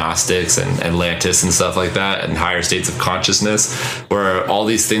like the Gnostics and Atlantis and stuff like that, and higher states of consciousness, where all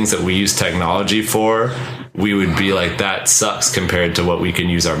these things that we use technology for, we would be like, that sucks compared to what we can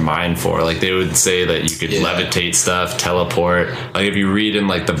use our mind for. Like they would say that you could levitate stuff, teleport. Like if you read in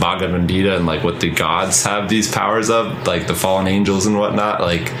like the Bhagavad Gita and like what the gods have these powers of, like the fallen angels and whatnot,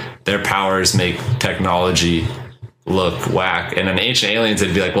 like their powers make technology look whack. And in Ancient Aliens,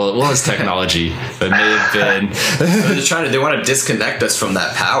 they'd be like, well, it was technology, but it may have been they want to disconnect us from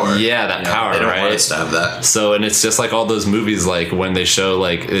that power. Yeah, that power, they don't right? want us to have that. So, and it's just like all those movies, like when they show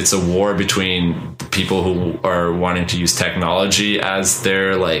like it's a war between people who are wanting to use technology as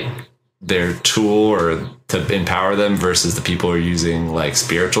their tool or to empower them, versus the people who are using like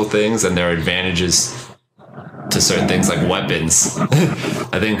spiritual things, and their advantages to certain things like weapons.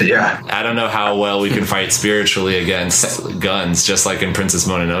 I think, I don't know how well we can fight spiritually against guns, just like in Princess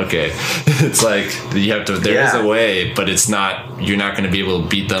Mononoke. It's like you have to, there is a way, but it's not, you're not going to be able to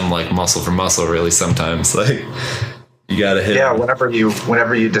beat them like muscle for muscle really sometimes. Like you got to hit them.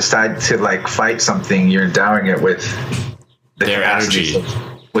 Whenever you decide to like fight something, you're endowing it with their energy.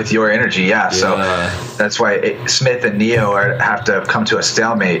 With your energy, So that's why Smith and Neo have to come to a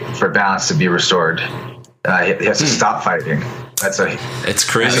stalemate for balance to be restored. He has to stop fighting. It's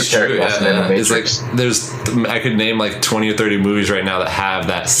crazy. It's true. It's like I could name like 20 or 30 movies right now that have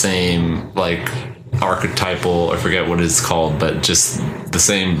that same like archetypal, I forget what it's called, but just the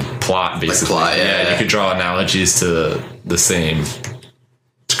same plot basically. Like plot, you could draw analogies to the same.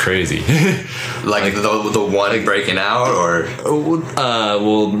 It's crazy. like the one breaking out, or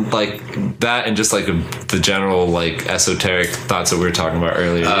well, like that, and just like the general like esoteric thoughts that we were talking about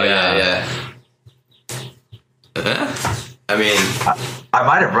earlier. I mean, I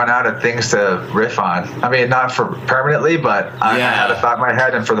might have run out of things to riff on. I mean, not for permanently, but I had a thought in my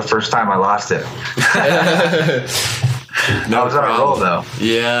head, and for the first time, I lost it. I was on a roll, though.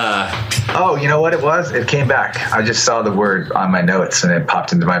 Yeah. Oh, you know what it was? It came back. I just saw the word on my notes, and it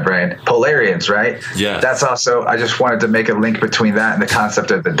popped into my brain. Polarians, right? Yeah. That's also, I just wanted to make a link between that and the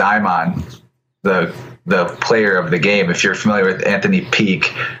concept of the daimon, the player of the game. If you're familiar with Anthony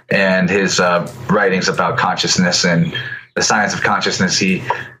Peake and his writings about consciousness and the science of consciousness, he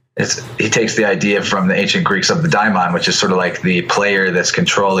takes the idea from the ancient Greeks of the daimon, which is sort of like the player that's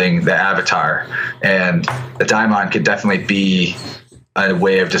controlling the avatar. And the daimon could definitely be a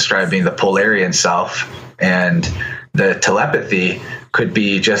way of describing the Polarian self. And the telepathy could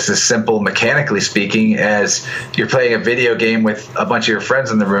be just as simple, mechanically speaking, as you're playing a video game with a bunch of your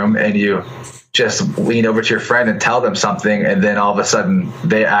friends in the room, and you just lean over to your friend and tell them something, and then all of a sudden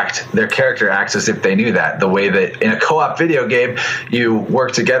their character acts as if they knew that. The way that in a co-op video game, you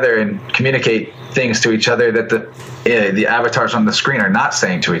work together and communicate things to each other that the avatars on the screen are not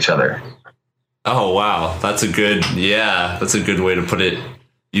saying to each other. Oh, wow. That's a good way to put it.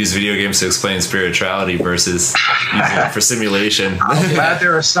 Use video games to explain spirituality versus using it for simulation. I'm glad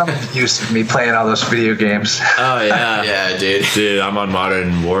there was some use of me playing all those video games. Oh, yeah. Yeah, dude. Dude, I'm on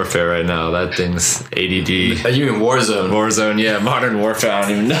Modern Warfare right now. That thing's ADD. Are you in Warzone? Warzone, yeah. Modern Warfare. I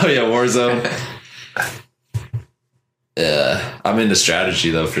don't even know. Yeah, Warzone. Yeah. I'm into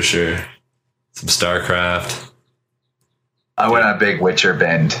strategy, though, for sure. Some StarCraft. I went on a big Witcher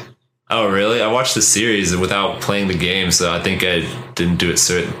bend. Oh, really? I watched the series without playing the game, so I think I didn't do it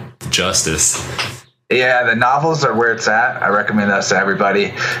justice. Yeah, the novels are where it's at. I recommend those to everybody.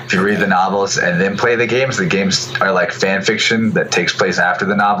 If you read the novels and then play the games are like fan fiction that takes place after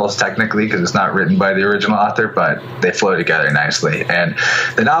the novels, technically, because it's not written by the original author, but they flow together nicely. And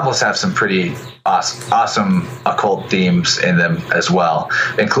the novels have some pretty awesome occult themes in them as well,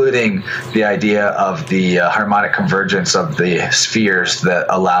 including the idea of the harmonic convergence of the spheres that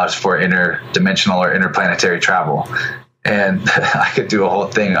allows for interdimensional or interplanetary travel. And I could do a whole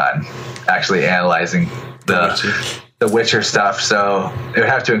thing on actually analyzing the Witcher stuff. So it would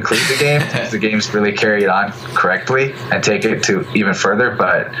have to include the game if the games really carry it on correctly and take it to even further.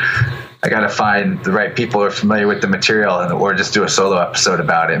 But I got to find the right people who are familiar with the material, or just do a solo episode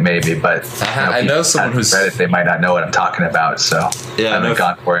about it, maybe. But I know someone who's read it; they might not know what I'm talking about. So yeah, I haven't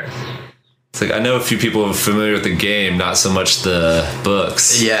gone for it. It's like I know a few people who are familiar with the game, not so much the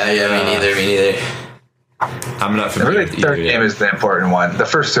books. Yeah, me neither. I'm not familiar with the third game is the important one. The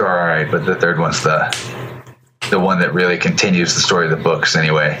first two are all right, but the third one's the one that really continues the story of the books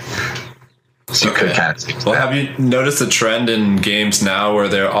anyway. So you could kind of see Well, have you noticed a trend in games now where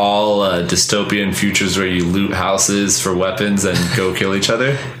they're all dystopian futures where you loot houses for weapons and go kill each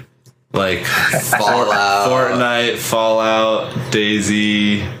other? Like Fallout, Fortnite, Fallout,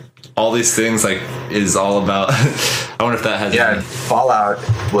 Daisy, all these things like is all about. I wonder if that has. Yeah, Fallout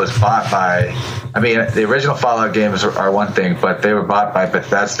was bought by. I mean, the original Fallout games are one thing, but they were bought by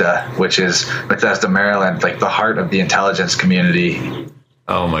Bethesda, which is Bethesda, Maryland, like the heart of the intelligence community.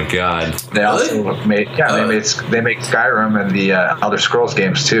 Oh my God! They also made they make Skyrim and the Elder Scrolls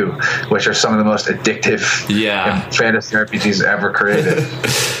games too, which are some of the most addictive fantasy RPGs ever created.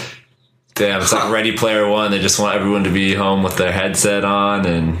 Damn, it's like Ready Player One. They just want everyone to be home with their headset on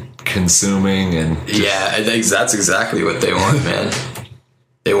and consuming and I think that's exactly what they want, man.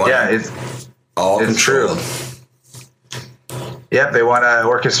 They want it's controlled. True. Yep, they want to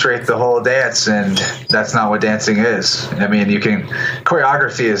orchestrate the whole dance, and that's not what dancing is. I mean,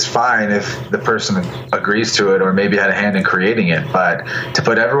 choreography is fine if the person agrees to it or maybe had a hand in creating it, but to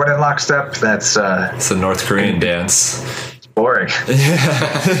put everyone in lockstep, it's a North Korean dance. It's boring.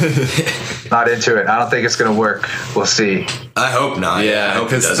 Not into it. I don't think it's going to work. We'll see. I hope not. Yeah,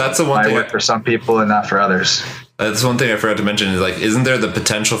 because that's the one thing. Might work for some people and not for others. That's one thing I forgot to mention is like, isn't there the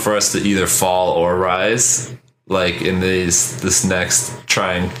potential for us to either fall or rise? Like in this next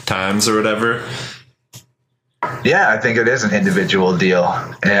trying times or whatever. Yeah, I think it is an individual deal,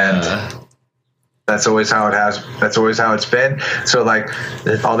 and that's always how it has. That's always how it's been. So, like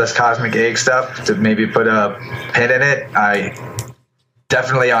all this cosmic egg stuff, to maybe put a pin in it, I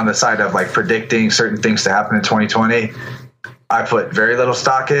definitely on the side of like predicting certain things to happen in 2020. I put very little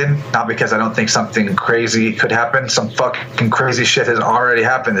stock in, not because I don't think something crazy could happen. Some fucking crazy shit has already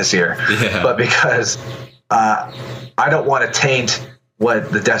happened this year, but because. I don't want to taint what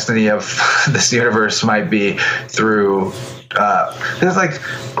the destiny of this universe might be through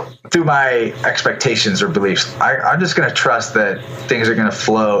through my expectations or beliefs. I'm just going to trust that things are going to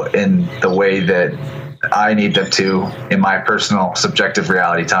flow in the way that I need them to in my personal subjective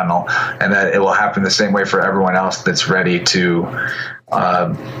reality tunnel, and that it will happen the same way for everyone else that's ready to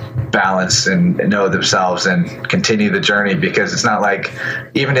balance and know themselves and continue the journey. Because it's not like,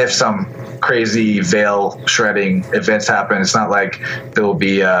 even if some crazy veil shredding events happen, it's not like there will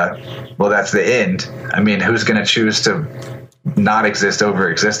be well, that's the end. I mean, who's going to choose to not exist over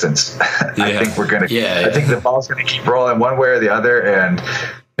existence? I think we're going to, I think the ball's going to keep rolling one way or the other, and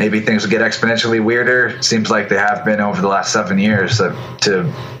maybe things will get exponentially weirder. Seems like they have been over the last 7 years.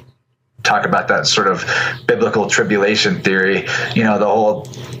 To talk about that sort of biblical tribulation theory, you know, the whole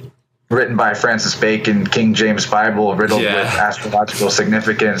written by Francis Bacon, King James Bible riddled with astrological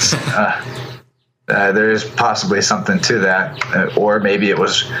significance. There is possibly something to that, or maybe it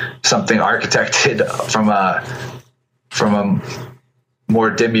was something architected from a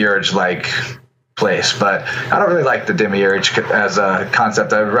more demiurge-like place. But I don't really like the demiurge as a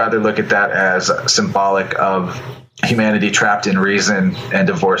concept. I would rather look at that as symbolic of humanity trapped in reason and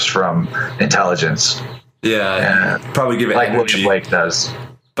divorced from intelligence. Yeah, probably give it like energy William Blake does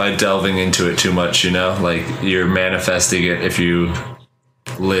by delving into it too much. You know, like you're manifesting it if you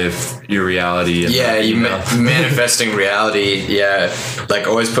live your reality. And manifesting reality. Yeah, like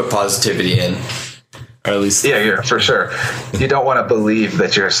always put positivity in. Or at least, yeah, for sure. You don't want to believe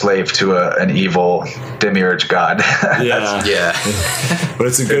that you're a slave to an evil demiurge god. Yeah. But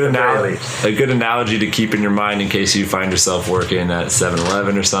it's a good analogy to keep in your mind in case you find yourself working at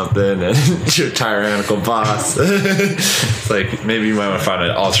 7-Eleven or something and your tyrannical boss. It's like maybe you might want to find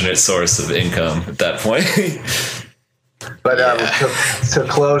an alternate source of income at that point. But to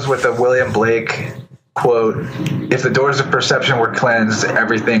close with a William Blake quote, if the doors of perception were cleansed,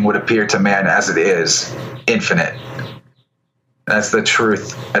 everything would appear to man as it is, infinite. That's the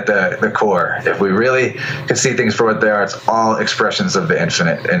truth at the core. If we really could see things for what they are, it's all expressions of the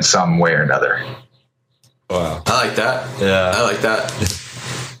infinite in some way or another. Wow. I like that. Yeah. I like that.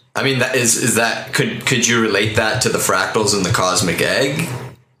 I mean, that is that, could you relate that to the fractals in the cosmic egg?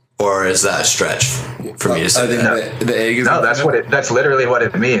 Or is that a stretch for me to say? The egg is that's literally what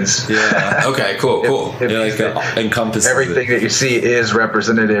it means. Yeah. Okay, cool. It like encompasses everything that you see is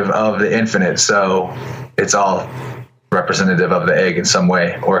representative of the infinite, so it's all representative of the egg in some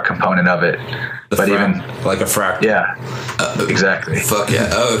way or a component of it. Even like a fractal. Yeah. Exactly. Fuck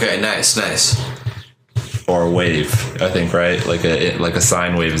yeah. Oh, okay, nice. Or a wave, I think, right? Like a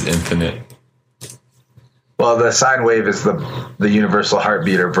sine wave is infinite. Well, the sine wave is the universal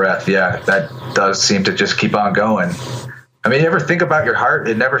heartbeat or breath. Yeah, that does seem to just keep on going. I mean, you ever think about your heart?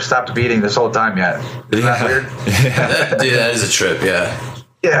 It never stopped beating this whole time yet. Isn't that weird? Yeah. Dude, that is a trip, yeah.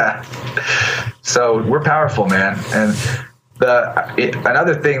 Yeah. So we're powerful, man. And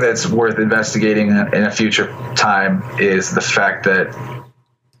another thing that's worth investigating in a future time is the fact that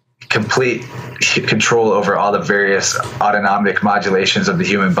complete control over all the various autonomic modulations of the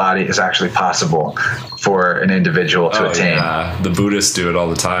human body is actually possible for an individual to attain. Yeah. The Buddhists do it all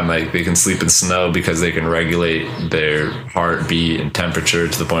the time. Like they can sleep in snow because they can regulate their heartbeat and temperature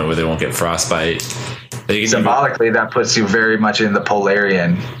to the point where they won't get frostbite. Symbolically, that puts you very much in the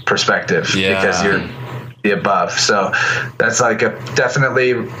Polarian perspective because you're the above. So that's like a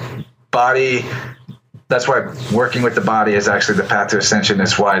definitely body. That's why working with the body is actually the path to ascension.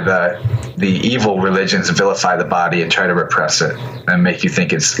 Is why the evil religions vilify the body and try to repress it and make you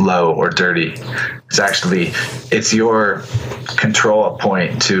think it's low or dirty. It's your control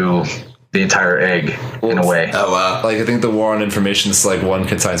point to the entire egg in a way. Oh wow! Like I think the war on information is like one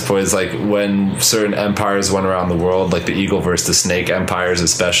concise point. Is like when certain empires went around the world, like the eagle versus the snake empires,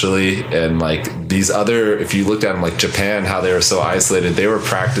 especially, and like these other. If you looked at them, like Japan, how they were so isolated, they were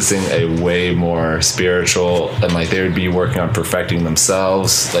practicing a way more spiritual, and like they would be working on perfecting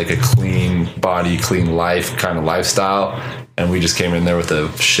themselves, like a clean body, clean life kind of lifestyle. And we just came in there with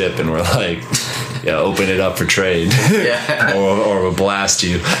a ship and we're like, yeah, open it up for trade. Yeah. or we'll blast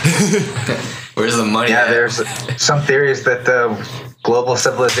you. Where's the money? Yeah, there's some theories that the global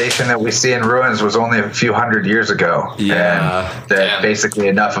civilization that we see in ruins was only a few hundred years ago. Yeah. And that basically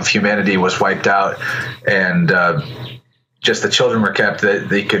enough of humanity was wiped out and just the children were kept that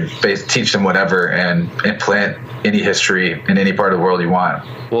they could teach them whatever and implant any history in any part of the world you want.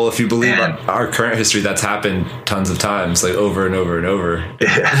 Well, if you believe our current history, that's happened tons of times, like over and over and over.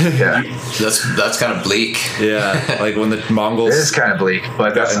 Yeah. That's kind of bleak. Yeah, like when the Mongols. It is kind of bleak,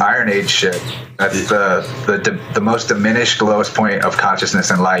 but that's Iron Age shit. That's the most diminished, lowest point of consciousness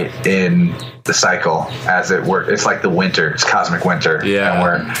and light in the cycle as it works. It's like the winter. It's cosmic winter.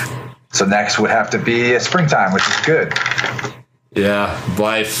 Yeah. So next would have to be springtime, which is good. Yeah,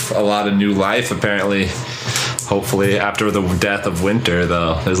 life, a lot of new life, apparently. hopefully after the death of winter,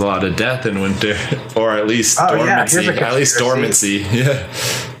 though. There's a lot of death in winter, or at least dormancy. At least dormancy. Yeah.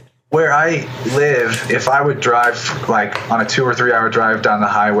 Where I live, if I would drive like on a 2 or 3 hour drive down the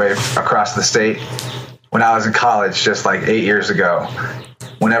highway across the state, when I was in college, just like 8 years ago,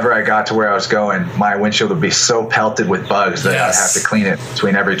 whenever I got to where I was going, my windshield would be so pelted with bugs that I'd have to clean it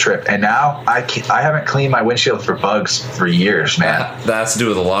between every trip. And now I haven't cleaned my windshield for bugs for years, man. That has to do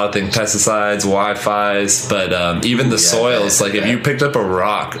with a lot of things, pesticides, Wi-Fi's, but even the soils. Like if you picked up a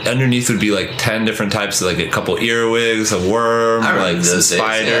rock, underneath would be like 10 different types of like a couple earwigs, a worm, like some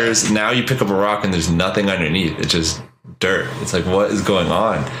spiders. Now you pick up a rock and there's nothing underneath. It's just dirt. It's like, what is going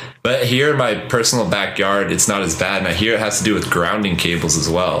on? But here in my personal backyard, it's not as bad. And I hear it has to do with grounding cables as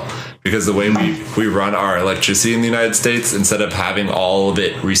well. Because the way we run our electricity in the United States, instead of having all of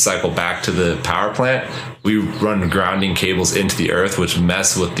it recycle back to the power plant, we run grounding cables into the earth, which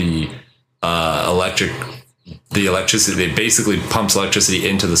mess with the electricity. It basically pumps electricity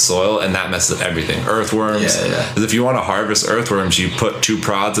into the soil, and that messes up everything. Earthworms. Because if you want to harvest earthworms, you put 2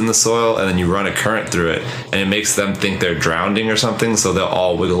 prods in the soil and then you run a current through it, and it makes them think they're drowning or something, so they'll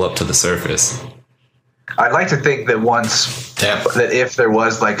all wiggle up to the surface. I'd like to think that that if there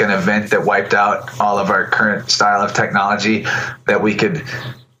was like an event that wiped out all of our current style of technology, that we could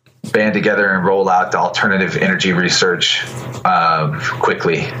band together and roll out the alternative energy research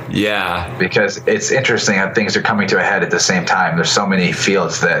quickly. Yeah. Because it's interesting how things are coming to a head at the same time. There's so many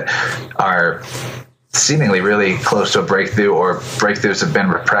fields that are seemingly really close to a breakthrough, or breakthroughs have been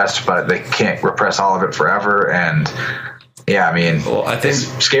repressed, but they can't repress all of it forever. And yeah, I mean, I think as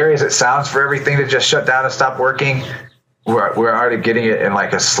scary as it sounds for everything to just shut down and stop working, we're already getting it in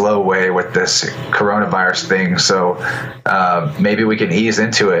like a slow way with this coronavirus thing. So maybe we can ease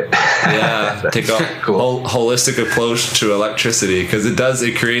into it. Yeah, take a holistic approach to electricity, because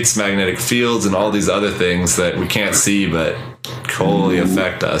it creates magnetic fields and all these other things that we can't see but totally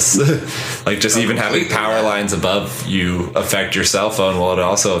affect us. Like just even having power lines above you affect your cell phone. Well, it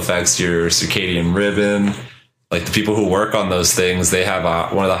also affects your circadian rhythm. Like the people who work on those things, they have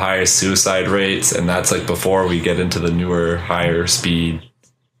one of the highest suicide rates, and that's like before we get into the newer, higher speed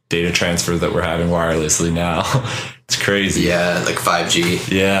data transfer that we're having wirelessly now. It's crazy. Yeah, like 5G.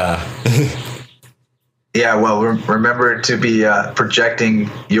 Yeah. Yeah, well, remember to be projecting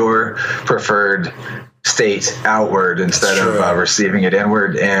your preferred state outward instead of receiving it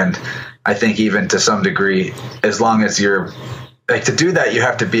inward. And I think even to some degree, as long as you're like, to do that, you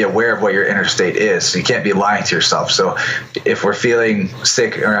have to be aware of what your inner state is. You can't be lying to yourself. So if we're feeling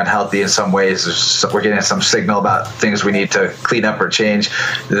sick or unhealthy in some ways, we're getting some signal about things we need to clean up or change,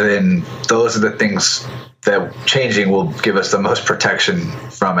 then those are the things that changing will give us the most protection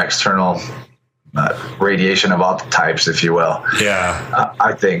from external radiation of all types, if you will. Yeah.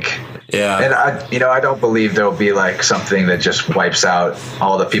 I think. Yeah. And I don't believe there'll be like something that just wipes out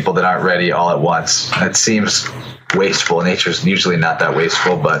all the people that aren't ready all at once. It seems wasteful. Nature's usually not that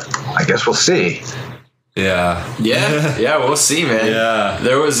wasteful, but I guess we'll see. Yeah, we'll see, man. Yeah,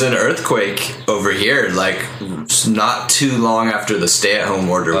 there was an earthquake over here, like not too long after the stay-at-home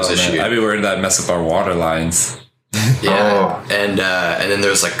order was issued. I'd be worried that mess up our water lines. And then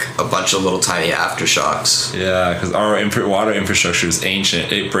there's like a bunch of little tiny aftershocks. Yeah, because our water infrastructure is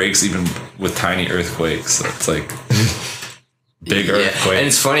ancient. It breaks even with tiny earthquakes. So it's like big earthquake. And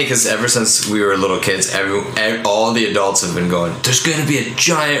it's funny because ever since we were little kids, all the adults have been going, there's going to be a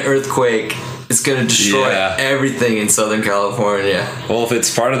giant earthquake. It's going to destroy everything in Southern California. Well, if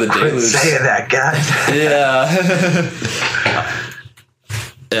it's part of the deluge. Quit saying that, guys.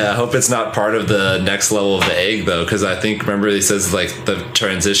 Yeah, I hope it's not part of the next level of the egg, though, because I think, remember, he says like the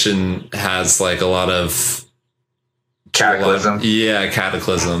transition has like a lot of cataclysm.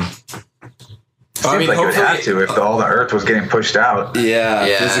 Cataclysm. I mean, like it would have to if all the Earth was getting pushed out. Yeah,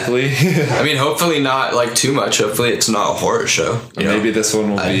 physically. I mean, hopefully not like too much. Hopefully it's not a horror show. Maybe this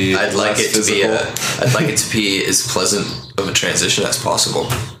one will be. I'd like it to be. I'd like it to be as pleasant of a transition as possible.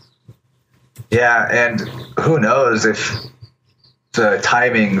 Yeah, and who knows if the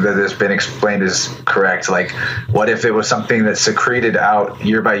timing that has been explained is correct. Like, what if it was something that secreted out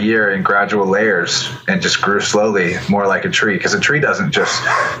year by year in gradual layers and just grew slowly, more like a tree? Because a tree doesn't just,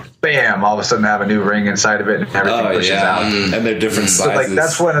 bam, all of a sudden have a new ring inside of it and everything pushes out. And they're different sizes. So, like,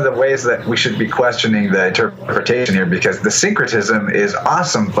 that's one of the ways that we should be questioning the interpretation here, because the syncretism is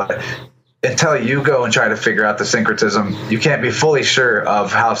awesome, but until you go and try to figure out the syncretism, you can't be fully sure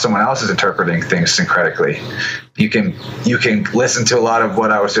of how someone else is interpreting things syncretically. You can listen to a lot of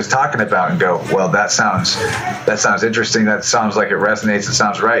what I was just talking about and go, well, that sounds interesting. That sounds like it resonates. It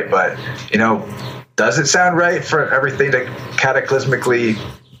sounds right. But, does it sound right for everything to cataclysmically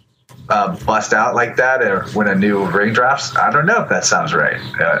bust out like that or when a new ring drops? I don't know if that sounds right.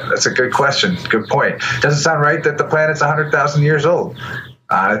 That's a good question. Good point. Does it sound right that the planet's 100,000 years old?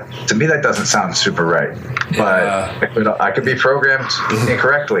 To me, that doesn't sound super right, but I could be programmed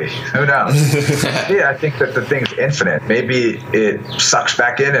incorrectly. Who knows? Yeah, I think that the thing's infinite. Maybe it sucks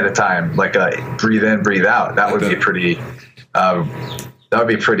back in at a time, like a breathe in, breathe out. That would be pretty. That would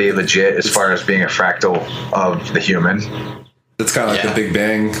be pretty legit as far as being a fractal of the human. It's kind of like the Big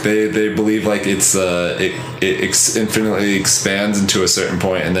Bang. They believe like it's it infinitely expands into a certain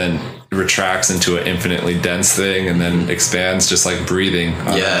point and then retracts into an infinitely dense thing and then expands, just like breathing.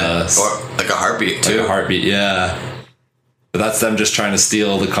 Or like a heartbeat too. Like a heartbeat, yeah. But that's them just trying to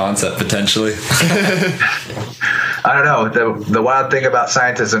steal the concept potentially. I don't know. The wild thing about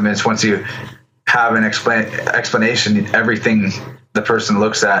scientism is once you have an explanation, everything the person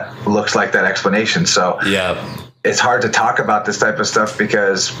looks like that explanation. So it's hard to talk about this type of stuff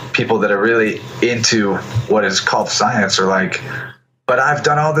because people that are really into what is called science are like, but I've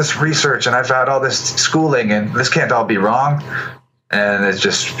done all this research and I've had all this schooling and this can't all be wrong. And it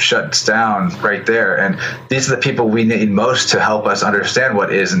just shuts down right there. And these are the people we need most to help us understand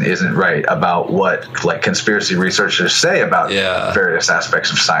what is and isn't right about what like conspiracy researchers say about various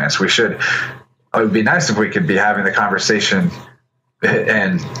aspects of science. It would be nice if we could be having the conversation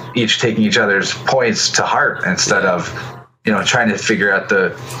and each taking each other's points to heart instead of, trying to figure out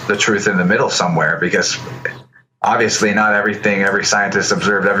the truth in the middle somewhere, because obviously not everything every scientist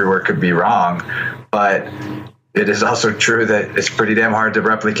observed everywhere could be wrong, but it is also true that it's pretty damn hard to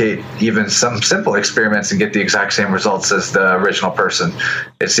replicate even some simple experiments and get the exact same results as the original person.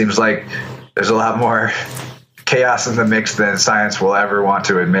 It seems like there's a lot more chaos in the mix than science will ever want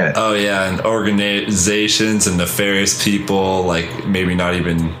to admit. Oh yeah, and organizations and nefarious people, like maybe not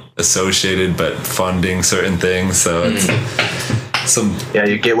even associated but funding certain things. So it's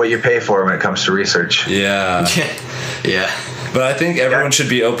you get what you pay for when it comes to research. Yeah. But I think everyone should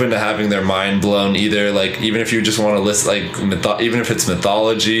be open to having their mind blown, either like even if you just want to list like even if it's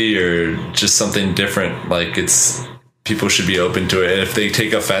mythology or just something different, like people should be open to it. And if they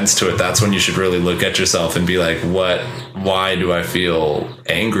take offense to it, that's when you should really look at yourself and be like, why do I feel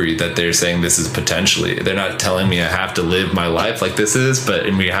angry that they're saying this is potentially? They're not telling me I have to live my life like this is, but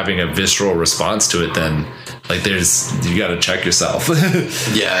in me having a visceral response to it, then like you got to check yourself.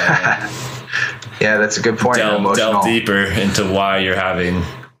 Yeah, that's a good point. Delve deeper into why you're having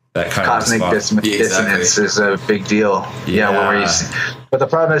that kind cosmic of dissonance is a big deal. But the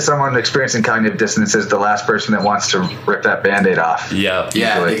problem is someone experiencing cognitive dissonance is the last person that wants to rip that Band-Aid off.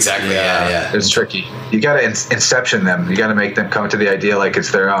 Exactly. It's tricky. You got to inception them. You got to make them come to the idea like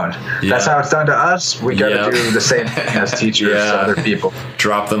it's their own. That's how it's done to us. We got to do the same thing as teachers to other people.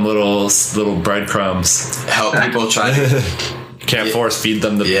 Drop them little breadcrumbs. Help people try to... Can't force feed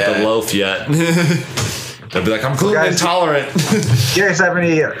them the loaf yet. They'll be like, I'm gluten intolerant. You guys have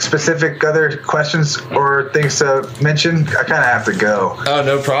any specific other questions or things to mention? I kind of have to go. Oh,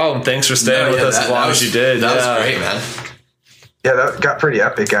 no problem. Thanks for staying with us as long as you did. That was great, man. Yeah, that got pretty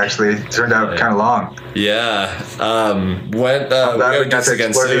epic, actually. It turned out kind of long. Yeah. I'm glad we got to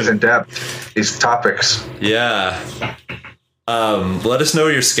explore these in depth, these topics. Yeah. Let us know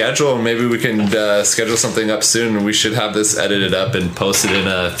your schedule and maybe we can schedule something up soon. We should have this edited up and posted in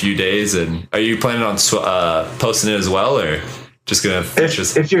a few days. And are you planning on posting it as well, or just gonna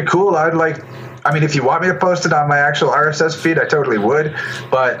if you're cool, if you want me to post it on my actual RSS feed, I totally would,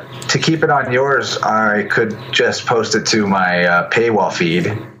 but to keep it on yours, I could just post it to my paywall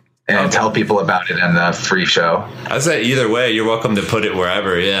feed and tell people about it in the free show. I say either way, you're welcome to put it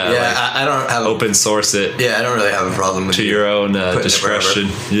wherever. I don't have open source it. Yeah, I don't really have a problem with your own discretion.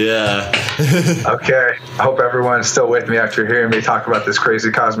 Yeah. Okay. I hope everyone's still with me after hearing me talk about this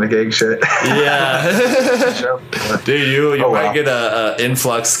crazy cosmic egg shit. Yeah. Dude, you might get a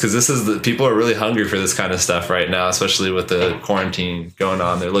influx because people are really hungry for this kind of stuff right now, especially with the quarantine going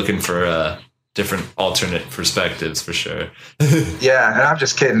on. They're looking for different alternate perspectives for sure. Yeah, and I'm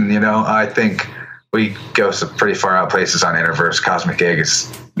just kidding. I think we go some pretty far out places on Interverse. Cosmic Egg is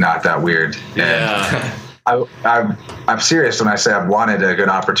not that weird. Yeah. And I'm serious when I say I've wanted a good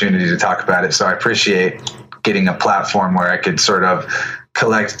opportunity to talk about it. So I appreciate getting a platform where I could sort of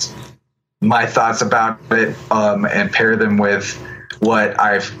collect my thoughts about it and pair them with what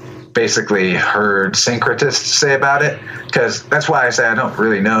I've basically heard syncretists say about it. Because that's why I say I don't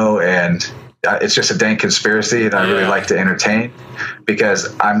really know, and it's just a dank conspiracy that I really like to entertain,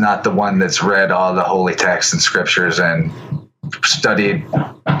 because I'm not the one that's read all the holy texts and scriptures and studied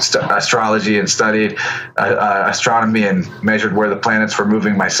astrology and studied astronomy and measured where the planets were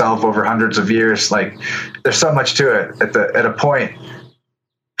moving myself over hundreds of years. Like, there's so much to it. At a point,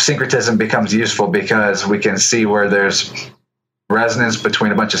 syncretism becomes useful because we can see where there's resonance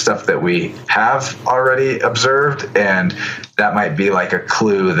between a bunch of stuff that we have already observed, and that might be like a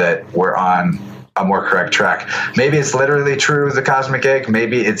clue that we're on a more correct track. Maybe it's literally true, the cosmic egg.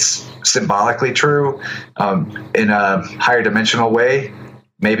 Maybe it's symbolically true in a higher dimensional way.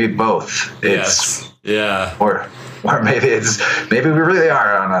 Maybe both. Or maybe we really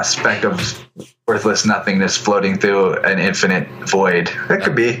are on a speck of worthless nothingness floating through an infinite void. That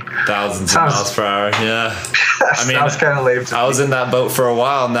could be thousands of miles per hour. Yeah. I mean, sounds kind of lame. I was in that boat for a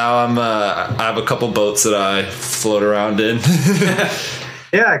while. Now I have a couple boats that I float around in.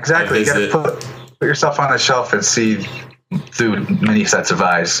 Yeah, exactly. You got to put yourself on a shelf and see through many sets of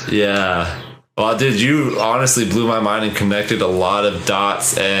eyes. Yeah. Well, dude, you honestly blew my mind and connected a lot of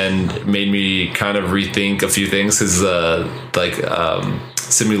dots and made me kind of rethink a few things, because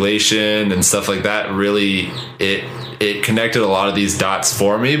simulation and stuff like that, really it connected a lot of these dots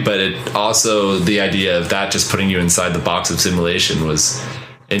for me. But it also, the idea of that just putting you inside the box of simulation was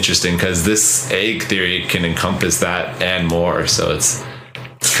interesting, because this egg theory can encompass that and more. So it's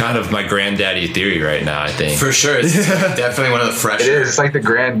kind of my granddaddy theory right now, I think. For sure. It's definitely one of the fresher. It is. It's like the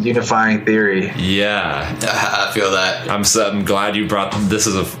grand unifying theory. Yeah. I feel that. I'm glad you brought this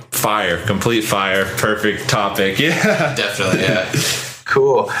as a complete fire, perfect topic. Yeah. Definitely, yeah.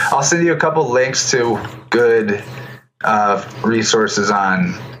 Cool. I'll send you a couple links to good resources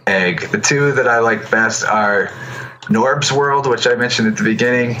on egg. The two that I like best are Norb's World, which I mentioned at the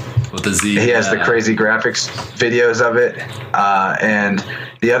beginning. With the Z. He has the crazy graphics videos of it. And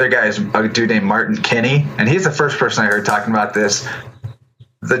the other guy is a dude named Martin Kenny. And he's the first person I heard talking about this.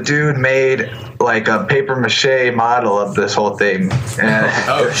 The dude made like a paper mache model of this whole thing. And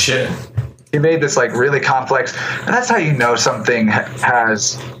oh, shit. He made this like really complex. And that's how you know something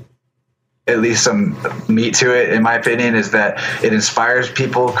has at least some meat to it, in my opinion, is that it inspires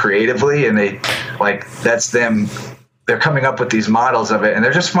people creatively, and that's them. They're coming up with these models of it, and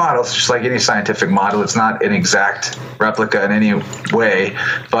they're just models, just like any scientific model. It's not an exact replica in any way,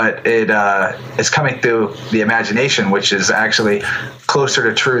 but it's coming through the imagination, which is actually closer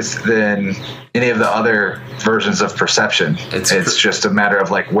to truth than any of the other versions of perception. It's just a matter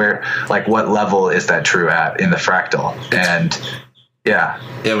of what level is that true at in the fractal. Yeah,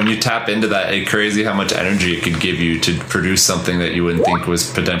 when you tap into that, it's crazy how much energy it could give you to produce something that you wouldn't think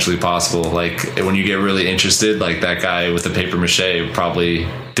was potentially possible. Like when you get really interested, like that guy with the paper mache probably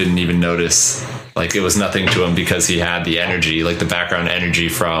didn't even notice. Like it was nothing to him because he had the energy, like the background energy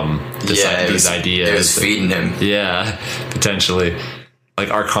from these ideas. It was feeding him. Yeah, potentially. Like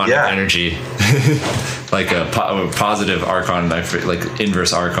archonic energy. Like a positive archon, like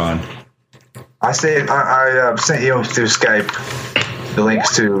inverse archon. I sent you through Skype the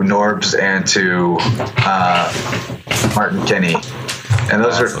links to Norbs and to Martin Kenny. And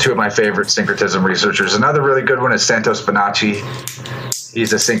those are two of my favorite syncretism researchers. Another really good one is Santos Bonacci.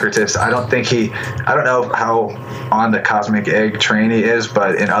 He's a syncretist. I don't know how on the cosmic egg train he is,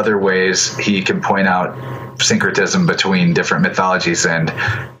 but in other ways he can point out syncretism between different mythologies and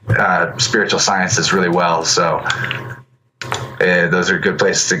spiritual sciences really well. So those are good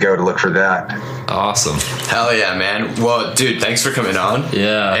places to go to look for that. Awesome. Hell yeah, man. Well, dude, thanks for coming on.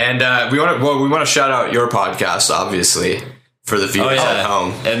 Yeah. And we want to shout out your podcast, obviously, for the viewers at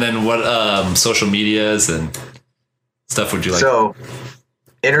home. And then what social medias and stuff would you like? So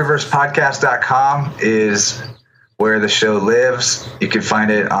introversepodcast.com is where the show lives. You can find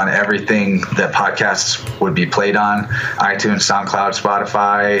it on everything that podcasts would be played on: iTunes, SoundCloud,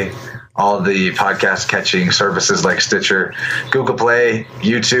 Spotify, all the podcast catching services like Stitcher, Google Play,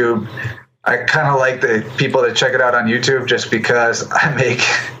 YouTube. I kind of like the people that check it out on YouTube just because I make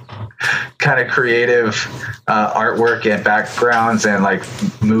kind of creative artwork and backgrounds and like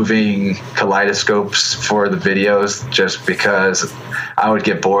moving kaleidoscopes for the videos, just because I would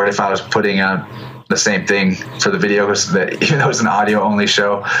get bored if I was putting out the same thing for the videos, that even though it's an audio only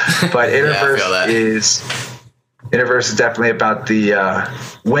show. But Interverse is definitely about the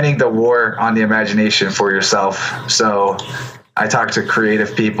winning the war on the imagination for yourself. So I talk to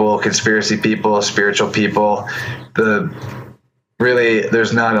creative people, conspiracy people, spiritual people.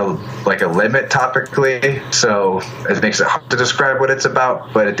 There's not a limit topically, so it makes it hard to describe what it's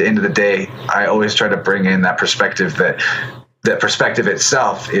about. But at the end of the day, I always try to bring in that perspective, that perspective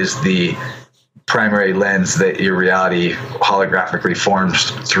itself is the primary lens that your reality holographically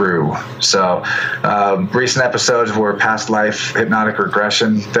forms through. So recent episodes were past life hypnotic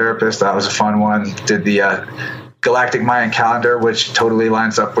regression therapist. That was a fun one. Did the Galactic Mayan calendar, which totally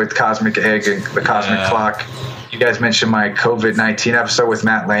lines up with Cosmic Egg and the Cosmic Clock. You guys mentioned my COVID-19 episode with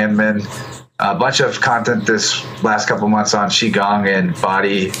Matt Landman. a bunch of content this last couple months on Qigong and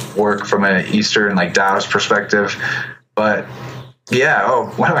body work from an Eastern, like Taoist perspective. But yeah,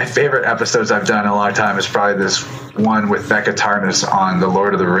 one of my favorite episodes I've done in a long time is probably this one with Becca Tarnas on the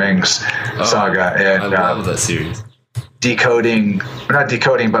Lord of the Rings saga. And I love that series. Not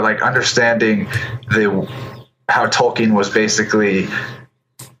decoding, but like understanding how Tolkien was basically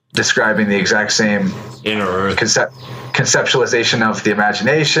describing the exact same Inner Earth conceptualization of the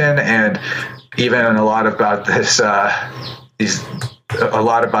imagination, and even a lot about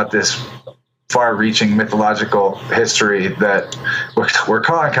this far-reaching mythological history that we're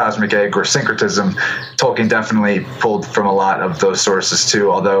calling cosmic egg or syncretism. Tolkien definitely pulled from a lot of those sources too,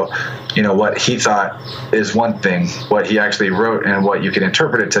 although, you know, what he thought is one thing, what he actually wrote and what you can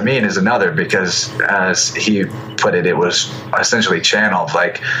interpret it to mean is another, because as he put it, it was essentially channeled.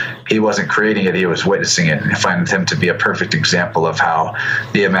 Like, he wasn't creating it, he was witnessing it. And I find him to be a perfect example of how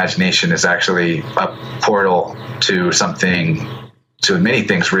the imagination is actually a portal to something, to many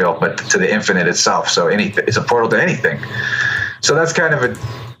things real, but to the infinite itself. So it's a portal to anything. So that's kind of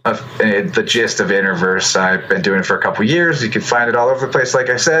the gist of Interverse. I've been doing it for a couple years. You can find it all over the place, like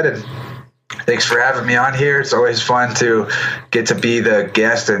I said. And thanks for having me on here. It's always fun to get to be the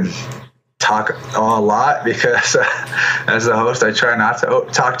guest and talk a lot, because as the host, I try not to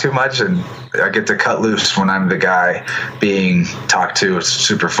talk too much, and I get to cut loose when I'm the guy being talked to. It's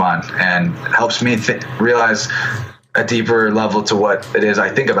super fun and helps me realize a deeper level to what it is I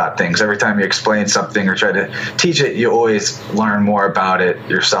think about things. Every time you explain something or try to teach it, you always learn more about it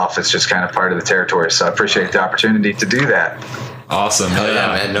yourself. It's just kind of part of the territory. So I appreciate the opportunity to do that. Awesome. Hell yeah,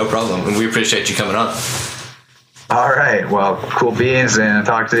 man. No problem. And we appreciate you coming on. All right. Well, cool beans, and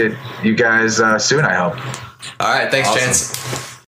talk to you guys soon, I hope. All right. Thanks, Awesome. Chance.